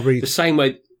in. Oh, really? The same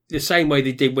way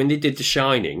they did when they did The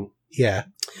Shining. Yeah.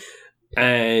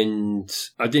 And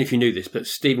I don't know if you knew this, but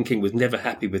Stephen King was never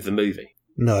happy with the movie.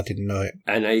 No, I didn't know it.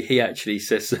 And he actually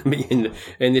says something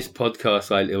in this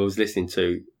podcast I was listening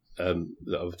to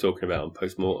that I was talking about on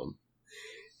Post Mortem.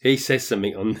 He says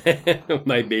something on there that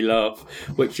made me laugh.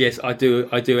 Which, yes, I do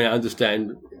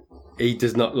understand. He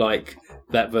does not like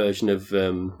that version of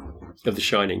The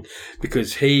Shining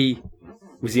because he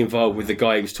was involved with the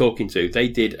guy he was talking to. They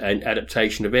did an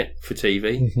adaptation of it for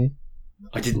TV. Mm-hmm.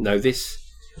 I didn't know this,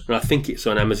 and I think it's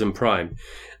on Amazon Prime,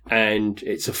 and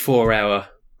it's a 4-hour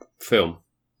film.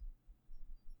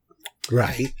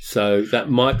 Right. So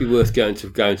that might be worth going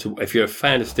to. If you're a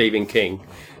fan of Stephen King,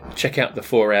 check out the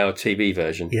 4-hour TV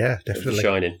version. Yeah, Of definitely. The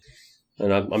Shining,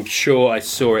 and I'm sure I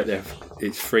saw it there.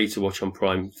 It's free to watch on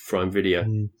Prime Video.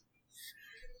 Mm.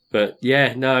 But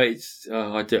yeah, no, it's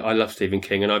I love Stephen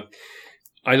King, and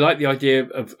I like the idea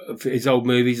of his old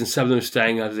movies, and some of them are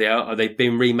staying as they are. They've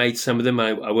been remade, some of them.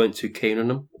 I weren't too keen on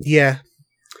them. Yeah.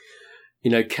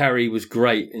 You know, Carrie was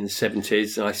great in the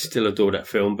 70s, and I still adore that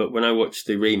film. But when I watched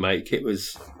the remake, it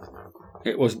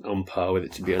wasn't on par with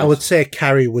it, to be honest. I would say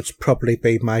Carrie would probably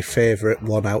be my favourite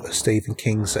one out of Stephen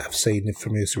King's that I've seen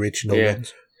from his original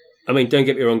ones. I mean, don't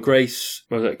get me wrong, Grace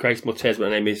Moretz, my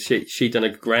name is, she done a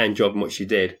grand job in what she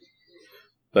did.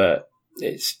 But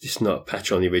it's just not a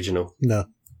patch on the original. No.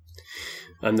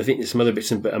 And I think there's some other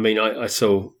bits. I mean, I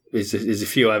saw there's a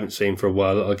few I haven't seen for a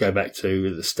while that I'll go back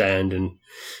to, The Stand, and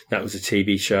that was a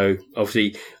TV show.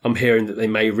 Obviously, I'm hearing that they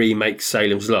may remake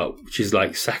Salem's Lot, which is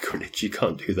like sacrilege. You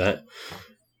can't do that.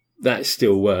 That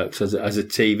still works as a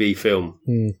TV film.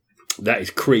 Mm. That is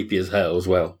creepy as hell as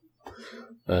well.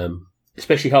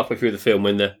 Especially halfway through the film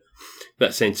when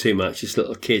that's saying too much. Just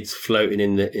little kids floating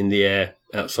in the air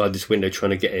outside this window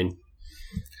trying to get in.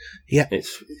 Yeah.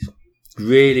 It's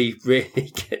really,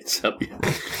 really gets up you.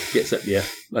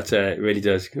 But it really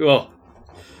does. Oh,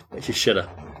 makes you shudder.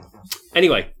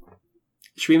 Anyway,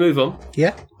 should we move on?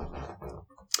 Yeah.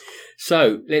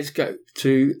 So let's go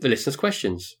to the listeners'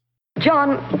 questions.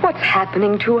 John, what's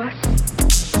happening to us?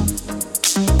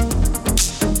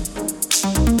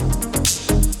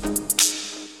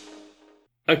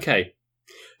 Okay.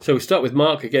 So we'll start with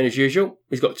Mark again as usual.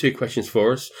 He's got 2 questions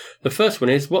for us. The first one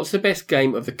is, what's the best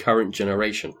game of the current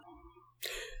generation?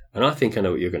 And I think I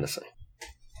know what you're going to say.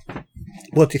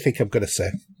 What do you think I'm going to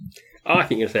say? I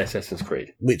think you're going to say Assassin's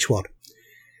Creed. Which one?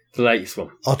 The latest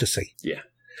one. Odyssey. Yeah.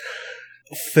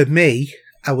 For me,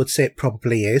 I would say it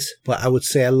probably is, but I would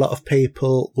say a lot of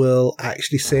people will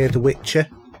actually say The Witcher.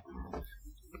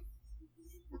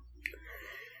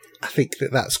 I think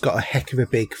that's got a heck of a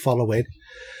big following.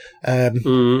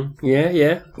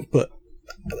 Yeah. But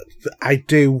I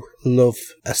do love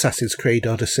Assassin's Creed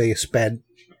Odyssey. I spent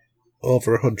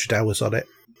over 100 hours on it.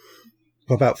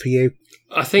 What about for you?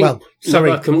 I think. Well,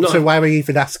 sorry. So why were you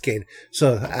even asking?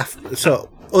 So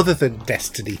other than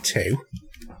Destiny 2,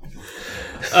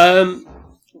 I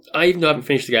even though I haven't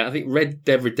finished the game, I think Red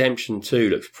Dead Redemption 2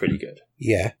 looks pretty good.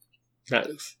 yeah, That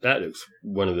looks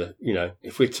one of the,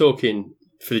 if we're talking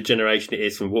for the generation it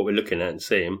is from what we're looking at and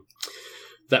seeing,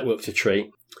 that works a treat.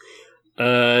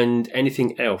 And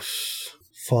anything else?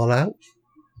 Fallout.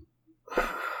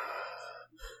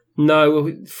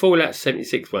 No, Fallout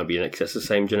 76 won't be in it because that's the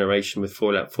same generation with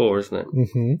Fallout 4, isn't it?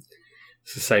 Mm-hmm.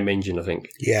 It's the same engine, I think.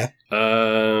 Yeah.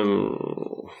 I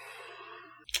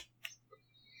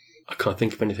can't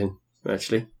think of anything,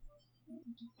 actually.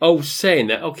 Oh, saying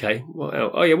that, okay. What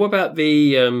else? Oh, yeah, what about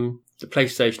the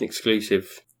PlayStation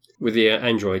exclusive with the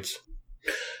Androids?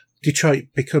 Detroit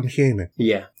Become Human.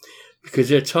 Yeah. Because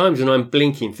there are times when I'm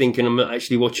blinking, thinking I'm not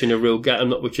actually watching a real game. I'm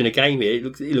not watching a game here.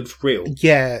 It looks real.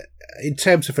 Yeah, in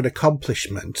terms of an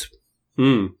accomplishment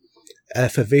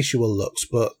for visual looks,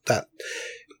 but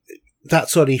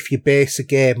that's only if you base a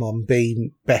game on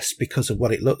being best because of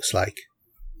what it looks like.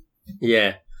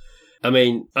 Yeah. I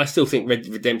mean, I still think Red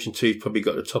Dead Redemption 2's probably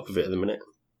got the top of it at the minute.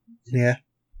 Yeah.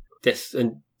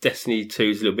 And Destiny 2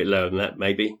 is a little bit lower than that,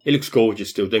 maybe. It looks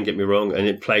gorgeous still, don't get me wrong, and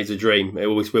it plays a dream. It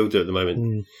always will do at the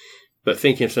moment. But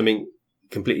thinking of something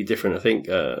completely different, I think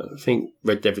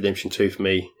Red Dead Redemption 2 for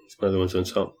me is one of the ones on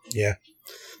top. Yeah.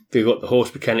 We've got the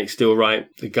horse mechanics still right,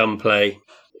 the gunplay,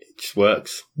 it just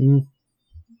works.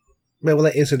 Well,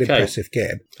 it is an impressive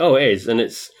game. Oh, it is, and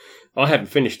I haven't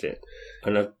finished it,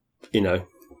 and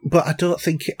But I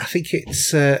think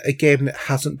it's a game that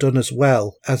hasn't done as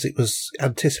well as it was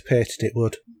anticipated it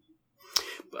would.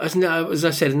 As I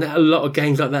said, isn't there a lot of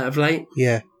games like that of late?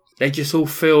 Yeah. They just all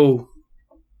feel,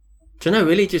 I don't know,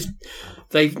 really just,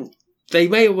 they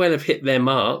may well have hit their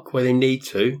mark where they need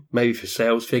to, maybe for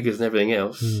sales figures and everything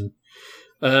else.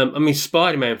 I mean,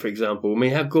 Spider-Man, for example,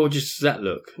 how gorgeous does that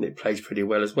look? And it plays pretty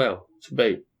well as well, to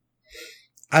beat.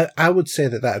 I would say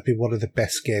that would be one of the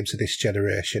best games of this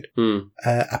generation.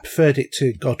 I preferred it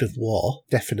to God of War,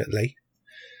 definitely.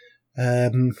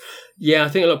 Yeah, I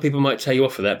think a lot of people might tell you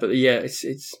off for that, but yeah, it's.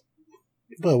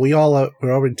 Well, we're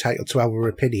all entitled to our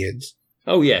opinions.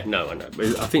 Oh yeah, no, I know.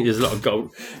 I think there's a lot of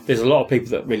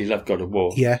people that really love God of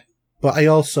War. Yeah, but I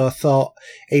also thought,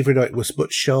 even though it was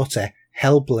much shorter,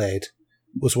 Hellblade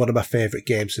was one of my favourite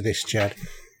games of this gen.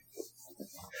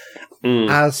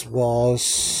 As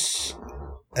was.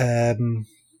 Well,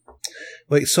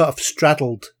 it sort of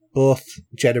straddled both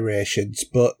generations,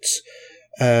 but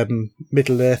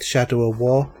Middle-earth Shadow of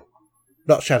War.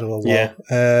 Not Shadow of War.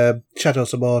 Yeah.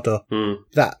 Shadows of Mordor.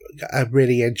 That I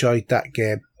really enjoyed that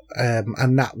game.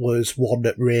 And that was one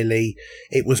that really,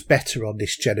 it was better on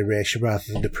this generation rather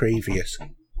than the previous.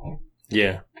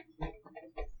 Yeah.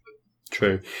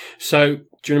 True. So,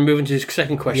 do you want to move into this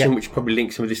second question, which probably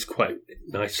links in with this quite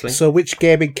nicely? So, which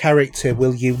gaming character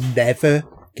will you never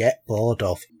get bored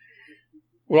of?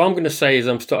 Well, I'm going to say is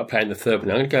I'm starting playing the third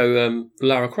one. I'm going to go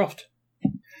Lara Croft.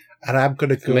 And I'm going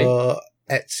to go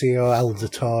Ezio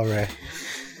Auditore.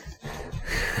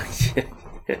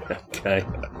 Okay.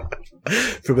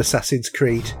 From Assassin's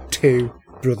Creed 2,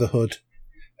 Brotherhood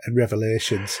and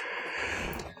Revelations.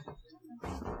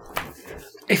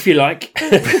 If you like.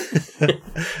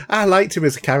 I liked him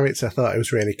as a character. I thought it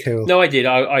was really cool. No, I did.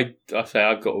 I say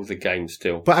I've got all the games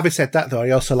still. But having said that, though,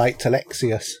 I also liked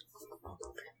Alexios.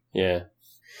 Yeah.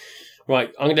 Right,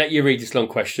 I'm going to let you read this long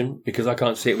question because I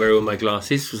can't see it wearing all my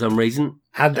glasses for some reason.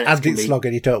 And it's long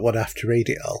and you don't want to have to read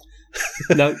it all.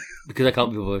 No, because I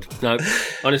can't be bothered. No,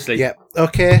 honestly. Yeah,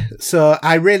 okay. So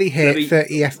I really hate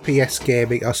 30 FPS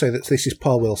gaming. Oh, sorry, this is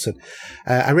Paul Wilson.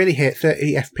 I really hate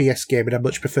 30 FPS gaming. I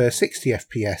much prefer 60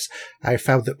 FPS. I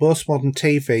found that most modern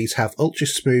TVs have ultra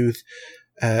smooth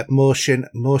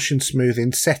motion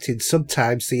smoothing settings.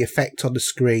 Sometimes the effect on the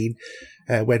screen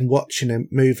when watching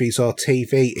movies or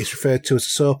TV is referred to as a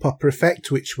soap opera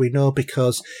effect, which we know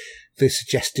because they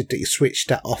suggested that you switch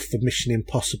that off for Mission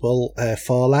Impossible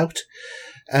Fallout.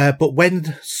 But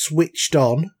when switched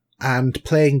on and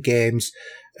playing games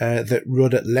that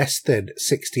run at less than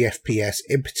 60 FPS,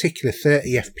 in particular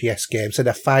 30 FPS games, and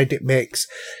I find it makes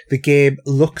the game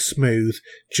look smooth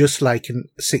just like in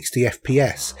 60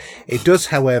 FPS. It does,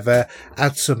 however,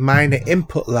 add some minor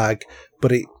input lag,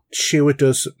 but it sure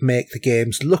does make the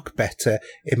games look better,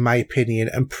 in my opinion,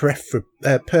 and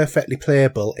perfectly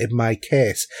playable in my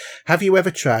case. Have you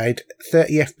ever tried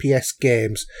 30 FPS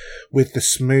games with the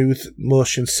smooth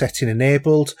motion setting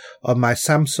enabled? On my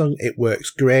Samsung, it works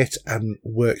great and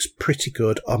works pretty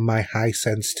good on my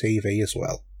Hisense TV as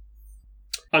well.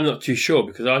 I'm not too sure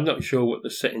because I'm not sure what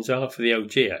the settings are for the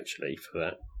LG actually for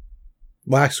that.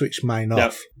 Well, I switched mine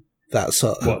off. That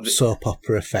sort of soap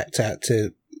opera effect. I had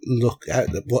to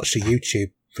watch a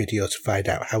YouTube video to find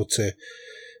out how to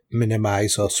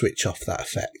minimise or switch off that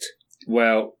effect.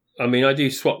 Well, I mean, I do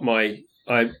swap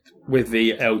with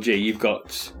the LG. You've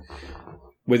got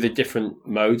with the different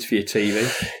modes for your TV.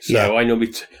 So I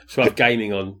normally swap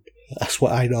gaming on. That's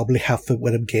what I normally have for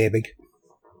when I'm gaming.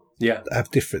 Yeah, I have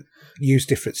use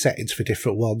different settings for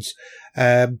different ones.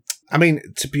 I mean,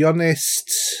 to be honest,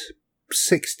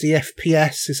 60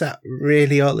 FPS, is that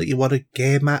really all that you want to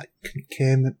game at?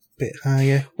 bit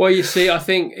higher. Well, you see, I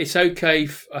think it's okay.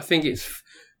 I think it's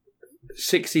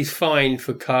 60's fine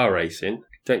for car racing,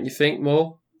 don't you think?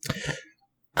 More.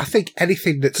 I think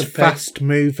anything that's Compared- fast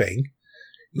moving,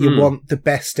 you want the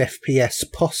best FPS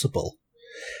possible.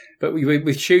 But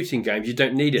with shooting games, you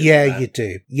don't need it. Yeah, like that. you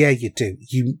do. Yeah, you do.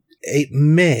 It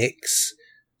makes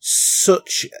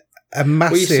such a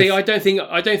massive. Well, you see, I don't think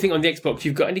on the Xbox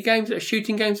you've got any games that are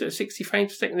shooting games that are 60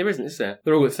 frames per second. There isn't, is there?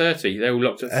 They're all at 30. They're all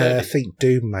locked at 30. I think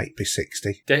Doom might be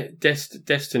 60.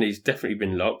 Destiny's definitely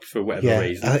been locked for whatever Yeah,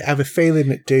 reason. I have a feeling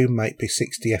that Doom might be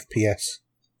 60 FPS.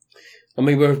 I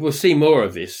mean, we'll see more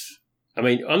of this. I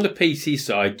mean, on the PC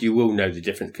side, you will know the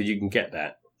difference because you can get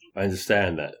that. I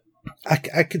understand that.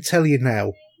 I can tell you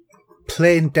now,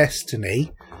 playing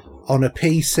Destiny on a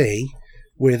PC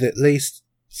with at least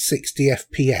 60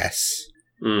 FPS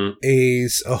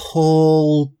is a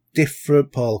whole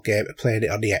different ballgame to playing it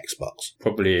on the Xbox.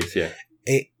 Probably is, yeah.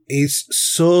 It is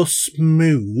so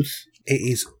smooth, it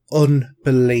is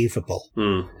unbelievable.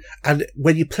 And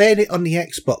when you're playing it on the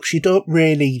Xbox, you don't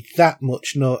really that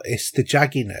much notice the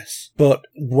jagginess, but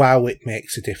wow, it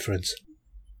makes a difference.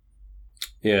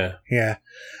 Yeah. Yeah.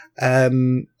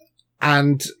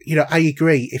 And, you know, I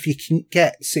agree. If you can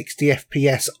get 60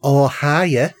 FPS or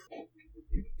higher,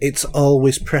 it's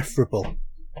always preferable.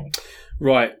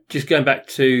 Right. Just going back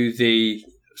to the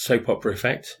soap opera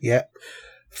effect. Yeah.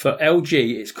 For LG,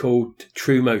 it's called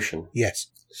True Motion. Yes.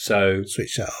 So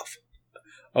Switch that off.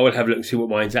 I will have a look and see what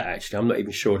mine's at, actually. I'm not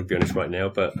even sure, to be honest, right now.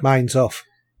 But Mine's off.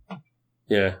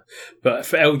 yeah. But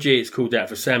for LG, it's called that.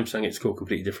 For Samsung, it's called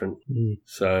completely different.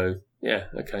 So, yeah,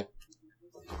 okay.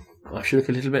 I should look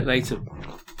a little bit later,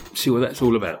 see what that's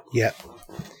all about. Yeah.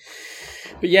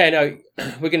 But yeah, no,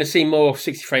 we're going to see more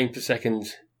 60 frames per second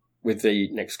with the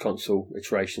next console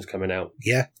iterations coming out.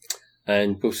 Yeah.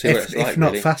 And we'll see what it's like, if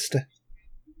not really. faster.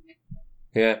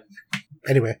 Yeah.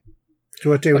 Anyway, do you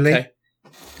want to do Lee? Okay.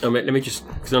 I mean, let me just,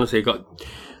 because honestly, I've got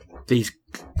these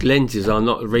lenses are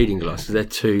not reading glasses. They're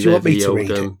two. Do you want me to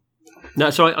read it? No,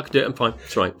 it's all right. I can do it. I'm fine.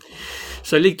 It's all right.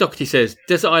 So Lee Doherty says,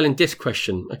 Desert Island disc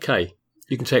question. Okay.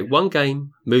 You can take one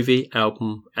game, movie,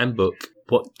 album, and book.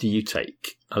 What do you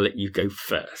take? I'll let you go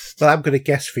first. Well, I'm going to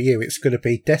guess for you. It's going to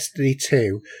be Destiny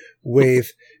 2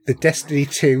 with the Destiny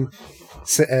 2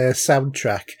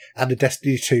 soundtrack and the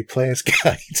Destiny 2 player's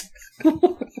guide.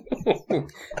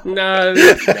 No.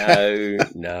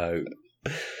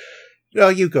 No,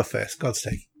 you go first. God's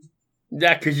sake.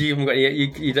 Yeah, because you haven't got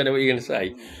you don't know what you're going to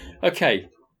say. Okay.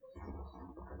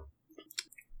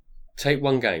 Take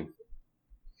one game.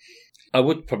 I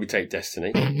would probably take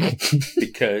Destiny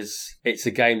because it's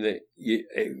a game that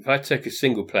if I took a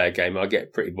single player game, I'd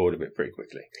get pretty bored of it pretty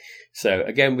quickly. So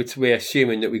again, we're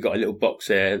assuming that we've got a little box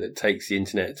there that takes the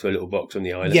internet to a little box on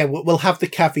the island. Yeah, we'll have the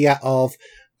caveat of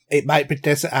it might be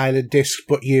Desert Island disc,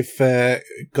 but you've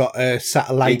got a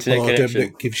satellite Internet modem connection.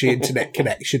 that gives you internet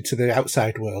connection to the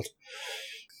outside world.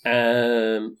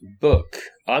 Book.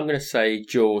 I'm going to say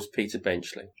Jaws, Peter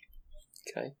Benchley.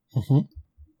 Okay. Mm-hmm.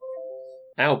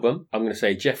 Album. I'm going to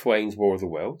say Jeff Wayne's War of the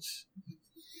Worlds.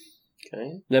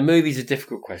 Okay. Now, movie's a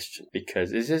difficult question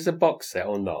because is this a box set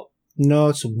or not? No,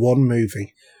 it's one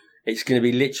movie. It's going to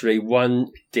be literally one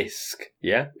disc,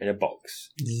 yeah, in a box.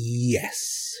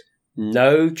 Yes.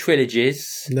 No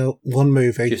trilogies. No, one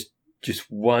movie. Just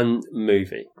one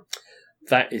movie.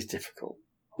 That is difficult.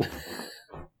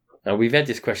 Now, we've had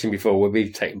this question before where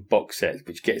we've taken box sets,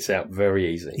 which gets out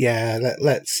very easy. Yeah,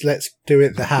 let's do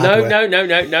it the hard way.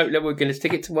 No. We're going to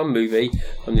stick it to one movie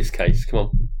on this case. Come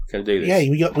on. We're going to do this. Yeah,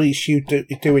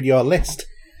 you're doing your list.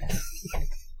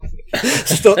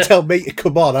 Just don't tell me to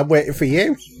come on. I'm waiting for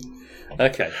you.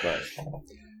 Okay, right.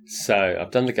 So,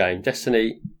 I've done the game.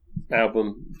 Destiny,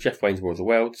 album, Jeff Wayne's War of the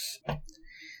Worlds.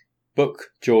 Book,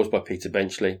 Jaws by Peter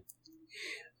Benchley.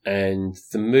 And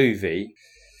the movie,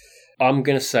 I'm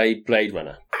going to say Blade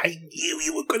Runner. I knew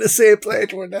you were going to say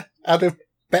Blade Runner. I'd have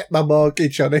bet my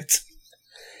mortgage on it.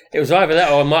 It was either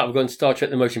that or I might have gone Star Trek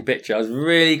The Motion Picture. I was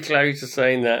really close to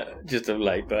saying that just of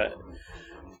late, but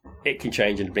it can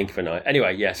change in the blink of an eye.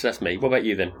 Anyway, yes, that's me. What about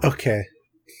you then? Okay.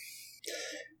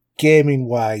 Gaming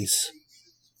wise,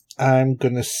 I'm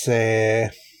going to say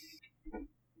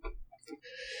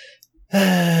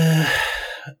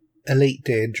Elite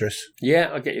Dangerous. Yeah,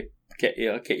 I'll get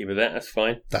you with that. That's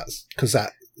fine. That's because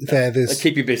there's That'll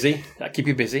keep you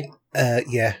busy.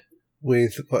 yeah,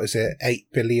 with what is it, 8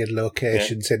 billion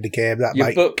locations in the game. That Your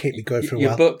might book, keep me going for a your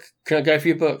while. book. Can I go for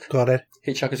your book? Got it.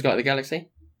 Hitchhiker's Guide to the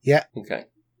Galaxy? Yeah. Okay.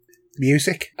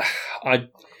 Music. I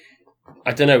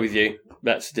don't know with you.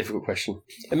 That's a difficult question.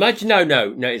 Imagine,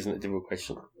 no, it isn't a difficult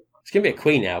question. It's going to be a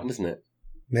Queen album, isn't it?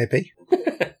 Maybe.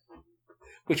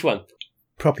 Which one?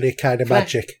 probably a kind of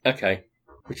Flash. magic. Okay.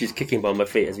 Which is kicking by my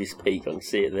feet as we speak. I can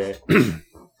see it there.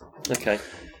 Okay.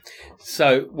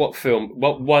 So,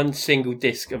 what one single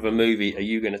disc of a movie are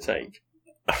you going to take?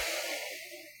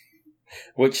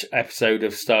 Which episode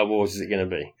of Star Wars is it going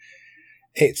to be?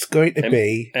 It's going to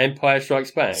be Empire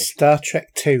Strikes Back. Star Trek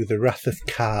II, The Wrath of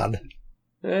Khan.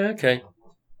 Okay.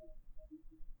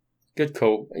 Good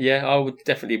call. Yeah, I would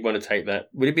definitely want to take that.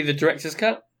 Would it be the director's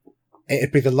cut?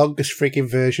 It'd be the longest frigging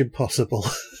version possible.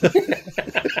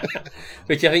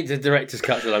 Which I think the director's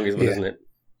cut's the longest one, Yeah. isn't it?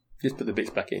 Just put the bits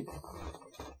back in.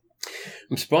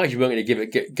 I'm surprised you weren't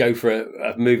going to go for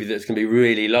a movie that's going to be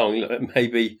really long. Like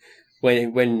maybe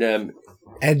when Endgame.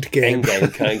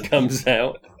 Endgame comes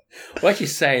out. Well, actually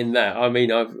saying that, I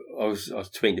mean, I was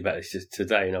tweeting about this just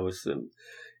today, and I was.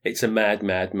 It's a mad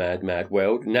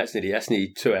world, and that's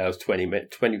nearly 2 hours, 40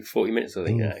 minutes. I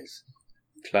think that is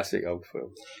classic old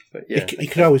film. But yeah, You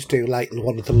could always do like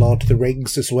one of the Lord of the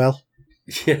Rings as well.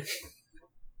 yeah,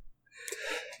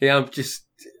 yeah. I'm just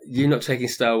you not taking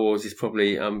Star Wars is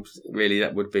probably really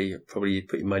that would be probably you'd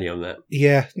put your money on that.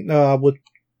 Yeah, no, I would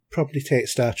probably take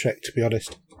Star Trek, to be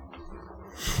honest.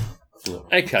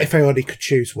 Okay, If I only could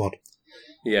choose one.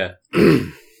 yeah.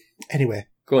 Anyway,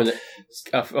 Go on, then.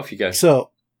 Off you go.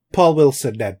 so Paul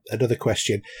Wilson then, another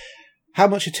question. How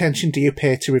much attention do you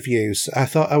pay to reviews? I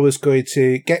thought I was going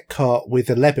to get caught with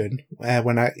 11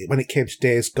 when it came to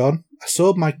Days Gone. I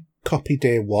sold my copy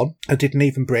day one. I didn't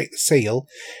even break the seal.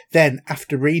 Then,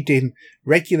 after reading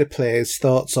regular players'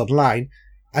 thoughts online,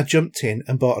 I jumped in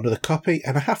and bought another copy,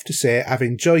 and I have to say I've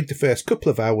enjoyed the first couple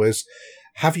of hours.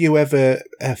 Have you ever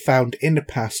found in the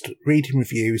past reading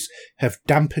reviews have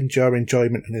dampened your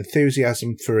enjoyment and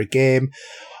enthusiasm for a game,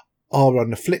 or on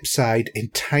the flip side,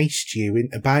 enticed you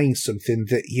into buying something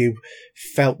that you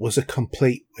felt was a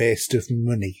complete waste of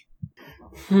money?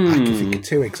 I can think of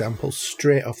 2 examples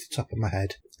straight off the top of my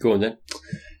head. Go on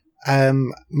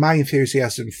then. My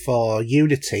enthusiasm for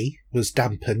Unity was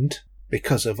dampened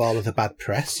because of all of the bad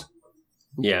press.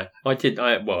 Yeah, I didn't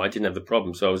have the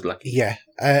problem, so I was lucky. Yeah,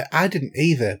 I didn't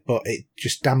either, but it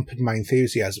just dampened my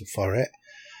enthusiasm for it.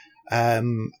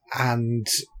 And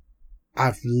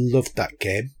I've loved that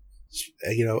game,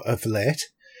 of late.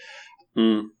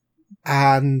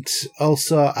 And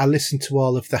also, I listened to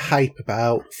all of the hype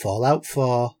about Fallout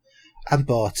 4 and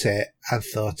bought it and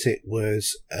thought it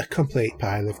was a complete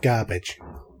pile of garbage.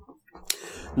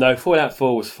 No, Fallout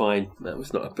 4 was fine. That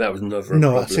was never a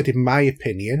No, problem. I said in my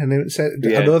opinion, and it said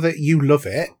Yeah. I know that you love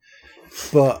it,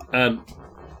 but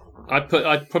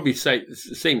I'd probably say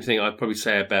the same thing. I'd probably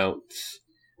say about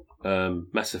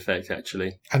Mass Effect.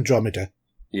 Actually, Andromeda.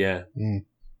 yeah, Mm.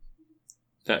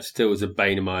 that still was a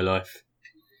bane of my life.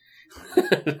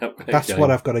 That's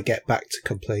what I've got to get back to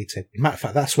completing. Matter of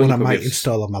fact, that's Well, one I you probably might have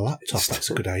install on my laptop. That's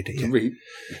a good idea.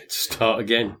 Start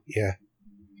again. Yeah.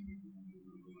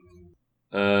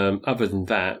 Other than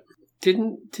that,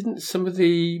 didn't some of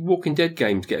the Walking Dead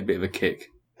games get a bit of a kick?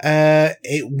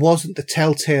 It wasn't the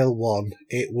Telltale one.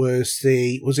 It was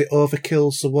it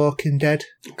Overkill's The Walking Dead?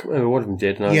 I can't remember what of them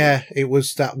did. No. Yeah, it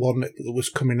was that one that was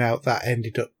coming out that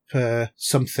ended up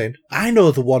something. I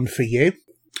know the one for you.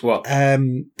 What?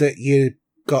 That you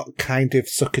got kind of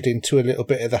suckered into a little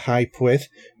bit of the hype with.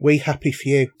 We Happy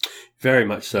Few. Very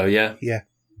much so. Yeah. Yeah.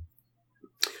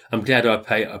 I'm glad I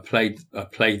played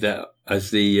that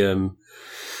as the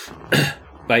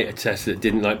beta tester that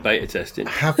didn't like beta testing.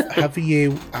 Have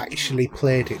you actually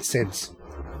played it since?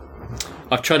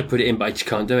 I've tried to put it in, but I just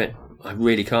can't do it. I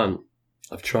really can't.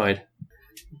 I've tried.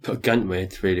 Put a gun to my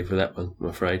head, really, for that one, I'm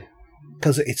afraid.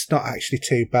 Because it's not actually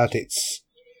too bad. It's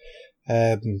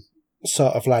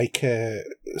sort of like a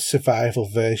survival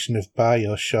version of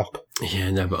BioShock.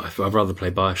 Yeah, no, but I'd rather play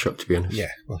BioShock, to be honest.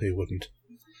 Yeah, well, who wouldn't?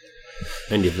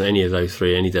 Any of those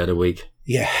three, any day of the week.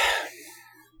 Yeah.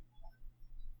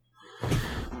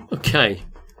 Okay.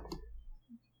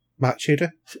 Matt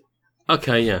Tudor?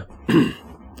 Okay, yeah.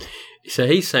 So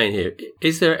he's saying here,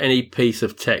 is there any piece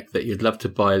of tech that you'd love to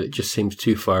buy that just seems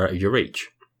too far out of your reach?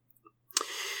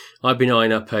 I've been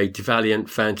eyeing up a Devaliant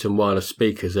Phantom wireless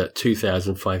speakers at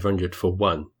 $2,500 for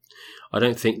one. I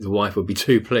don't think the wife would be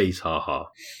too pleased, haha.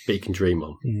 But you can dream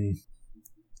on.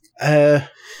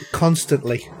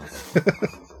 Constantly.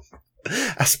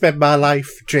 I spend my life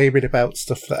dreaming about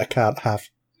stuff that I can't have.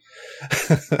 I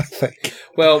think.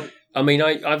 Well, I mean,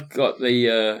 I've got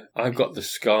the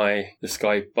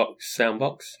Sky box sound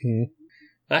box.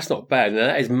 That's not bad. Now,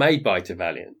 that is made by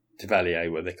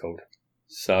Devalier, what they're called.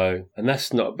 So, and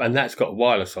that's got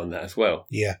wireless on that as well.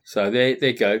 Yeah. So there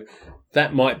you go.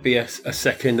 That might be a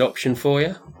second option for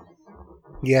you.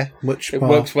 Yeah, much It more.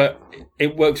 works well.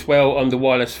 It works well on the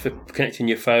wireless for connecting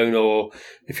your phone, or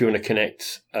if you want to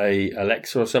connect a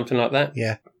Alexa or something like that.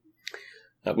 Yeah.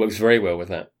 That works very well with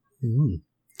that.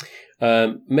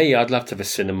 Me, I'd love to have a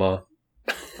cinema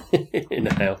in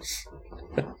the house.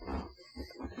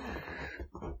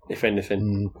 If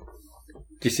anything,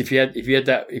 just if you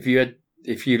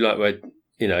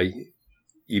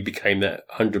became that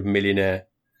 100 millionaire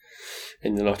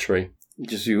in the lottery,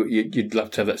 you'd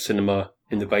love to have that cinema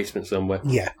in the basement somewhere.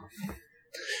 Yeah.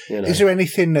 You know. Is there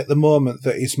anything at the moment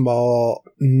that is more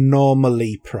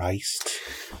normally priced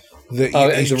that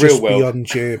is the just real world.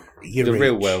 beyond your The reach?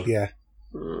 real world. Yeah.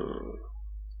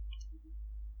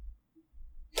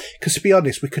 Because to be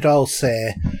honest, we could all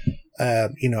say, I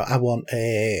want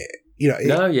a,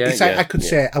 I could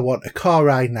say I want a Core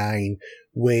i9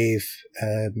 with,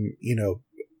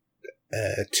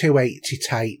 280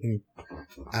 Titan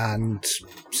and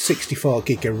 64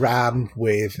 gig of RAM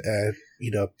with,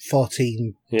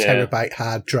 14 terabyte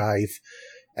hard drive,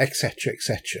 etc.,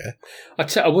 etc.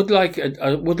 I would like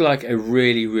a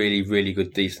really, really, really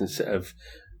good, decent set of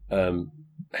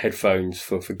headphones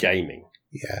for gaming.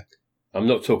 Yeah. I'm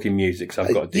not talking music, so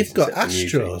I've got a decent You've got set of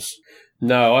music. Astros.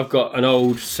 No, I've got an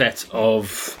old set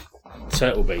of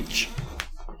Turtle Beach.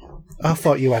 I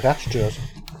thought you had Astros.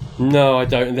 No, I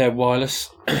don't. They're wireless,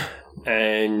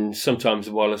 and sometimes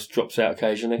the wireless drops out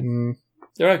occasionally.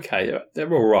 They're okay.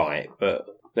 They're all right, but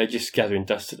they're just gathering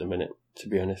dust at the minute, to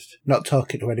be honest. Not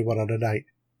talking to anyone on a night.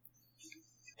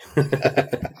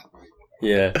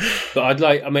 Yeah, but I'd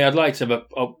like to have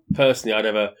personally,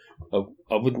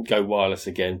 I wouldn't go wireless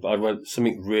again, but I'd want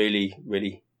something really,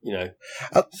 really,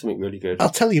 something really good. I'll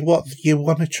tell you what, you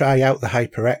want to try out the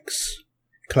HyperX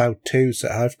Cloud 2s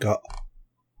that I've got.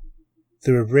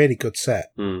 They're a really good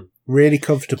set. Really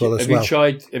comfortable as well.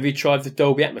 Have you tried the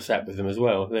Dolby Atmos app with them as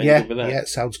well? Yeah, it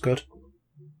sounds good.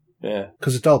 Yeah.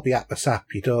 Because the Dolby Atmos app,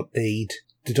 they don't need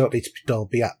to be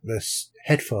Dolby Atmos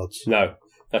headphones. No,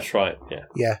 that's right, yeah.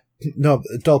 Yeah. No,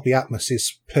 Dolby Atmos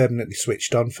is permanently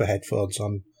switched on for headphones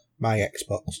on my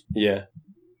Xbox. Yeah.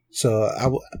 So,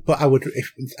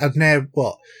 I'm now,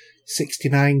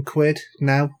 69 quid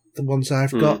now, the ones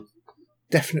I've got.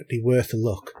 Definitely worth a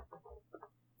look.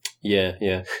 Yeah,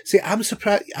 yeah. See, I'm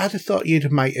surprised. I'd have thought you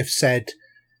might have said,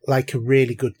 like, a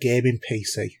really good gaming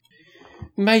PC.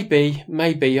 Maybe.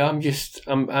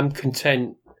 I'm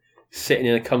content sitting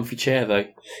in a comfy chair, though.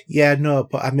 Yeah, no,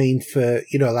 but I mean, for,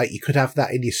 you could have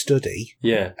that in your study.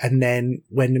 Yeah. And then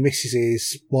when the missus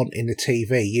is wanting a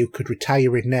TV, you could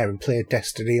retire in there and play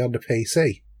Destiny on the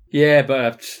PC. Yeah,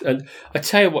 but I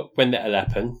tell you what, when that'll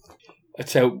happen, I'll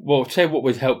tell you what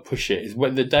would help push it is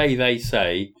when the day they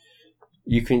say,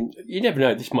 you never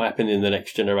know, this might happen in the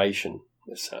next generation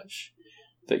as such,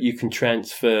 that you can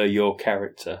transfer your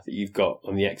character that you've got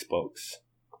on the Xbox.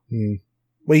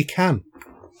 Well, you can.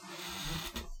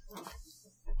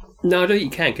 No, I don't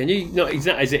think you can you? Not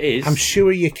exactly as it is. I'm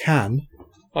sure you can.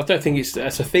 I don't think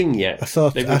that's a thing yet.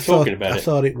 They've been talking about it. I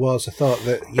thought it was. I thought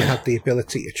that you had the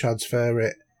ability to transfer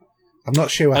it. I'm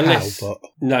not sure how, but...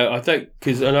 No, I don't,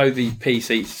 because I know the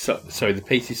PC side with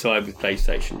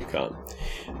PlayStation you can't.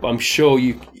 But I'm sure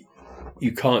you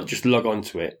can't just log on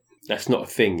to it. That's not a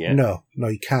thing yet. No,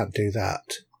 you can't do that.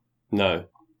 No.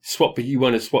 You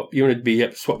want to be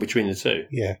able to swap between the two.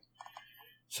 Yeah.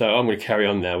 So I'm going to carry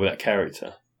on now with that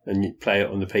character and you play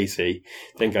it on the PC,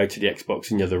 then go to the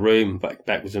Xbox in the other room,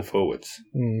 backwards and forwards.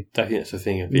 Don't think that's a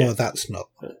thing. No, that's not.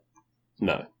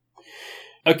 No.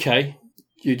 Okay.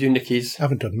 You do Nicky's? I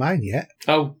haven't done mine yet.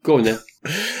 Oh, go on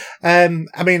then.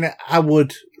 I mean, I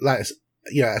would, I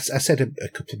said a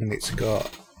couple of minutes ago,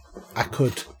 I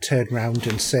could turn around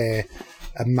and say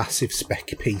a massive spec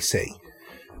PC.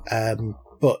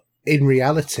 But in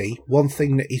reality, one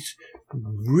thing that is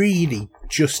really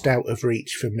just out of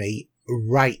reach for me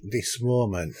right this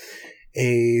moment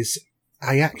is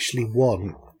I actually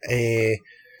want a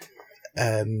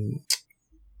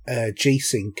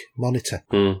G-Sync monitor.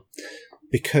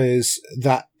 Because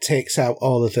that takes out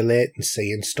all of the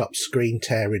latency and stops screen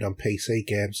tearing on PC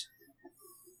games.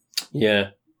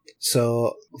 Yeah.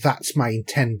 So that's my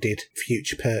intended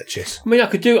future purchase. I mean, I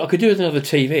could do with another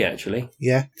TV actually.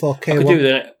 Yeah, 4K. I could do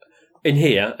that in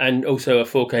here, and also a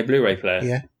 4K Blu-ray player.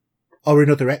 Yeah, or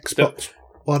another Xbox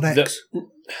One X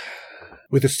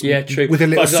with a true. with a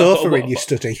little sofa in your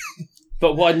study.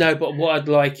 But what I'd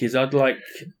like is I'd like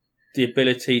the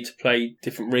ability to play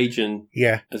different region.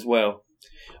 Yeah. As well.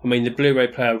 I mean, the Blu-ray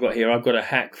player I've got here, I've got a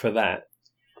hack for that,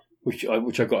 which I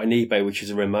got on eBay, which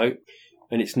is a remote,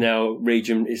 and it's now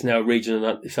region, it's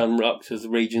unlocked as the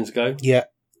regions go. Yeah.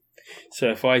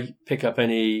 So if I pick up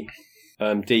any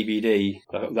DVD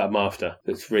that I'm after.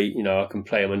 That's I can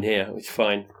play them on here. It's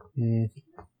fine.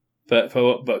 But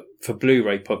for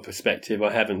Blu-ray perspective,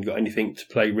 I haven't got anything to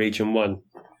play Region 1.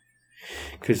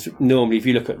 Because normally, if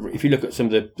you look at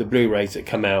some of the Blu-rays that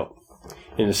come out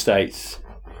in the States,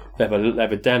 they have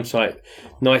a damn sight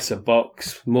nicer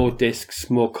box, more discs,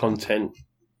 more content.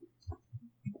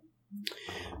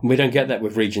 We don't get that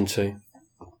with Region 2.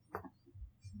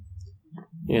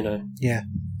 Yeah.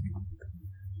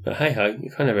 But hey ho,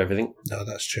 you can't have everything. No,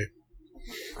 that's true.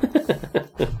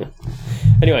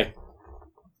 Anyway,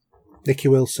 Nicky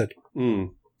Wilson.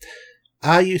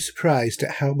 Are you surprised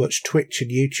at how much Twitch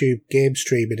and YouTube game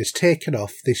streaming has taken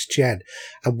off this gen?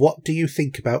 And what do you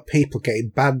think about people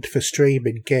getting banned for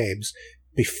streaming games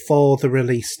before the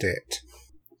release date?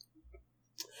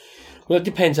 Well, it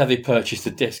depends how they purchase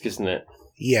the disc, isn't it?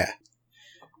 Yeah.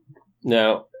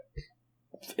 Now,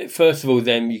 first of all,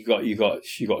 then you got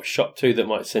Shop2 that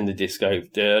might send the disc over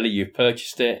early. You've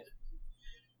purchased it.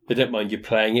 They don't mind you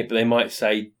playing it, but they might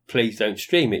say, "Please don't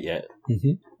stream it yet."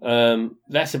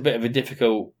 That's a bit of a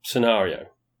difficult scenario.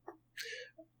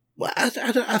 Well,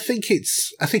 I think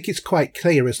it's quite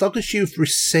clear. As long as you've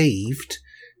received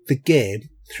the game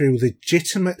through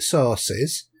legitimate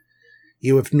sources,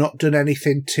 you have not done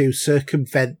anything to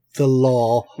circumvent the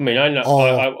law. I mean, I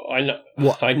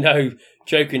know.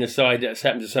 Joking aside, that's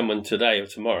happened to someone today or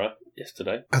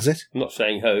yesterday. Has it? I'm not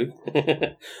saying who,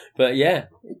 but yeah,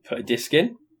 put a disc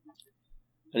in,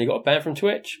 and he got a ban from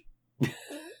Twitch.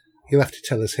 You'll have to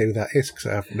tell us who that is, because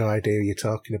I have no idea who you're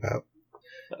talking about.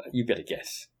 You better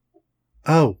guess.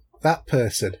 Oh, that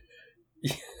person.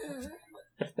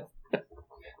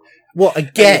 What,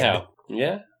 again? Anyhow,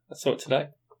 yeah, I saw it today.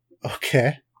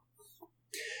 Okay.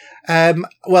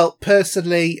 Well,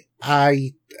 personally,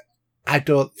 I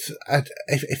don't.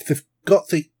 If they've got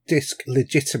the disc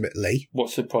legitimately,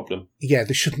 what's the problem? Yeah,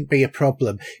 there shouldn't be a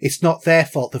problem. It's not their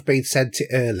fault they've been sent it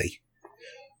early.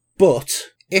 But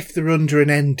if they're under an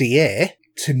NDA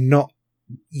to not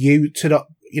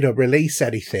release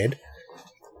anything,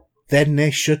 then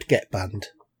they should get banned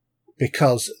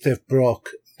because they've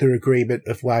broke their agreement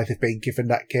of why they've been given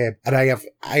that game. And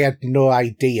I had no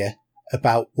idea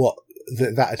about what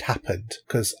that had happened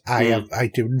because I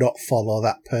do not follow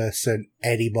that person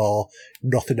anymore.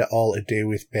 Nothing at all to do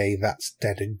with me. That's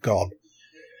dead and gone.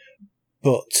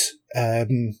 But I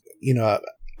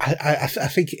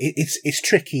think it's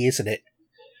tricky, isn't it?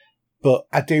 But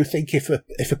I do think if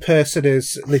a person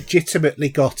has legitimately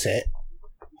got it,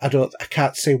 I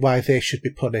can't see why they should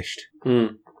be punished. I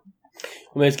mean,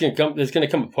 there's going to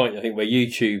come a point, I think, where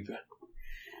YouTube,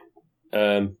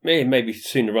 maybe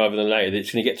sooner rather than later, that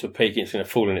it's going to get to a peak and it's going to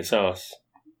fall on its arse.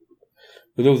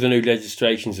 With all the new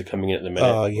legislations that are coming in at the minute,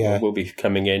 oh yeah, will be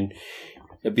coming in.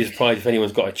 I'd be surprised if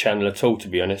anyone's got a channel at all, to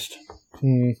be honest.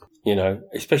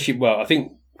 Especially, I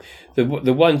think the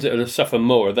ones that will suffer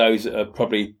more are those that are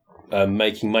probably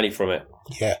making money from it.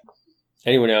 Yeah.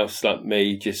 Anyone else like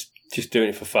me, just doing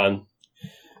it for fun,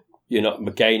 you're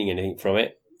not gaining anything from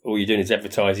it. All you're doing is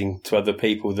advertising to other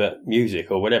people that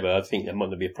music or whatever. I think that might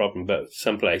not be a problem, but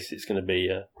someplace it's going to be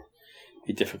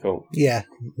difficult. Yeah,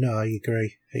 no, I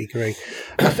agree.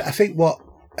 I think what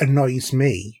annoys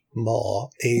me more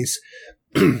is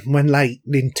when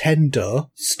Nintendo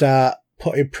start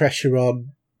putting pressure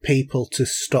on people to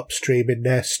stop streaming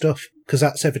their stuff, because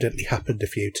that's evidently happened a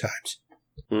few times.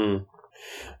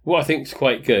 What I think is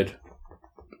quite good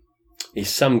is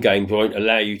some games won't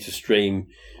allow you to stream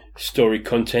story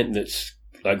content that's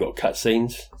got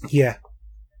cutscenes. Yeah.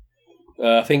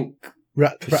 I think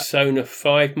Persona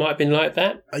 5 might have been like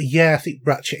that. Yeah, I think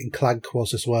Ratchet and Clank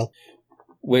was as well.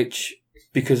 Which,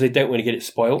 because they don't want to get it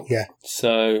spoiled. Yeah.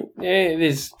 So, yeah,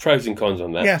 there's pros and cons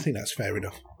on that. Yeah, I think that's fair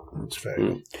enough.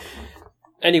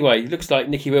 Anyway, looks like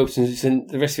Nicky Wilson's in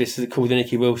the rest of this is called the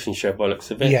Nicky Wilson Show by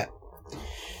looks of it. Yeah.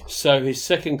 So his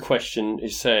second question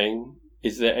is saying,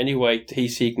 is there any way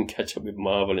DC can catch up with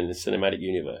Marvel in the cinematic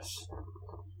universe?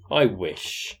 I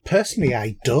wish. Personally,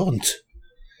 I don't.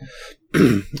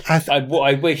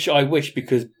 I wish,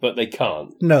 but they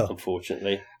can't. No.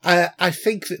 Unfortunately. I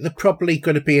think that they're probably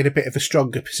going to be in a bit of a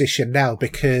stronger position now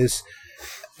because,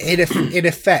 in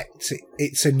effect,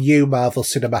 it's a new Marvel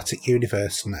Cinematic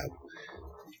Universe now.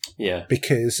 Yeah.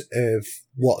 Because of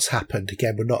what's happened.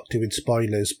 Again, we're not doing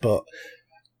spoilers, but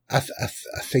I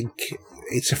think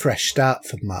it's a fresh start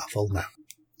for Marvel now.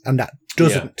 And that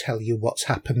doesn't tell you what's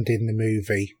happened in the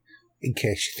movie, in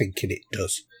case you're thinking it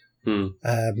does.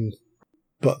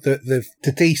 But the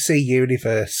DC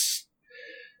universe,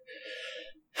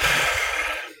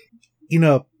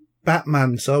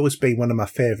 Batman's always been one of my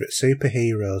favourite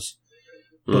superheroes.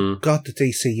 But God, the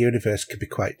DC universe can be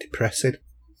quite depressing.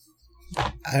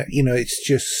 It's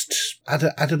just, I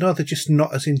don't know, they're just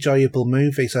not as enjoyable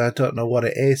movies. I don't know what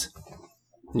it is.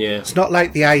 Yeah. It's not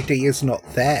like the idea's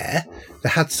not there. They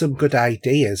had some good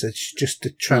ideas. It's just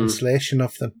a translation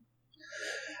of them.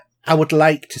 I would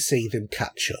like to see them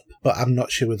catch up, but I'm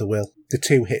not sure they will. They're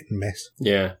too hit and miss.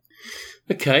 Yeah.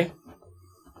 Okay.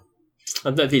 I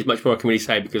don't think there's much more I can really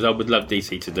say because I would love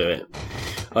DC to do it.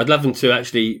 I'd love them to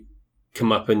actually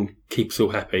come up and keep us all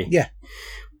happy. Yeah.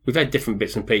 We've had different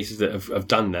bits and pieces that have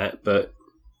done that, but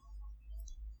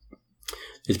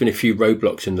there's been a few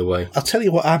roadblocks in the way. I'll tell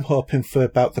you what I'm hoping for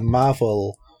about the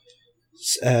Marvel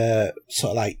sort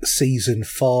of like season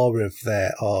 4 of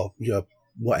their, or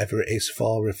whatever it is,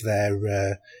 4 of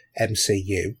their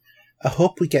MCU. I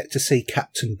hope we get to see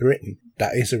Captain Britain.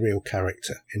 That is a real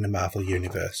character in the Marvel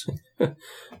universe.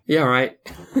 Yeah, all right.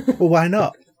 Well, why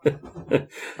not?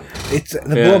 It's at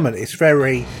the moment it's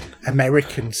very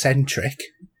American centric.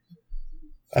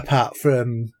 Apart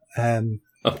from, I'm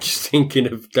just thinking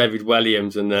of David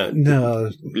Walliams and that.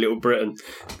 No, Little Britain.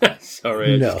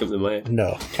 Sorry, I just come to my head.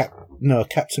 No,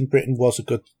 Captain Britain was a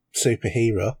good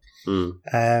superhero.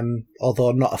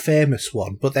 Although not a famous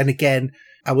one. But then again,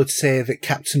 I would say that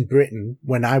Captain Britain,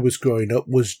 when I was growing up,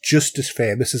 was just as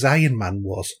famous as Iron Man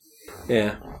was.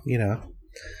 Yeah.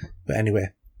 But anyway,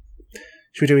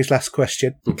 should we do his last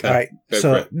question? Okay. All right.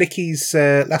 So Nikki's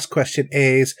last question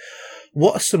is,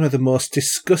 what are some of the most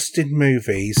disgusting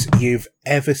movies you've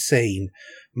ever seen?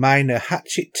 Mine are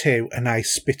Hatchet 2 and I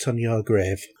Spit on Your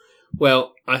Grave.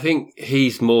 Well, I think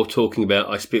he's more talking about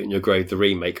I Spit on Your Grave, the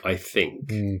remake, I think.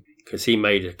 Because he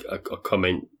made a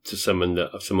comment to someone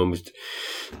that someone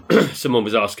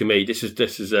was asking me. This is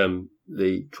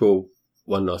the Draw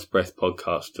One Last Breath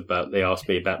podcast about. They asked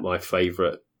me about my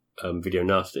favourite video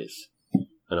nasties,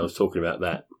 and I was talking about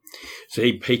that. So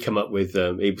he come up with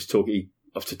he was talking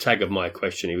off the tag of my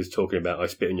question. He was talking about I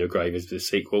Spit on Your Grave as the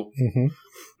sequel. Mm-hmm.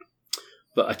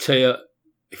 But I tell you,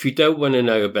 if you don't want to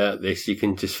know about this, you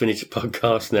can just finish the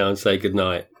podcast now and say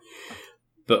goodnight.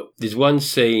 But there's one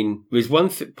scene, there's one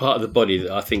part of the body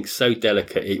that I think is so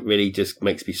delicate, it really just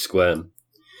makes me squirm.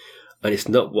 And it's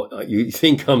not what you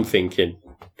think I'm thinking.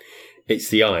 It's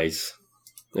the eyes.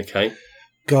 Okay?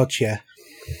 God, yeah.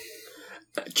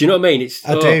 Do you know what I mean?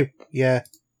 I do, yeah.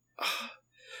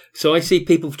 So I see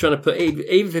people trying to put,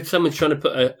 even if someone's trying to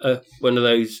put one of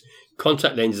those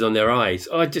contact lenses on their eyes,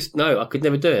 I could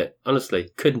never do it. Honestly,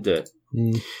 couldn't do it.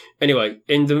 Anyway,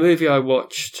 in the movie I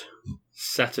watched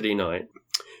Saturday night,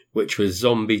 which was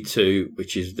Zombie 2,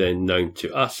 which is then known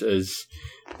to us as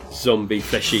Zombie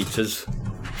Flesh Eaters.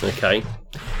 Okay.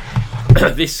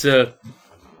 This was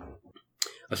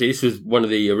one of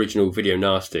the original video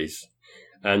nasties.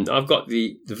 And I've got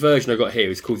the version I got here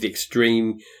is called the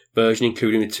Extreme version,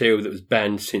 including material that was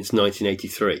banned since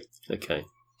 1983. Okay.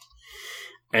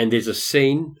 And there's a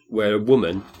scene where a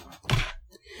woman,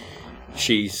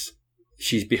 she's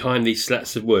behind these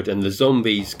slats of wood, and the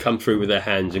zombies come through with their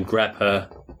hands and grab her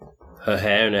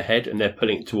hair and her head, and they're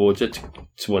pulling it towards her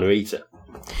to want to eat her.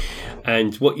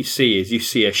 And what you see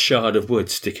is a shard of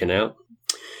wood sticking out,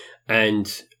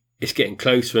 and it's getting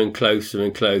closer and closer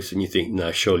and closer, and you think,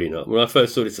 no, surely not. When I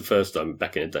first saw this the first time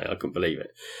back in the day, I couldn't believe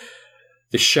it.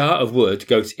 The shard of wood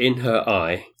goes in her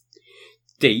eye,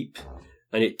 deep,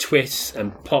 and it twists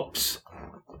and pops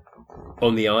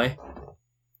on the eye.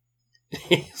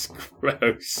 It's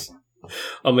gross.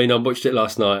 I mean, I watched it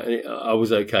last night, and I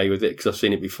was okay with it because I've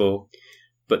seen it before.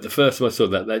 But the first time I saw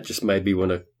that just made me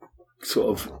want to sort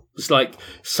of... It's like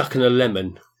sucking a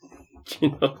lemon. Do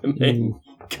you know what I mean?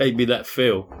 Gave me that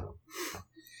feel.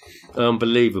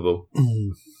 Unbelievable.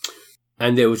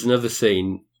 And there was another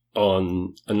scene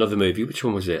on another movie. Which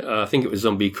one was it? I think it was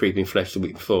Zombie Creeping Flesh the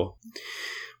week before,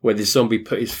 where the zombie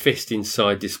put his fist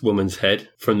inside this woman's head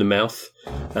from the mouth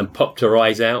and popped her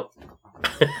eyes out.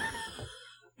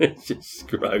 It's just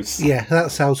gross. Yeah,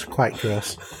 that sounds quite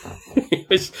gross. It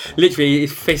was literally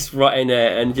his fist right in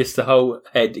there, and just the whole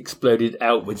head exploded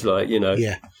outwards,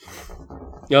 Yeah.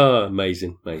 Oh,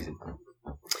 amazing. I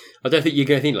don't think you're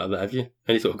going to think like that, have you?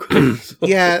 Any sort of gross?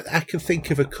 Yeah, I can think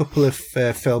of a couple of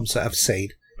films that I've seen.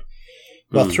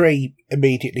 Well, 3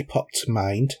 immediately popped to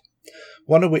mind.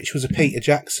 One of which was a Peter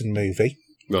Jackson movie.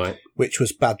 Right. Which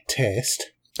was Bad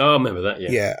Taste. Oh, I remember that,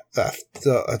 yeah. Yeah,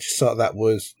 I just thought that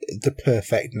was the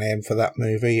perfect name for that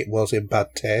movie. It was In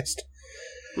Bad Taste.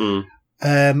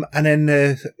 And then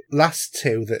the last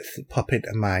 2 that pop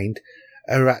into mind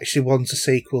are actually one's a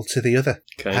sequel to the other.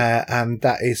 Okay. And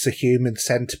that is The Human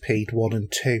Centipede 1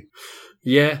 and 2.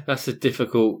 Yeah, that's a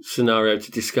difficult scenario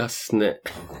to discuss, isn't it?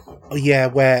 Yeah,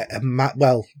 where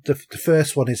the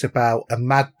first one is about a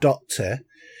mad doctor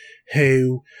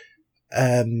who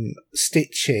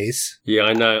Stitches, Yeah,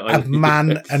 I know. a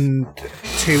man and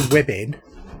 2 women.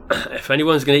 If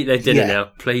anyone's going to eat their dinner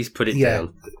now, please put it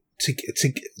down.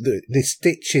 The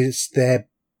Stitches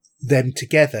them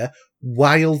together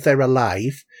while they're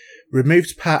alive,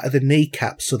 removes part of the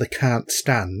kneecap so they can't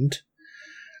stand,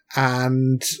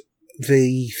 and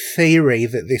the theory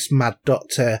that this mad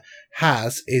doctor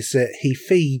has is that he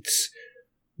feeds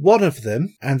one of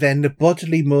them, and then the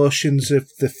bodily motions of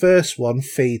the first one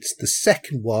feeds the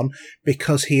second one,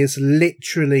 because he has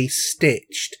literally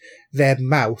stitched their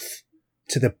mouth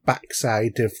to the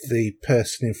backside of the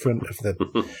person in front of them,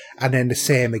 and then the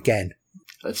same again.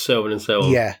 And so on and so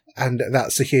on. Yeah, and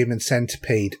that's a Human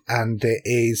Centipede, and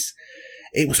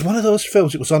it was one of those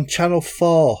films. It was on Channel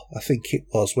 4, I think it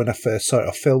was, when I first saw it,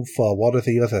 or Film 4, one or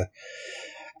the other.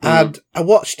 And I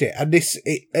watched it, and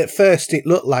at first it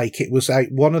looked like it was like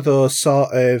one of those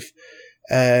sort of,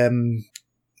 like,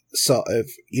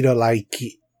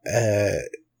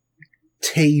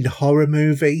 teen horror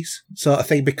movies sort of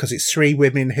thing, because it's 3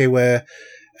 women who are,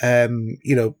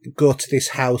 go to this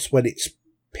house when it's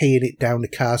peeing it down, the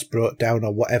car's brought down,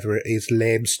 or whatever it is,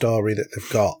 lame story that they've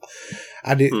got.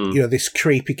 And this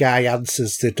creepy guy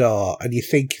answers the door, and you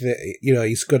think that,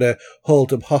 he's going to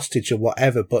hold them hostage or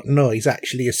whatever, but no, he's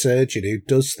actually a surgeon who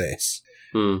does this.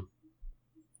 And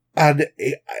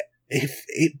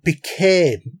it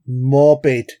became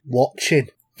morbid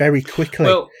watching very quickly.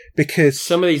 Well, because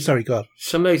some of these, sorry, go on.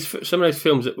 Some of those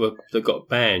films that got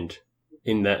banned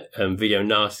in that video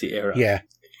nasty era. Yeah.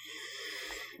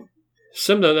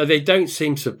 Some of them, they don't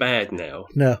seem so bad now.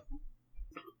 No.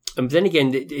 And then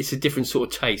again, it's a different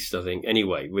sort of taste, I think,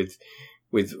 anyway, with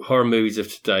horror movies of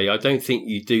today. I don't think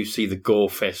you do see the gore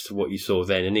fest of what you saw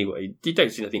then anyway. You don't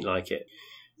see anything like it.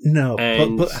 No,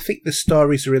 but I think the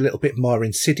stories are a little bit more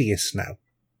insidious now.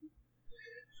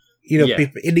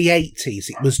 In the 80s,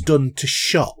 it was done to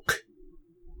shock.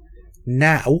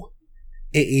 Now,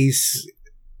 it's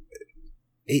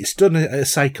done at a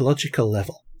psychological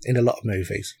level in a lot of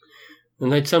movies. And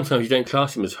then sometimes you don't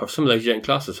class them as some of those you don't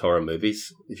class as horror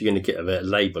movies if you're going to get a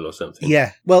label or something.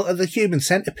 Yeah, well, the Human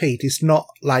Centipede is not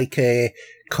like a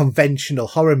conventional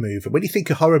horror movie. When you think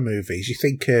of horror movies, you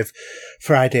think of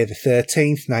Friday the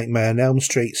 13th, Nightmare on Elm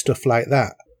Street, stuff like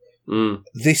that.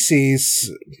 This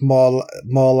is more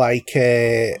like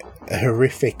a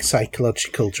horrific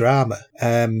psychological drama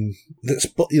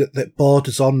that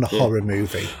borders on the horror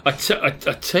movie. I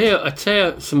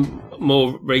tell you some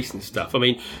more recent stuff. I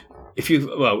mean, if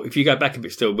you go back a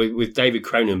bit still with David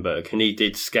Cronenberg, and he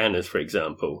did Scanners, for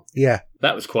example. Yeah,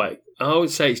 that was quite. I would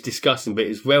say it's disgusting, but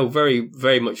it's very,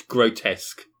 very much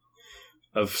grotesque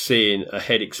of seeing a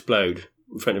head explode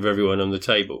in front of everyone on the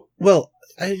table. Well,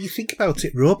 you think about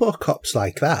it, RoboCop's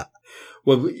like that.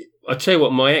 Well, I tell you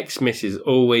what, my ex-missus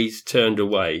always turned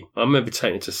away. I remember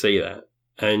taking her to see that,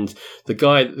 and the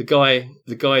guy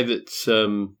that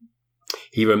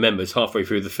he remembers halfway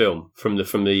through the film from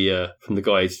the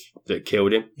guys that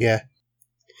killed him. Yeah.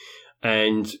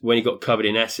 And when he got covered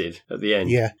in acid at the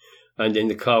end. Yeah. And then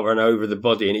the car ran over the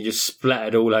body, and it just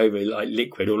splattered all over, like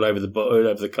liquid, all over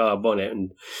the car bonnet,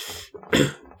 and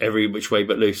every which way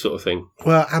but loose sort of thing.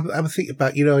 Well, I'm thinking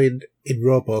about, in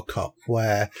RoboCop,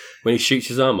 where when he shoots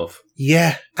his arm off.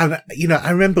 Yeah, and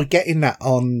I remember getting that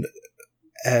on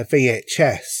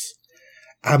VHS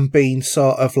and being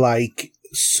sort of like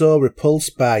so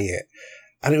repulsed by it,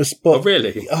 and it was. But, oh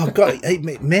really? Oh god!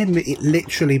 It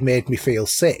literally made me feel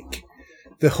sick.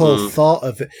 The whole thought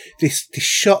of this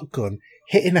shotgun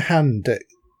hitting a hand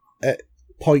at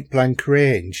point blank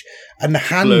range, and the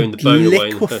hand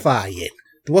liquefying.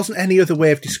 There wasn't any other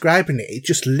way of describing it. It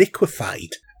just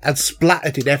liquefied and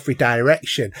splattered in every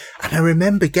direction. And I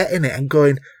remember getting it and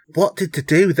going, "What did they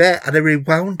do there?" And I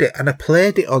rewound it and I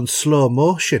played it on slow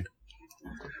motion.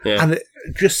 Yeah. And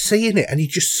just seeing it, and you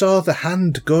just saw the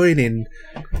hand going in,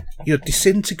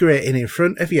 disintegrating in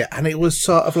front of you, and it was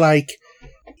sort of like,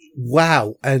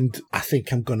 wow, and I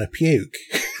think I'm going to puke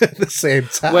at the same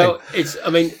time. Well,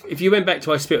 if you went back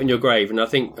to I Spit on Your Grave, and I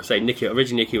think,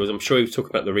 originally Nicky was, I'm sure he was talking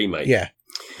about the remake. Yeah.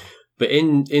 But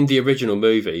in the original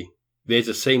movie, there's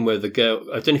a scene where the girl,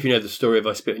 I don't know if you know the story of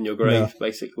I Spit on Your Grave,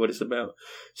 basically what it's about.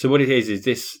 So what it is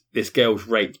this girl's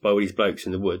raped by all these blokes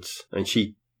in the woods, and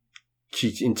she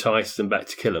enticed them back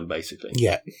to kill them, basically.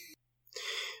 Yeah.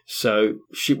 So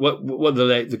what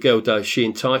the girl does, she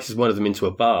entices one of them into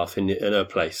a bath in her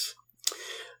place,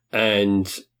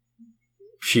 and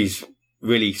she's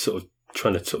really sort of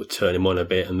trying to sort of turn him on a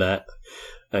bit and that,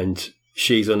 and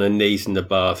she's on her knees in the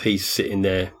bath, he's sitting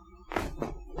there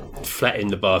flat in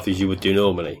the bath as you would do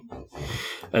normally,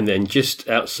 and then just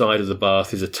outside of the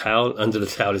bath is a towel, under the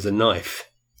towel is a knife,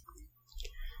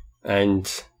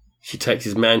 and she takes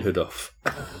his manhood off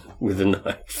with a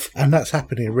knife. And that's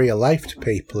happening in real life to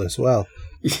people as well.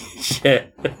 Yeah.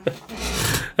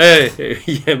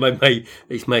 Yeah, my mate,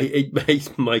 it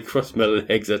makes my cross my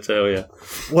legs, I tell you.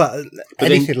 Well,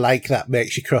 But anything like that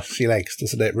makes you cross your legs,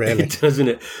 doesn't it, really? Doesn't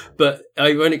it? But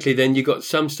ironically, then you got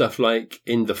some stuff like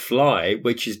in The Fly,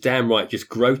 which is damn right just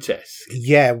grotesque.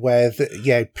 Yeah, where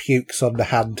pukes on the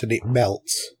hand and it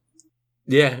melts.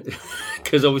 Yeah,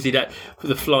 because obviously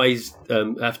the flies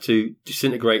have to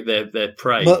disintegrate their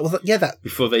prey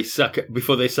before they suck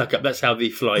up. That's how the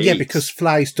fly eats. Yeah, because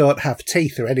flies don't have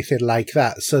teeth or anything like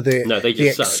that, so they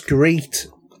just suck. excrete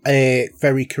a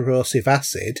very corrosive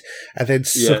acid and then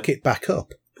suck it back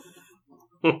up.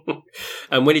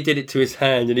 And when he did it to his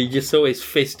hand, and he just saw his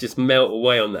fist just melt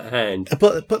away on that hand.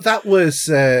 But that was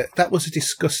a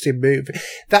disgusting movie.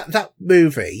 That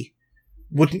movie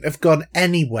wouldn't have gone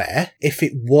anywhere if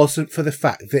it wasn't for the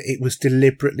fact that it was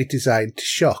deliberately designed to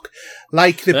shock.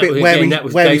 Like the bit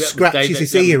where he scratches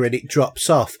his ear and it drops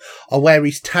off, or where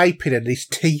he's typing and his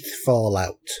teeth fall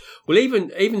out. Well, even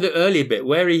the earlier bit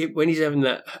when he's having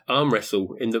that arm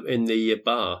wrestle in the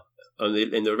bar in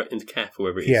the cafe or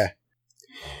wherever it is. Yeah.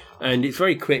 And it's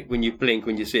very quick when you blink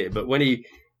when you see it, but when he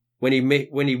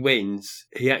wins,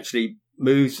 he actually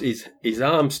moves his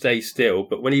arm stays still,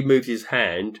 but when he moves his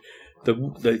hand, the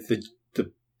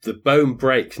bone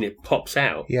breaks and it pops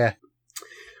out. Yeah.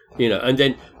 And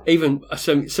then even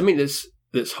something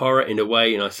that's horror in a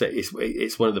way, and I say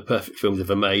it's one of the perfect films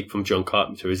ever made from John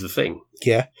Carpenter, is The Thing.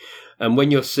 Yeah. And when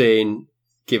you're seeing,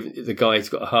 the guy's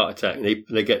got a heart attack, and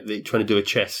they're trying to do a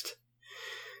chest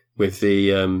with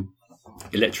the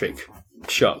electric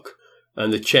shock,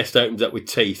 and the chest opens up with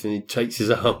teeth, and he takes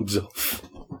his arms off,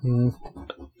 and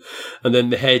then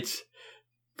the head,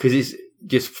 because it's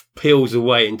just peels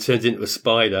away and turns into a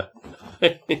spider.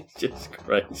 It's just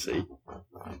crazy.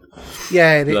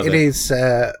 Yeah, it is.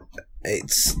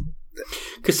 It's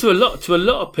because to a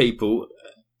lot of people,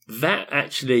 that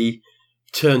actually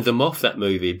turned them off that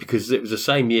movie, because it was the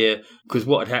same year. Because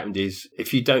what had happened is,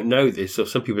 if you don't know this, or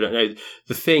some people don't know,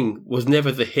 The Thing was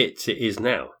never the hit it is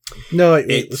now. No,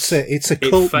 it's a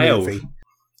cult movie.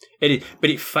 It is,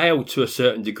 but it failed to a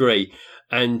certain degree.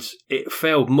 And it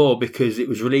failed more because it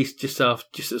was released just at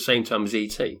the same time as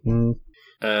E.T.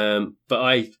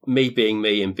 But me being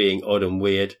me and being odd and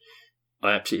weird,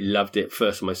 I absolutely loved it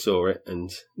first time I saw it and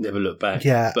never looked back.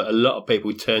 Yeah. But a lot of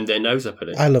people turned their nose up at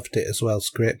it. I loved it as well. It's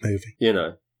a great movie.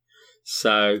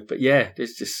 So, but yeah,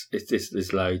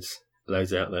 there's loads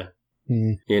out there.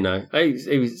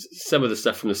 It was some of the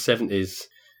stuff from the 70s.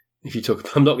 If you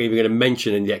talk, I'm not even going to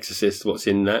mention in The Exorcist what's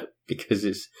in that, because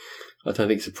I don't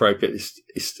think it's appropriate.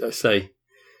 It's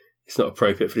not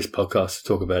appropriate for this podcast to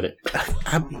talk about it.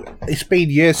 It's been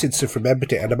years since I've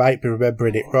remembered it, and I might be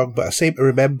remembering it wrong, but I seem to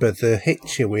remember the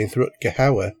Hitcher with Rutger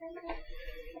Hauer,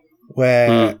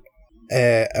 where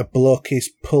a bloke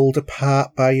is pulled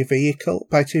apart by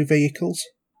two vehicles.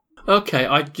 Okay,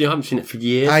 I haven't seen it for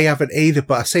years. I haven't either,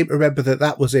 but I seem to remember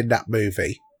that was in that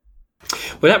movie.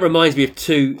 Well, that reminds me of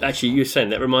two. Actually, you were saying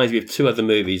that reminds me of two other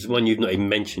movies. One you've not even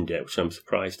mentioned yet, which I'm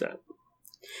surprised at.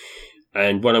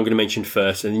 And one I'm going to mention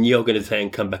first, and then you're going to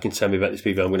come back and tell me about this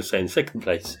movie I'm going to say in second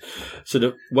place.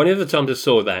 So one of the times I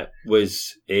saw that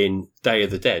was in Day of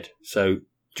the Dead. So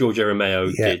George A. Romero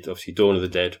did, obviously, Dawn of the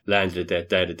Dead, Land of the Dead,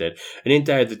 Day of the Dead. And in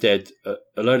Day of the Dead,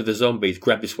 a load of the zombies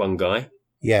grab this one guy.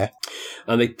 Yeah.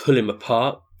 And they pull him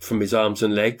apart from his arms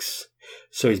and legs.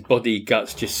 So his body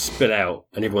guts just spill out,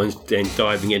 and everyone's then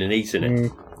diving in and eating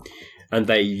it. And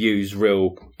they use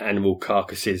real animal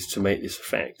carcasses to make this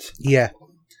effect. Yeah.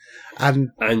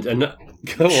 And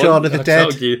Shaun of the Dead.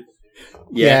 Told you.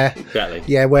 Yeah, exactly.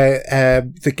 Yeah, where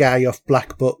the guy off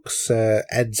Black Books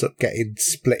ends up getting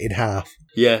split in half.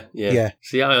 Yeah.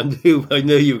 See, I knew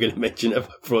you were going to mention it.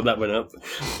 I brought that one up.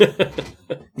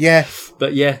 Yeah.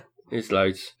 But yeah, there's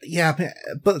loads. Yeah,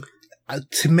 but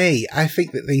to me, I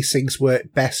think that these things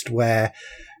work best where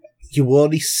you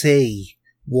only see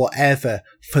whatever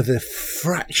for the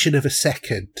fraction of a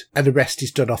second, and the rest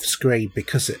is done off screen,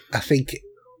 because I think,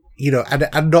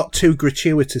 and not too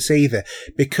gratuitous either,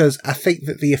 because I think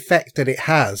that the effect that it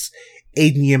has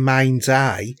in your mind's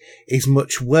eye is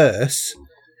much worse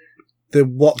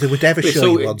than what they would ever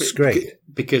show you on screen.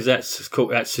 Because that's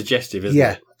suggestive, isn't it?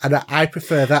 Yeah, and I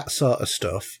prefer that sort of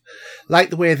stuff. Like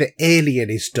the way that Alien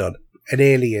is done. And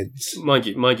Aliens, mind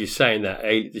you, saying that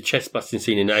the chest busting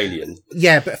scene in Alien.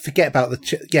 Yeah, but forget about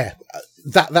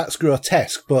that's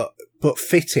grotesque, but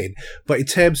fitting. But in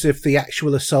terms of the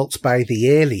actual assaults by the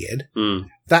alien,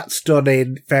 that's done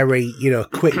in very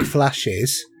quick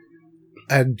flashes,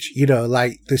 and, you know,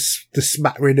 like this, the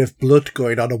smattering of blood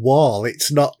going on a wall.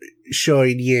 It's not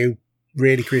showing you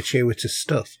really gratuitous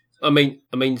stuff. I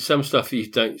mean, some stuff you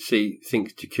don't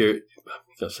think to cure. I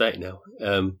can't say it now.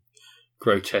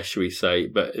 Grotesque, shall we say?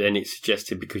 But then it's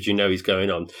suggested because you know he's going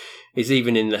on. It's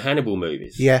even in the Hannibal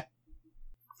movies. Yeah,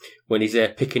 when he's there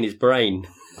picking his brain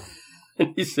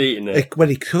and he's eating it. When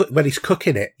he's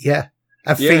cooking it, yeah,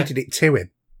 and feeding it to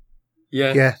him.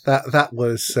 Yeah, yeah. That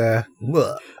was.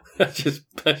 That's just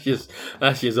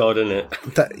odd, isn't it?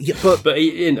 But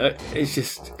you know, it's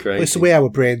just crazy. It's the way our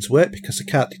brains work because they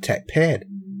can't detect pain,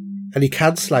 and you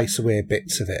can slice away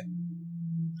bits of it.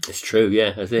 It's true,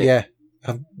 yeah, that's it. Yeah,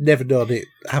 I've never known it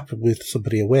happen with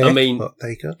somebody awake. I mean, but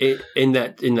there you go. In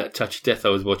that Touch of Death I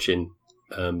was watching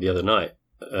the other night,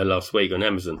 last week on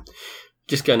Amazon.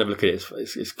 Just go and have a look at it.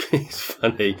 It's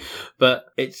funny, but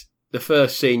it's the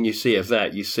first scene you see of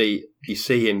that. You see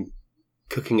him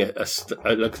cooking it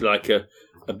looks like a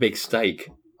big steak,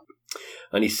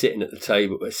 and he's sitting at the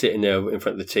table, sitting there in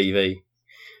front of the TV.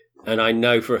 And I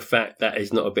know for a fact that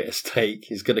is not a bit of steak.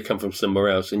 It's going to come from somewhere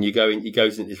else. And he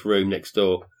goes into this room next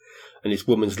door, and this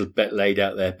woman's laid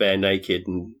out there, bare naked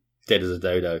and dead as a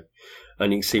dodo.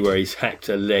 And you can see where he's hacked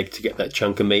her leg to get that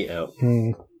chunk of meat out.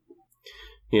 Mm.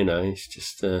 You know, it's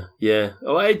just yeah.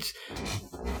 Oh,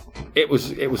 it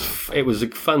was a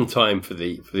fun time for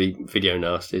the video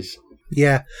nasties.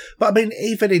 Yeah, but I mean,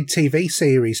 even in TV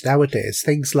series nowadays,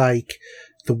 things like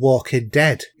The Walking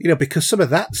Dead, you know, because some of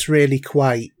that's really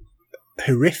quite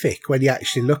horrific when you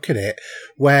actually look at it,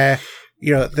 where,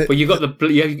 you know, well, you have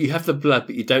the blood,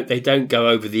 but they don't go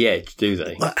over the edge, do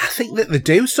they? Well, I think that they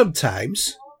do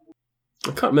sometimes.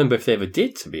 I can't remember if they ever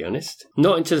did, to be honest.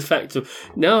 Not into the fact of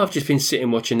now I've just been sitting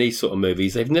watching these sort of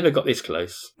movies. They've never got this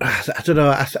close. I don't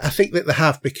know. I think that they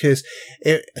have, because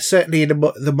certainly in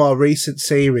the more recent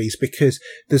series, because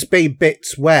there's been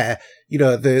bits where, you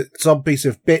know, the zombies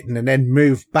have bitten and then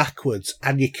moved backwards,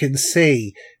 and you can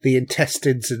see the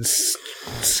intestines and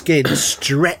skin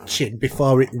stretching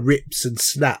before it rips and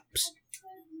snaps.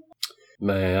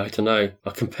 Man, I don't know. I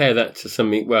compare that to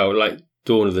something, well, like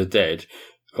Dawn of the Dead.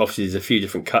 Obviously, there's a few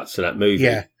different cuts to that movie.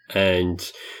 Yeah. And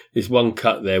there's one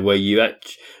cut there where you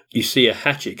see a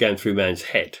hatchet going through a man's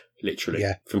head, literally,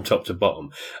 from top to bottom.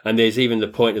 And there's even the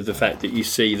point of the fact that you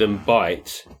see them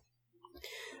bite,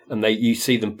 and you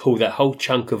see them pull that whole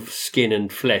chunk of skin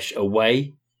and flesh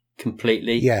away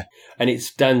completely. Yeah. And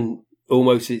it's done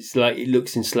almost, it's like it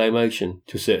looks in slow motion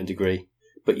to a certain degree.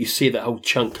 But you see that whole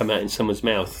chunk come out in someone's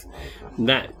mouth. And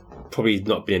that probably has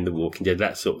not been in The Walking Dead,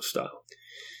 that sort of style.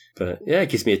 But yeah, it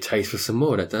gives me a taste for some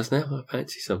more, that does now. I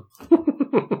fancy some.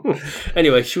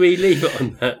 Anyway, should we leave it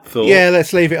on that thought? Yeah,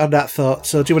 let's leave it on that thought.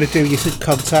 So do you want to do your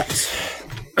contacts?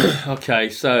 Okay,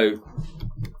 so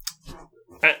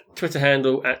at Twitter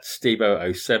handle at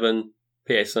Steve007,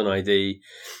 PSN ID,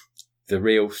 the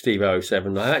real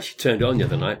Steve007. I actually turned it on the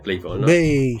other night, believe it or not.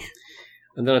 Me.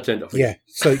 And then I turned it off again. Yeah,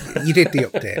 so you did the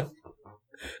update.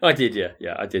 I did, yeah.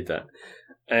 Yeah, I did that.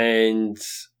 And,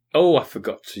 I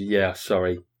forgot to,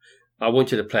 sorry. I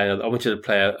wanted to play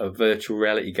a virtual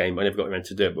reality game. I never got around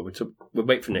to do it, but we'll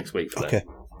wait for next week for that.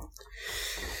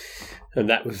 And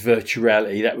that was virtual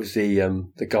reality. That was the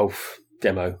golf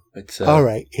demo. All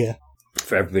right, yeah.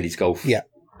 For everybody's golf. Yeah.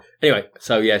 Anyway,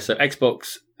 so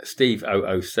Xbox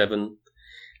Steve007.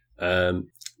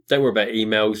 Don't worry about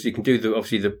emails. You can do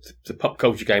the Pop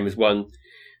Culture Gamers one,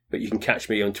 but you can catch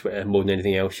me on Twitter more than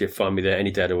anything else. You'll find me there any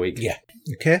day of the week. Yeah.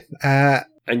 Okay. And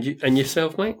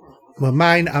yourself, mate? Well,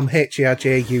 mine, I'm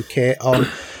HERJ UK on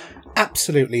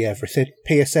absolutely everything.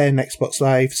 PSN, Xbox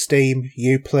Live, Steam,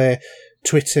 Uplay,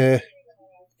 Twitter.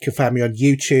 You can find me on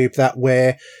YouTube that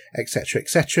way, etc.,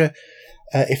 etc.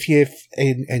 If you're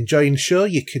enjoying the show,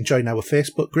 you can join our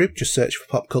Facebook group. Just search for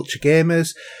Pop Culture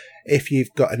Gamers. If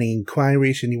you've got any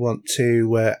inquiries and you want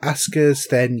to ask us,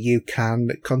 then you can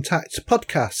contact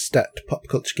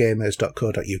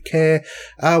podcast@popculturegamers.co.uk.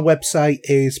 Our website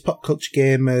is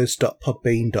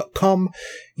popculturegamers.podbean.com.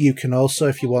 You can also,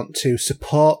 if you want to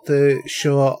support the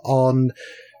show on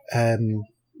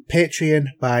Patreon,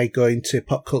 by going to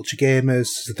Pop Culture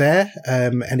Gamers there.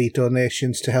 Any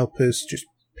donations to help us just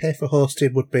pay for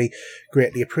hosting would be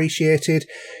greatly appreciated.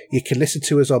 You can listen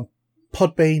to us on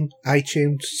Podbean,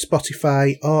 iTunes,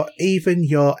 Spotify, or even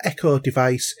your Echo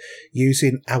device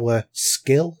using our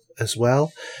skill as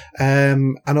well.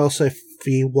 And also, if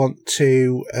you want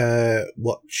to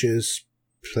watch us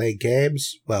play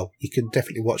games, well, you can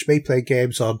definitely watch me play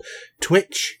games on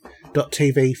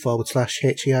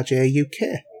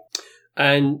twitch.tv/HERJUK.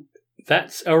 And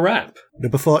that's a wrap.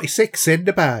 Number 46 in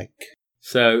the bag.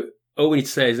 So all we need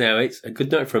to say is now it's a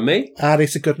good night from me. And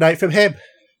it's a good night from him.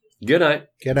 Good night.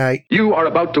 Good night. You are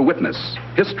about to witness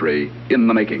history in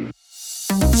the making.